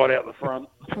right out the front.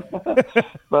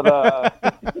 But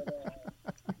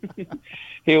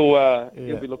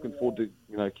he'll be looking forward to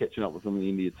catching up with him in the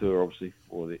India tour, obviously,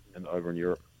 and over in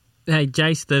Europe. Hey,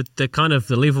 Jace, the kind of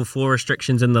the level 4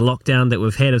 restrictions and the lockdown that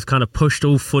we've had has kind of pushed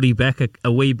all footy back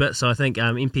a wee bit. So I think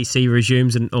NPC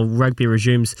resumes or rugby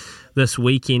resumes this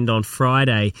weekend on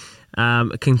Friday.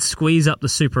 It can squeeze up the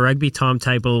Super Rugby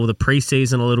timetable or the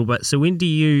pre-season a little bit. So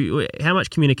how much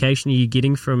communication are you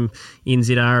getting from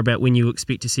NZR about when you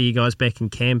expect to see you guys back in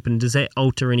camp? And does that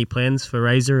alter any plans for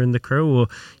Razor and the crew, or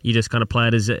you just kind of play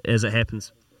it as it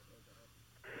happens?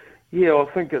 Yeah, I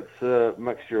think it's a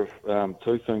mixture of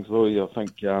two things, Louis. I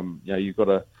think you've got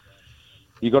to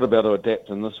be able to adapt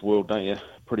in this world, don't you,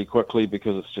 pretty quickly,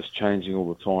 because it's just changing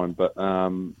all the time. But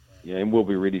and we'll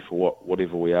be ready for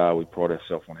whatever we are. We pride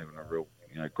ourselves on having a real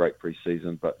great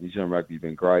pre-season. But New Zealand Rugby has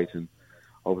been great, and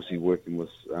obviously working with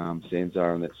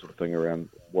Sanzar and that sort of thing around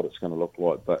what it's going to look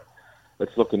like. But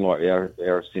it's looking like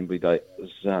our assembly date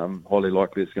is highly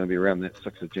likely it's going to be around that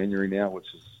 6th of January now, which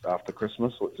is after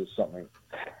Christmas, which is something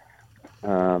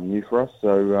new for us.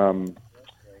 So,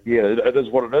 it is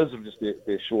what it is. It'll just be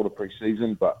a shorter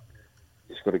pre-season, but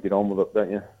you just got to get on with it,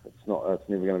 don't you? It's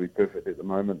never going to be perfect at the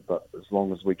moment, but as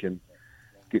long as we can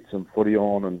get some footy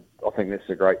on, and I think that's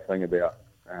the great thing about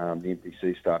the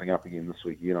NPC starting up again this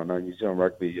weekend. I know New Zealand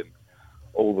Rugby and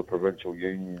all the provincial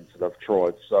unions that have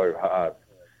tried so hard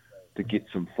to get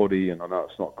some footy, and I know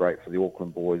it's not great for the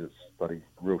Auckland boys. It's bloody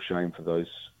real shame for those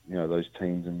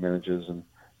teams and managers and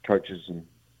coaches and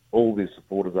all their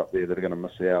supporters up there that are going to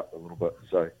miss out a little bit.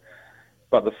 So,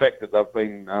 but the fact that they've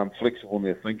been flexible in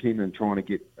their thinking and trying to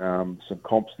get some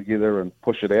comps together and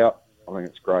push it out, I think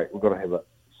it's great. We've got to have it.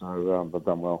 So they've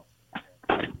done well.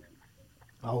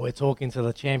 Oh, we're talking to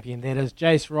the champion. That is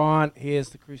Jace Ryan. He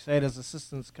is the Crusaders'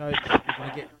 assistant coach.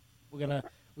 We're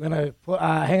gonna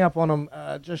hang up on him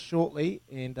just shortly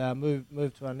and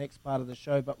move to our next part of the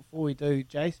show. But before we do,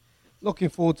 Jace, looking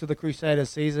forward to the Crusaders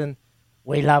season.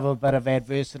 We love a bit of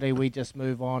adversity. We just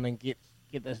move on and get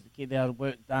our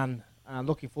work done.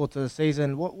 Looking forward to the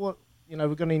season. What we've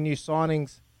got any new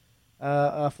signings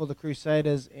for the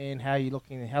Crusaders, and how are you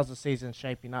looking? How's the season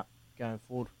shaping up going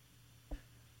forward?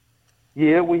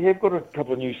 Yeah, we have got a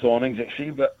couple of new signings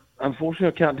actually, but Unfortunately,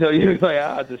 I can't tell you who they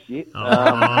are just yet.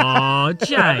 Oh,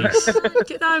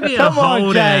 Jace. Don't be Come a on,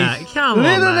 holdout. Jace. Come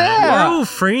Let on, it mate. out. We're all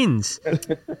friends.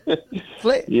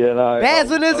 Yeah, no.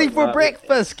 Baz and Izzy for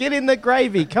breakfast. Get in the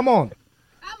gravy. Come on.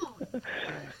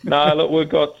 No, look, we've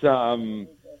got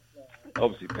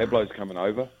obviously Pablo's coming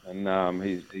over, and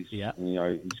he's he's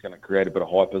going to create a bit of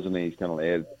hype, isn't he? He's going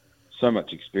to add so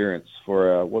much experience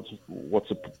for what's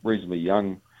a reasonably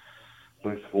young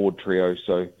loose forward trio.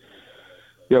 So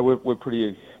yeah, we're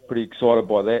pretty excited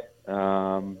by that.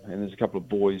 And there's a couple of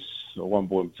boys, or one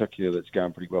boy in particular, that's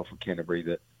going pretty well for Canterbury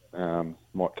that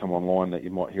might come online that you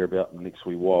might hear about in the next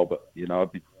wee while. But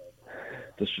it'd be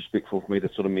disrespectful for me to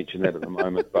sort of mention that at the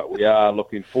moment. But we are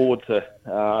looking forward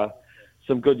to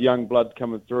some good young blood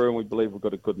coming through, and we believe we've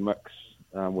got a good mix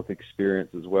with experience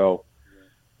as well.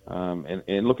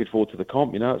 And looking forward to the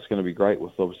comp. It's going to be great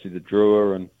with obviously the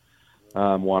Drua and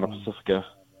Moana Pacifica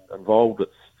involved.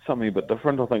 It's something a bit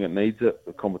different. I think it needs it.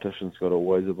 The competition's got to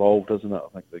always evolve, doesn't it? I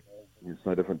think it's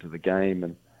no different to the game,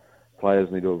 and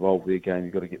players need to evolve their game.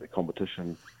 You've got to get the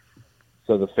competition.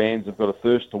 So the fans have got a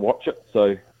thirst to watch it.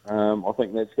 So I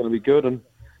think that's going to be good. And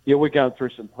yeah, we're going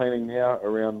through some planning now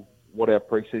around what our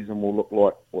pre-season will look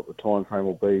like, what the time frame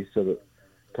will be, so that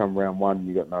come round one,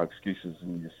 you got no excuses,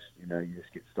 and you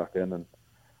just get stuck in and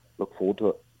look forward to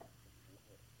it.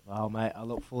 Well, mate, I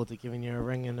look forward to giving you a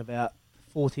ring in about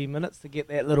 40 minutes to get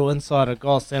that little insider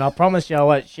goss, and I promise you I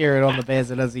won't share it on the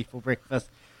Baz and Izzy for breakfast.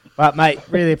 But, mate,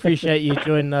 really appreciate you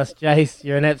joining us, Jace.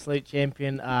 You're an absolute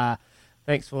champion.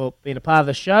 Thanks for being a part of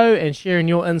the show and sharing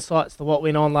your insights to what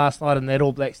went on last night in that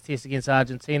All Blacks test against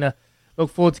Argentina. Look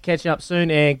forward to catching up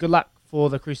soon, and good luck for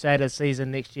the Crusaders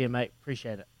season next year, mate.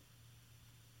 Appreciate it.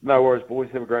 No worries, boys.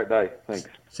 Have a great day. Thanks.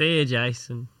 See you,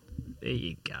 Jason. There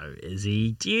you go,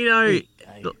 Izzy. Do you know,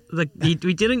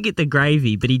 we didn't get the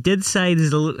gravy, but he did say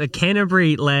there's a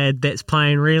Canterbury lad that's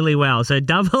playing really well. So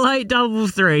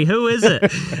 8833, who is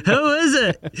it? Who is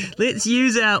it? Let's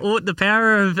use the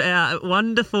power of our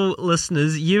wonderful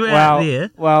listeners, out there.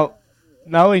 Well,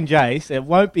 knowing Jace, it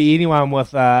won't be anyone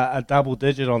with a double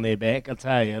digit on their back, I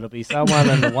tell you. It'll be someone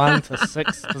in the 1 to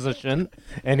 6 position,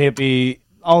 and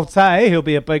I'll say he'll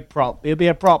be a big prop. He'll be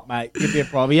a prop, mate. He'll be a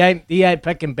prop. He ain't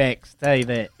picking backs, tell you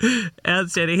that.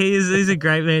 Outstanding. He's a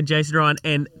great man, Jason Ryan.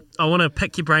 And I want to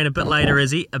pick your brain a bit later,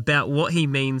 Izzy, about what he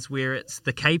means where it's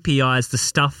the KPIs, the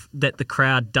stuff that the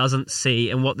crowd doesn't see,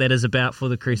 and what that is about for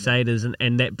the Crusaders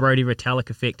and that Brodie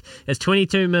Retallick effect. It's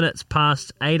 22 minutes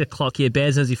past 8 o'clock here.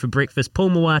 Baz and Izzy for breakfast. Paul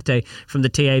Moate from the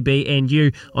TAB and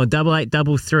you on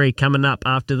 8833 coming up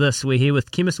after this. We're here with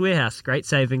Chemist Warehouse. Great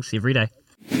savings every day.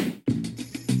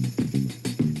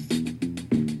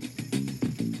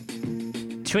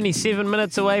 27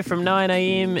 minutes away from 9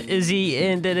 a.m. Izzy,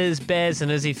 and it is Baz and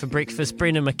Izzy for breakfast.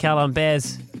 Brendan McCullum.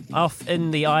 Baz, off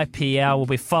in the IPL. We'll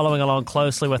be following along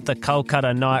closely with the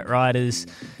Kolkata Knight Riders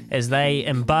as they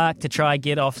embark to try and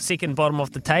get off second bottom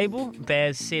of the table.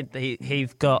 Baz said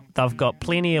they've got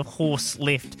plenty of horse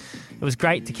left. It was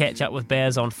great to catch up with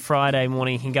Baz on Friday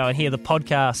morning. You can go and hear the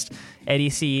podcast at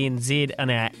SENZ and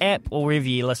our app, or wherever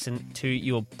you listen to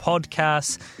your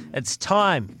podcasts. It's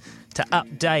time to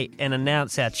update and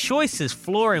announce our Choices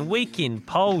Flooring Weekend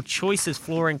Choices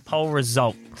Flooring poll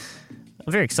result.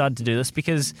 I'm very excited to do this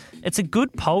because it's a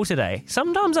good poll today.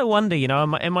 Sometimes I wonder,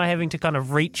 am I having to kind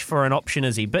of reach for an option,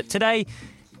 Izzy? But today,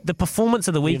 the performance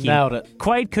of the weekend. You nailed it.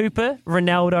 Quade Cooper,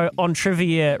 Ronaldo,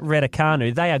 Ontrivia,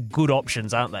 Raducanu, they are good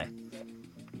options, aren't they?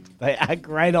 They are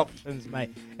great options, mate.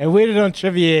 And where did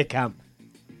Ontrivia come?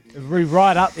 We're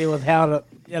right up there with how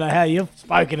you've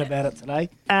spoken about it today.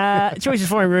 Choices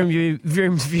Flooring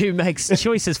Room View makes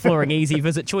Choices Flooring easy.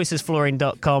 Visit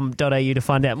choicesflooring.com.au to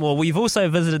find out more. We've also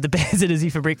visited the Baz and Izzy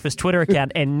for breakfast Twitter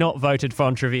account and not voted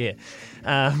for Ontrivia.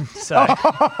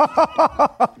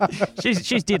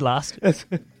 She's dead last.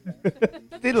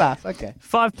 Dead last, okay.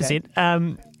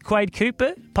 5%. Quade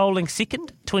Cooper polling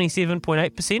second,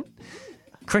 27.8%.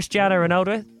 Cristiano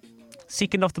Ronaldo,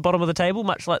 second off the bottom of the table,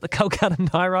 much like the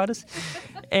Kolkata Knight Riders.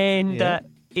 And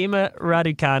Emma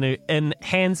Raducanu in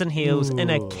hands and heels in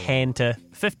a canter,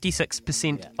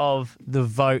 56% of the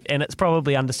vote. And it's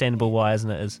probably understandable why, isn't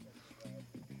it, Iz?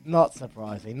 Not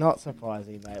surprising,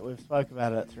 mate. We've spoken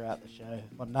about it throughout the show.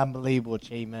 What an unbelievable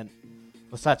achievement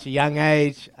for such a young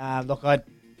age. Look, I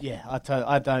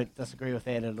don't disagree with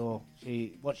that at all.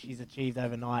 What she's achieved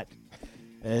overnight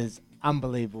is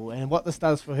unbelievable. And what this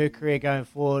does for her career going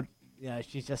forward,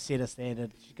 she's just set a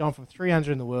standard. She's gone from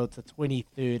 300 in the world to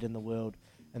 23rd in the world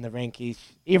in the rankings.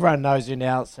 Everyone knows her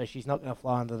now, so she's not going to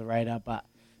fly under the radar, but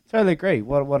totally agree.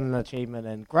 What an achievement,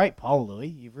 and great poll, Louis.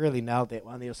 You've really nailed that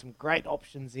one. There were some great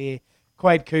options there.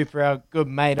 Quade Cooper, our good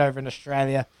mate over in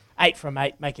Australia, 8 from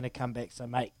 8, making a comeback. So,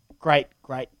 mate, great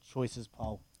choices,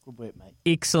 Paul. Good work, mate.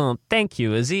 Excellent. Thank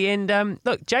you, Izzy. And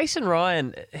look, Jason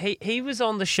Ryan, he was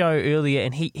on the show earlier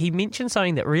and he mentioned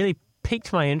something that really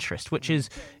piqued my interest, which is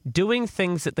doing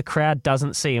things that the crowd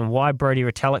doesn't see and why Brodie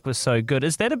Retallick was so good.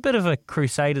 Is that a bit of a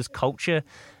Crusaders culture?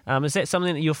 Is that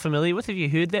something that you're familiar with? Have you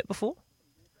heard that before?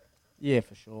 Yeah,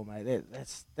 for sure, mate.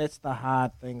 That's the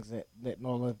hard things that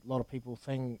not a lot of people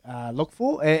look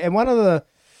for. And one of the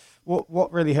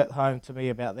what really hit home to me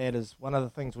about that is one of the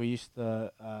things we used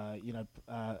to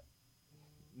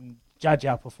judge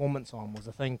our performance on was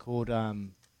a thing called a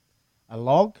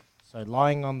log, so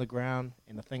lying on the ground,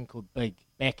 and a thing called big,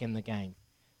 back in the game.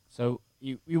 So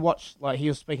you watch, like he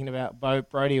was speaking about,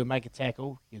 Brodie would make a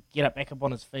tackle, he'd get back up on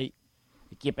his feet,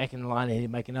 he'd get back in the line and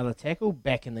he'd make another tackle,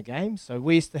 back in the game. So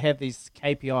we used to have these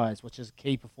KPIs, which is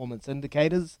key performance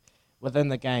indicators within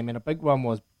the game, and a big one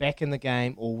was back in the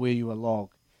game or were you a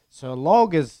log. So a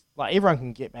log is, like, everyone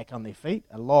can get back on their feet.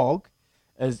 A log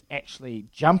is actually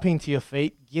jumping to your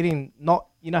feet, getting not,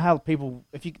 you know how people,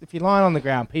 if you're lying on the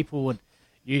ground, people would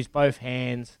use both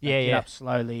hands, get up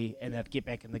slowly, and they'd get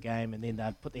back in the game, and then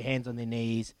they'd put their hands on their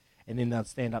knees, and then they'd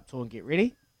stand up tall and get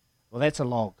ready. Well, that's a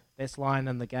log. That's lying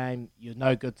in the game. You're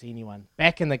no good to anyone.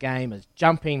 Back in the game is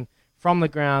jumping from the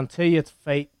ground to your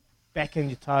feet, back in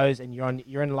your toes, and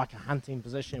you're in like a hunting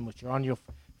position, which you're on your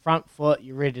front foot,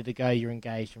 you're ready to go, you're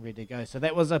engaged and ready to go. So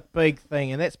that was a big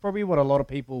thing, and that's probably what a lot of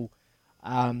people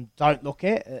don't look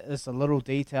at. It's the little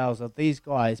details of these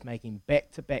guys making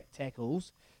back-to-back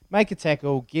tackles. Make a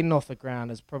tackle, getting off the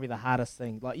ground is probably the hardest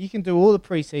thing. Like, you can do all the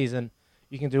preseason,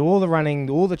 you can do all the running,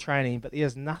 all the training, but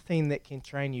there's nothing that can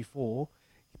train you for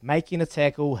making a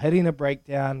tackle, hitting a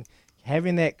breakdown,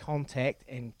 having that contact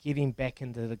and getting back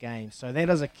into the game. So that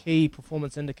is a key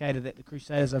performance indicator that the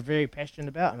Crusaders are very passionate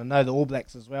about, and I know the All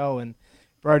Blacks as well, and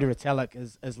Brodie Retallick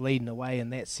is leading the way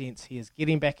in that sense. He is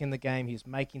getting back in the game, he's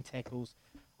making tackles.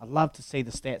 I'd love to see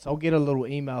the stats. I'll get a little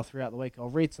email throughout the week. I'll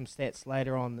read some stats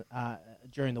later on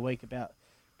during the week about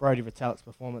Brodie Retallick's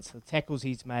performance, the tackles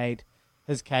he's made,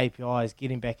 his KPIs,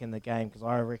 getting back in the game, because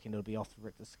I reckon it'll be off the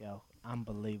Richter scale.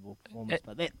 Unbelievable performance.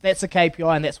 But that's a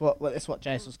KPI, and that's what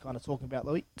Jace was kind of talking about,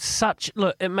 Louis.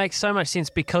 Look, it makes so much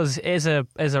sense because as a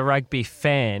rugby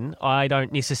fan, I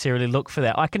don't necessarily look for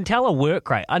that. I can tell a work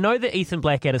rate. I know that Ethan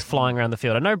Blackadder's flying around the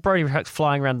field. I know Brodie Retallick's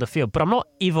flying around the field, but I'm not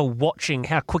ever watching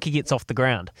how quick he gets off the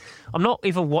ground. I'm not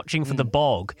ever watching for the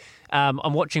bog.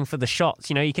 I'm watching for the shots.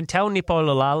 You know, you can tell Nepo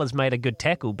Lalala's made a good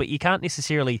tackle, but you can't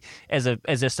necessarily, as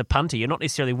just a punter, you're not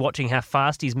necessarily watching how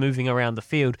fast he's moving around the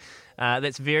field.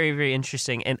 That's very, very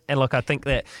interesting. And look, I think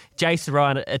that Jason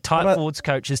Ryan, a tight forwards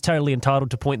coach, is totally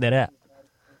entitled to point that out.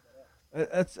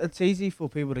 It's easy for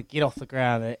people to get off the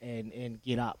ground and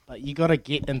get up, but you got to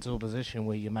get into a position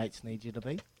where your mates need you to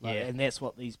be. And that's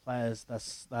what these players,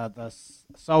 they're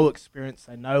so experienced,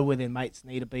 they know where their mates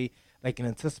need to be. They can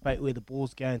anticipate where the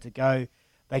ball's going to go.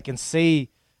 They can see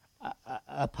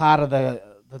a part of the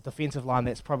defensive line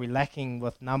that's probably lacking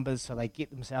with numbers, so they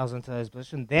get themselves into those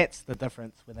positions. That's the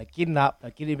difference. When they're getting up, they're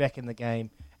getting back in the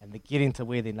game, and they're getting to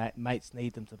where their mates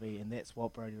need them to be, and that's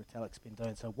what Brodie Retallick's been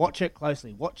doing. So watch it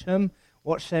closely. Watch him,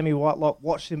 watch Sammy Whitelock,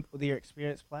 watch them, their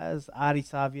experienced players, Artie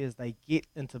Savia, as they get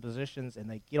into positions and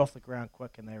they get off the ground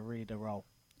quick and they're ready to roll.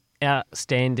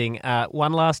 Outstanding.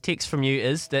 One last text from you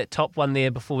is that top one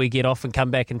there before we get off and come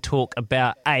back and talk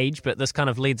about age, but this kind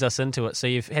of leads us into it. So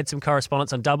you've had some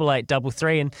correspondence on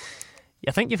 8833, and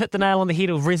I think you've hit the nail on the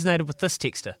head or resonated with this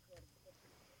texter.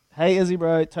 Hey, Izzy,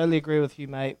 bro, totally agree with you,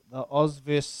 mate. The Oz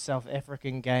versus South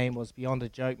African game was beyond a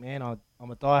joke, man.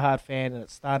 I'm a diehard fan, and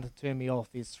it's starting to turn me off.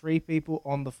 There's 3 people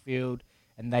on the field,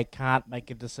 and they can't make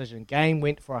a decision. Game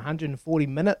went for 140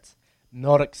 minutes.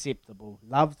 Not acceptable.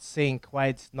 Loved seeing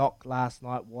Quade's knock last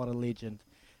night. What a legend.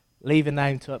 Leave a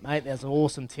name to it, mate. That's an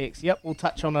awesome text. Yep, we'll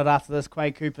touch on it after this.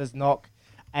 Quade Cooper's knock.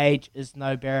 Age is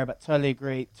no barrier, but totally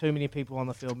agree. Too many people on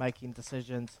the field making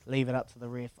decisions. Leave it up to the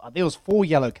ref. There was 4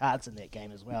 yellow cards in that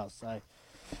game as well, so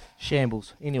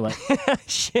shambles. Anyway.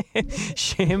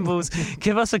 Shambles.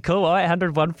 Give us a call,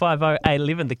 0800 150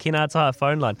 811, the Kennards Hire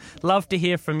phone line. Love to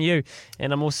hear from you.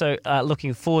 And I'm also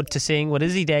looking forward to seeing what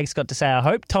Izzy Dag's got to say. I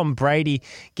hope Tom Brady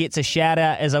gets a shout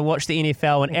out as I watch the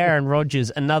NFL, and Aaron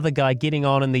Rodgers, another guy getting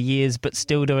on in the years but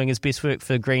still doing his best work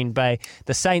for Green Bay.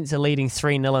 The Saints are leading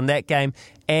 3-0 in that game.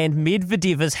 And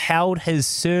Medvedev has held his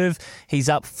serve. He's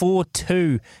up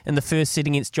 4-2 in the first set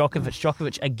against Djokovic.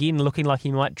 Djokovic again looking like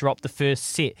he might drop the first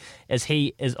set as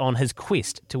he is on his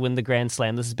quest to win the Grand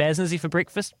Slam. This is Baz and Izzy for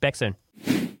breakfast. Back soon.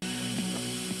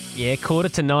 Yeah,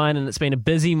 8:45, and it's been a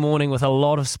busy morning with a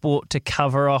lot of sport to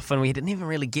cover off, and we didn't even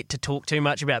really get to talk too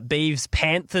much about Beavs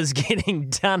Panthers getting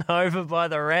done over by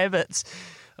the Rabbits.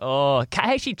 Oh,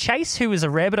 actually, Chase, who was a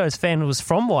Rabbitohs fan, was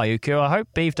from Waiuku. I hope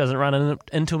Beef doesn't run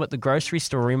into him at the grocery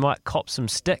store. He might cop some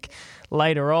stick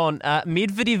later on.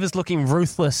 Medvedev is looking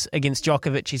ruthless against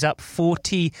Djokovic. He's up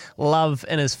 40-love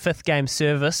in his 5th game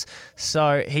service.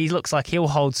 So he looks like he'll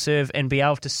hold serve and be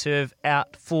able to serve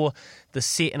out for the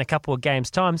set in a couple of games'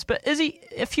 times. But Izzy,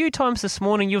 a few times this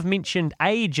morning you've mentioned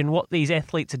age and what these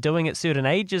athletes are doing at certain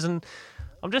ages, and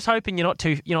I'm just hoping you're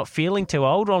not feeling too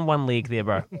old on one leg there,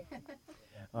 bro.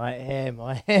 I am,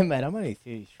 mate. I'm only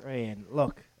 33, and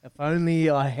look, if only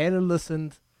I had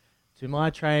listened to my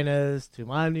trainers, to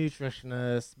my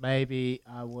nutritionists, maybe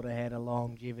I would have had a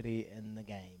longevity in the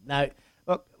game. No,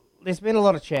 look, there's been a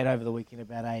lot of chat over the weekend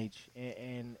about age,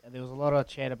 and there was a lot of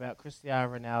chat about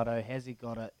Cristiano Ronaldo. Has he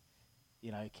got it?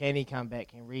 You know, can he come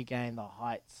back and regain the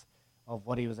heights of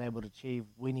what he was able to achieve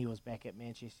when he was back at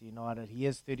Manchester United? He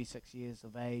is 36 years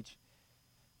of age,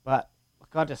 but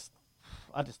look, I just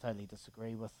totally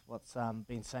disagree with what's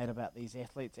been said about these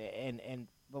athletes. And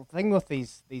the thing with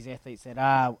these athletes that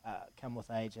are come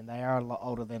with age, and they are a lot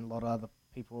older than a lot of other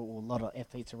people or a lot of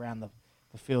athletes around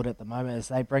the field at the moment, is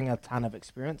they bring a ton of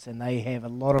experience and they have a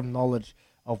lot of knowledge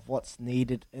of what's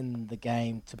needed in the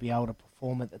game to be able to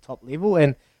perform at the top level.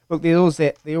 And look, there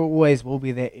always will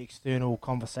be that external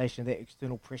conversation, that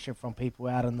external pressure from people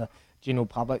out in the general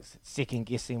public second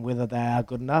guessing whether they are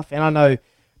good enough. And I know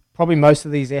probably most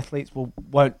of these athletes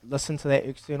won't listen to that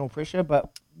external pressure, but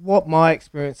what my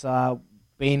experience are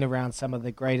being around some of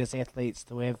the greatest athletes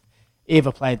to have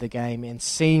ever played the game and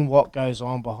seen what goes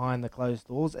on behind the closed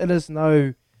doors, it is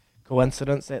no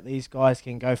coincidence that these guys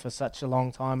can go for such a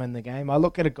long time in the game. I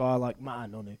look at a guy like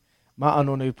Ma'anonu.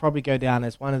 Ma'anonu probably go down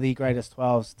as one of the greatest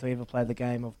 12s to ever play the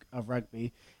game of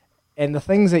rugby. And the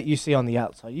things that you see on the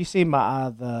outside, you see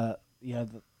Ma'a, the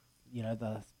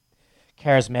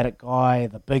charismatic guy,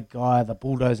 the big guy, the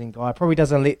bulldozing guy, probably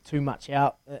doesn't let too much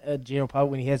out. General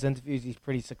public, when he has interviews, he's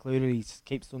pretty secluded. He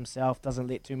keeps to himself, doesn't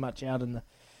let too much out in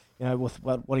the, with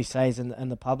what he says in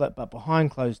the public. But behind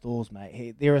closed doors,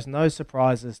 mate, there is no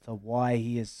surprise as to why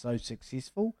he is so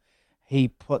successful. He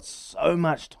puts so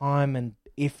much time and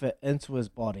effort into his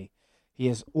body. He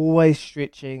is always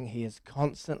stretching. He is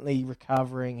constantly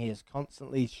recovering. He is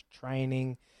constantly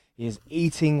training. He is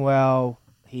eating well.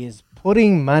 He is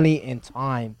putting money and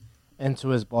time into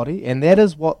his body, and that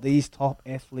is what these top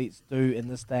athletes do in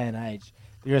this day and age.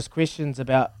 There's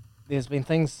been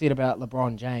things said about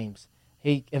LeBron James.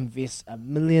 He invests $1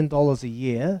 million a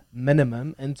year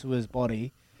minimum into his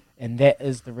body, and that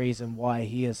is the reason why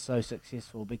he is so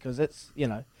successful. Because it's,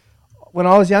 when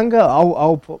I was younger,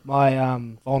 I'll put my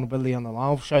vulnerability on the line.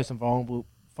 I'll show some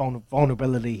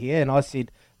vulnerability here, and I said,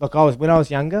 look, when I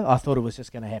was younger, I thought it was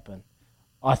just going to happen.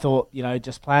 I thought,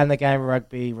 just playing the game of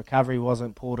rugby, recovery wasn't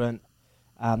important.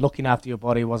 Looking after your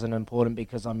body wasn't important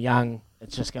because I'm young.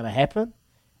 It's just going to happen.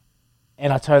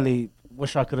 And I totally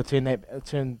wish I could have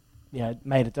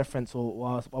made a difference,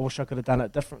 or I wish I could have done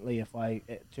it differently if I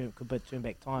could turn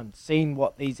back time. Seeing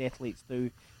what these athletes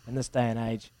do in this day and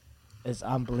age is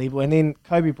unbelievable. And then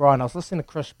Kobe Bryant, I was listening to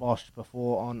Chris Bosh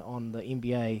before on the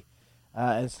NBA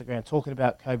Instagram talking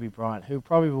about Kobe Bryant, who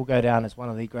probably will go down as one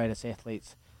of the greatest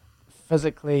athletes.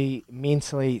 Physically,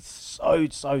 mentally, so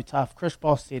tough. Chris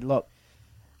Bosh said, look,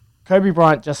 Kobe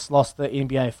Bryant just lost the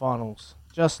NBA Finals.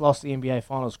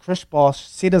 Chris Bosh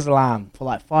set his alarm for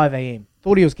like 5 a.m.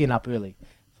 Thought he was getting up early.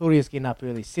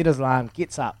 Set his alarm,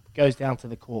 gets up, goes down to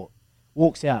the court,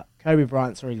 walks out. Kobe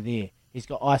Bryant's already there. He's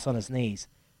got ice on his knees.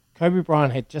 Kobe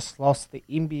Bryant had just lost the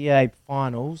NBA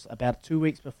Finals about 2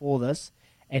 weeks before this,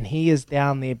 and he is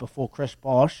down there before Chris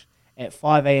Bosh at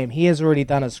 5 a.m. He has already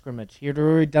done his scrimmage. He had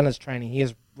already done his training. He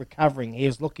is recovering. He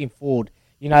is looking forward.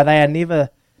 They are never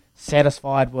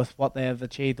satisfied with what they have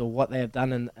achieved or what they have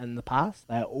done in the past.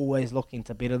 They are always looking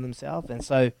to better themselves. And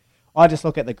so I just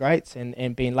look at the greats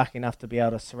and being lucky enough to be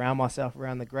able to surround myself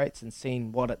around the greats and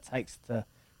seeing what it takes to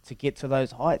get to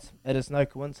those heights. It is no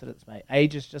coincidence, mate.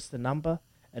 Age is just a number.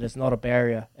 It is not a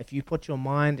barrier. If you put your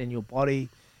mind and your body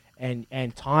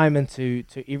and time into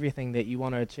everything that you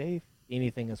want to achieve,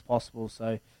 anything is possible.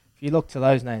 So if you look to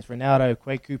those names, Ronaldo,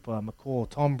 Quade Cooper, McCaw,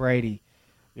 Tom Brady,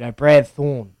 Brad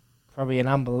Thorne, probably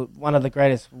one of the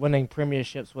greatest, winning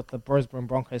premierships with the Brisbane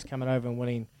Broncos, coming over and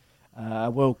winning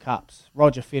World Cups,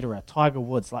 Roger Federer, Tiger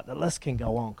Woods, like the list can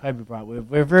go on. Kobe Bryant.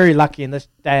 We're very lucky in this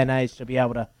day and age to be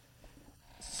able to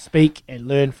speak and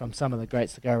learn from some of the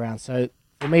greats to go around. So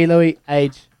for me, Louis,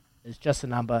 age is just a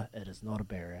number. It is not a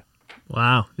barrier.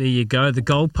 Wow, there you go. The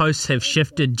goalposts have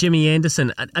shifted. Jimmy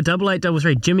Anderson, a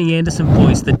 8833. Jimmy Anderson,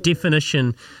 boys, the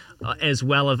definition as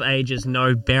well of age is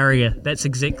no barrier. That's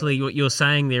exactly what you're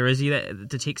saying there, Izzy.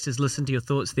 The texters listen to your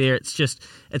thoughts there.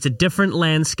 It's a different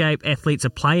landscape. Athletes are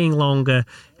playing longer.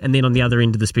 And then on the other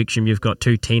end of the spectrum, you've got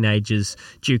two teenagers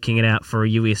duking it out for a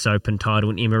US Open title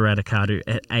and Emma Raducanu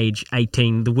at age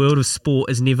 18. The world of sport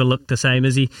has never looked the same,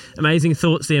 Izzy. Amazing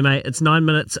thoughts there, mate. It's 9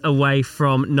 minutes away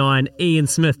from 9. Ian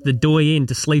Smith, the doyen,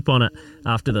 to sleep on it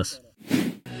after this.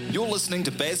 You're listening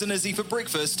to Baz and Izzy for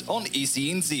breakfast on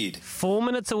SENZ. 4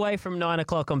 minutes away from 9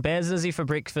 o'clock on Baz and Izzy for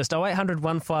breakfast. 0800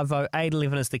 150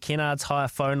 811 is the Kennards Hire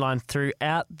phone line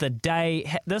throughout the day.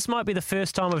 This might be the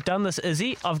first time I've done this,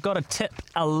 Izzy. I've got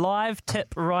a live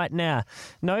tip right now.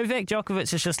 Novak Djokovic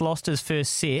has just lost his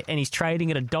first set and he's trading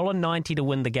at $1.90 to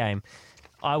win the game.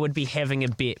 I would be having a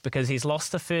bet because he's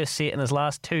lost the first set in his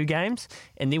last 2 games,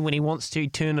 and then when he wants to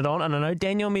turn it on, and I know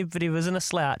Daniel Medvedev isn't a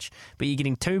slouch, but you're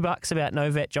getting $2 about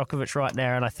Novak Djokovic right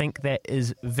now, and I think that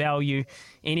is value.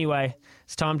 Anyway,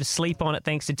 it's time to sleep on it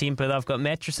thanks to Tempur. They've got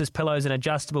mattresses, pillows and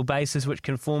adjustable bases which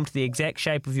conform to the exact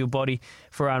shape of your body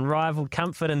for unrivaled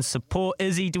comfort and support.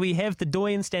 Izzy, do we have the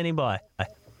doyen standing by?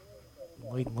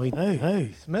 We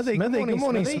do. Smithy, good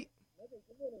morning, Smithy.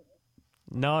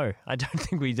 No, I don't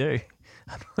think we do.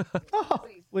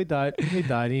 We don't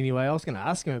anyway. I was going to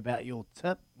ask him about your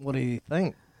tip. What do you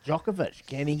think? Djokovic,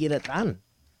 can he get it done?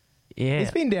 Yeah.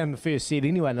 He's been down the first set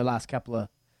anyway in the last couple of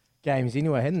games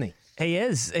anyway, hasn't he? He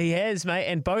has, mate.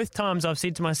 And both times I've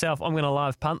said to myself, I'm going to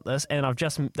live punt this, and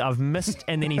I've missed,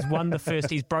 and then he's won the first.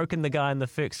 He's broken the guy in the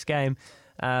first game.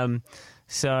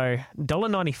 So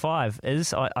 $1.95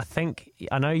 is, I think,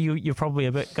 I know you're probably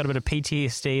got a bit of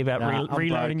PTSD about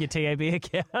reloading your TAB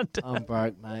account. I'm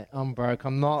broke, mate. I'm broke.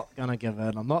 I'm not going to give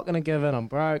in. I'm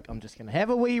broke. I'm just going to have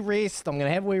a wee rest.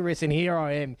 And here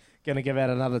I am going to give out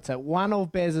another tip. One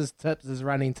of Baz's tips is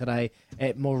running today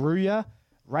at Moruya,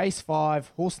 race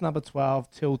 5, horse number 12,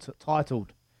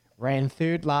 titled. Ran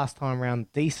third last time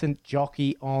round. Decent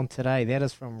jockey on today. That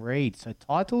is from Reed. So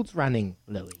Titled's running,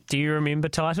 Louis. Do you remember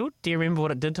Titled? Do you remember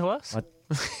what it did to us?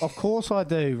 Of course I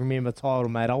do remember Titled,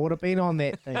 mate. I would have been on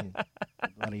that thing.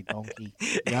 Bloody donkey.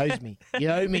 You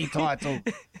owe me, Titled.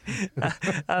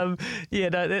 Yeah,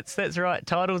 no, that's right.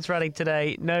 Titled's running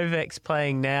today. Novak's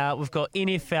playing now. We've got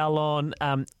NFL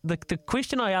on. The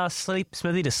question I asked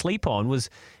Smithy to sleep on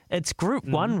was, it's Group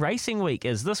 1 racing week.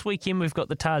 This weekend we've got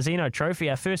the Tarzino Trophy,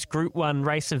 our first Group 1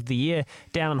 race of the year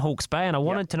down in Hawke's Bay, and I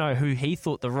wanted to know who he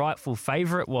thought the rightful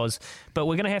favourite was. But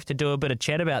we're going to have to do a bit of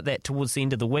chat about that towards the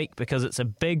end of the week because it's a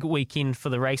big weekend for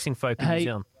the racing folk in New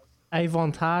Zealand.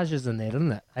 Avantage is in that,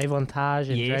 isn't it? Avantage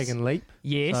and Dragon Leap.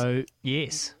 Yes. So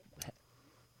yes.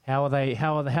 How's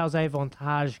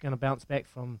Avantage going to bounce back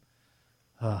from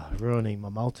ruining my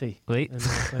multi?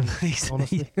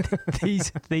 Honestly.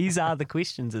 These are the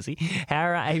questions, is he? How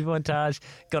are Avantage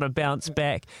going to bounce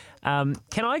back? Can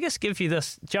I just give you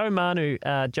this? Joe Manu,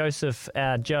 Joseph,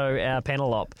 Joe, our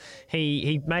panel op,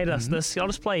 he made us this. I'll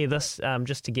just play you this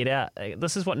just to get out.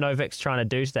 This is what Novak's trying to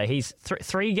do today. He's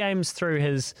 3 games through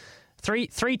his...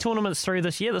 Three tournaments through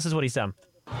this year. This is what he's done.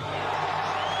 Nirvana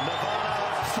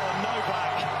for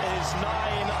Novak is 9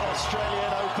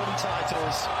 Australian Open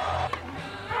titles.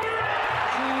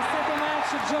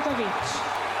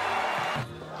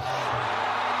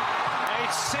 A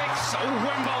 6th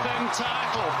Wimbledon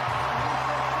title.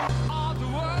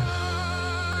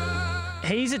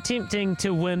 He's attempting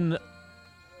to win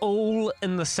all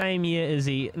in the same year, is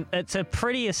he? It's a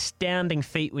pretty astounding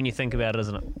feat when you think about it,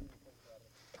 isn't it?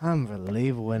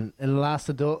 Unbelievable. And the last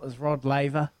to do it was Rod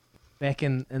Laver back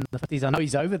in the 50s. I know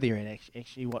he's over there and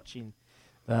actually watching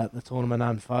the tournament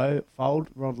unfold,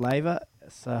 Rod Laver.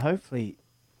 So hopefully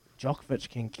Djokovic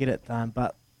can get it done.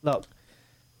 But look,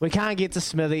 we can't get to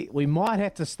Smithy. We might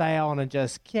have to stay on and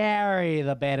just carry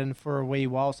the baton for a wee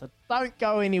while. So don't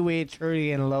go anywhere,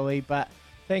 Trudy and Louie. But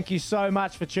thank you so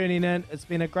much for tuning in. It's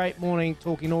been a great morning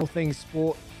talking all things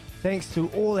sport. Thanks to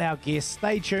all our guests.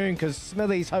 Stay tuned because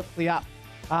Smithy's hopefully up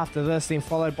after this, then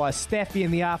followed by Staffy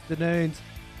in the afternoons,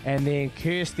 and then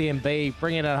Kirsty and B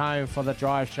bringing it home for the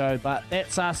drive show. But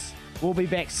that's us. We'll be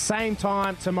back same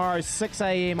time tomorrow, 6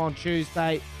 a.m. on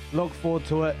Tuesday. Look forward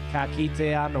to it. Ka kite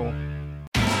anō.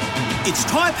 It's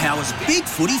Tyre Power's Big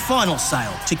Footy Final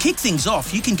Sale. To kick things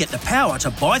off, you can get the power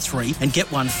to buy 3 and get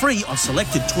 1 free on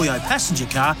selected Toyo passenger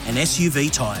car and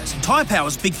SUV tyres. Tyre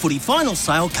Power's Big Footy Final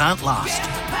Sale can't last.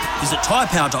 Visit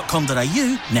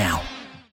tyrepower.com.au now.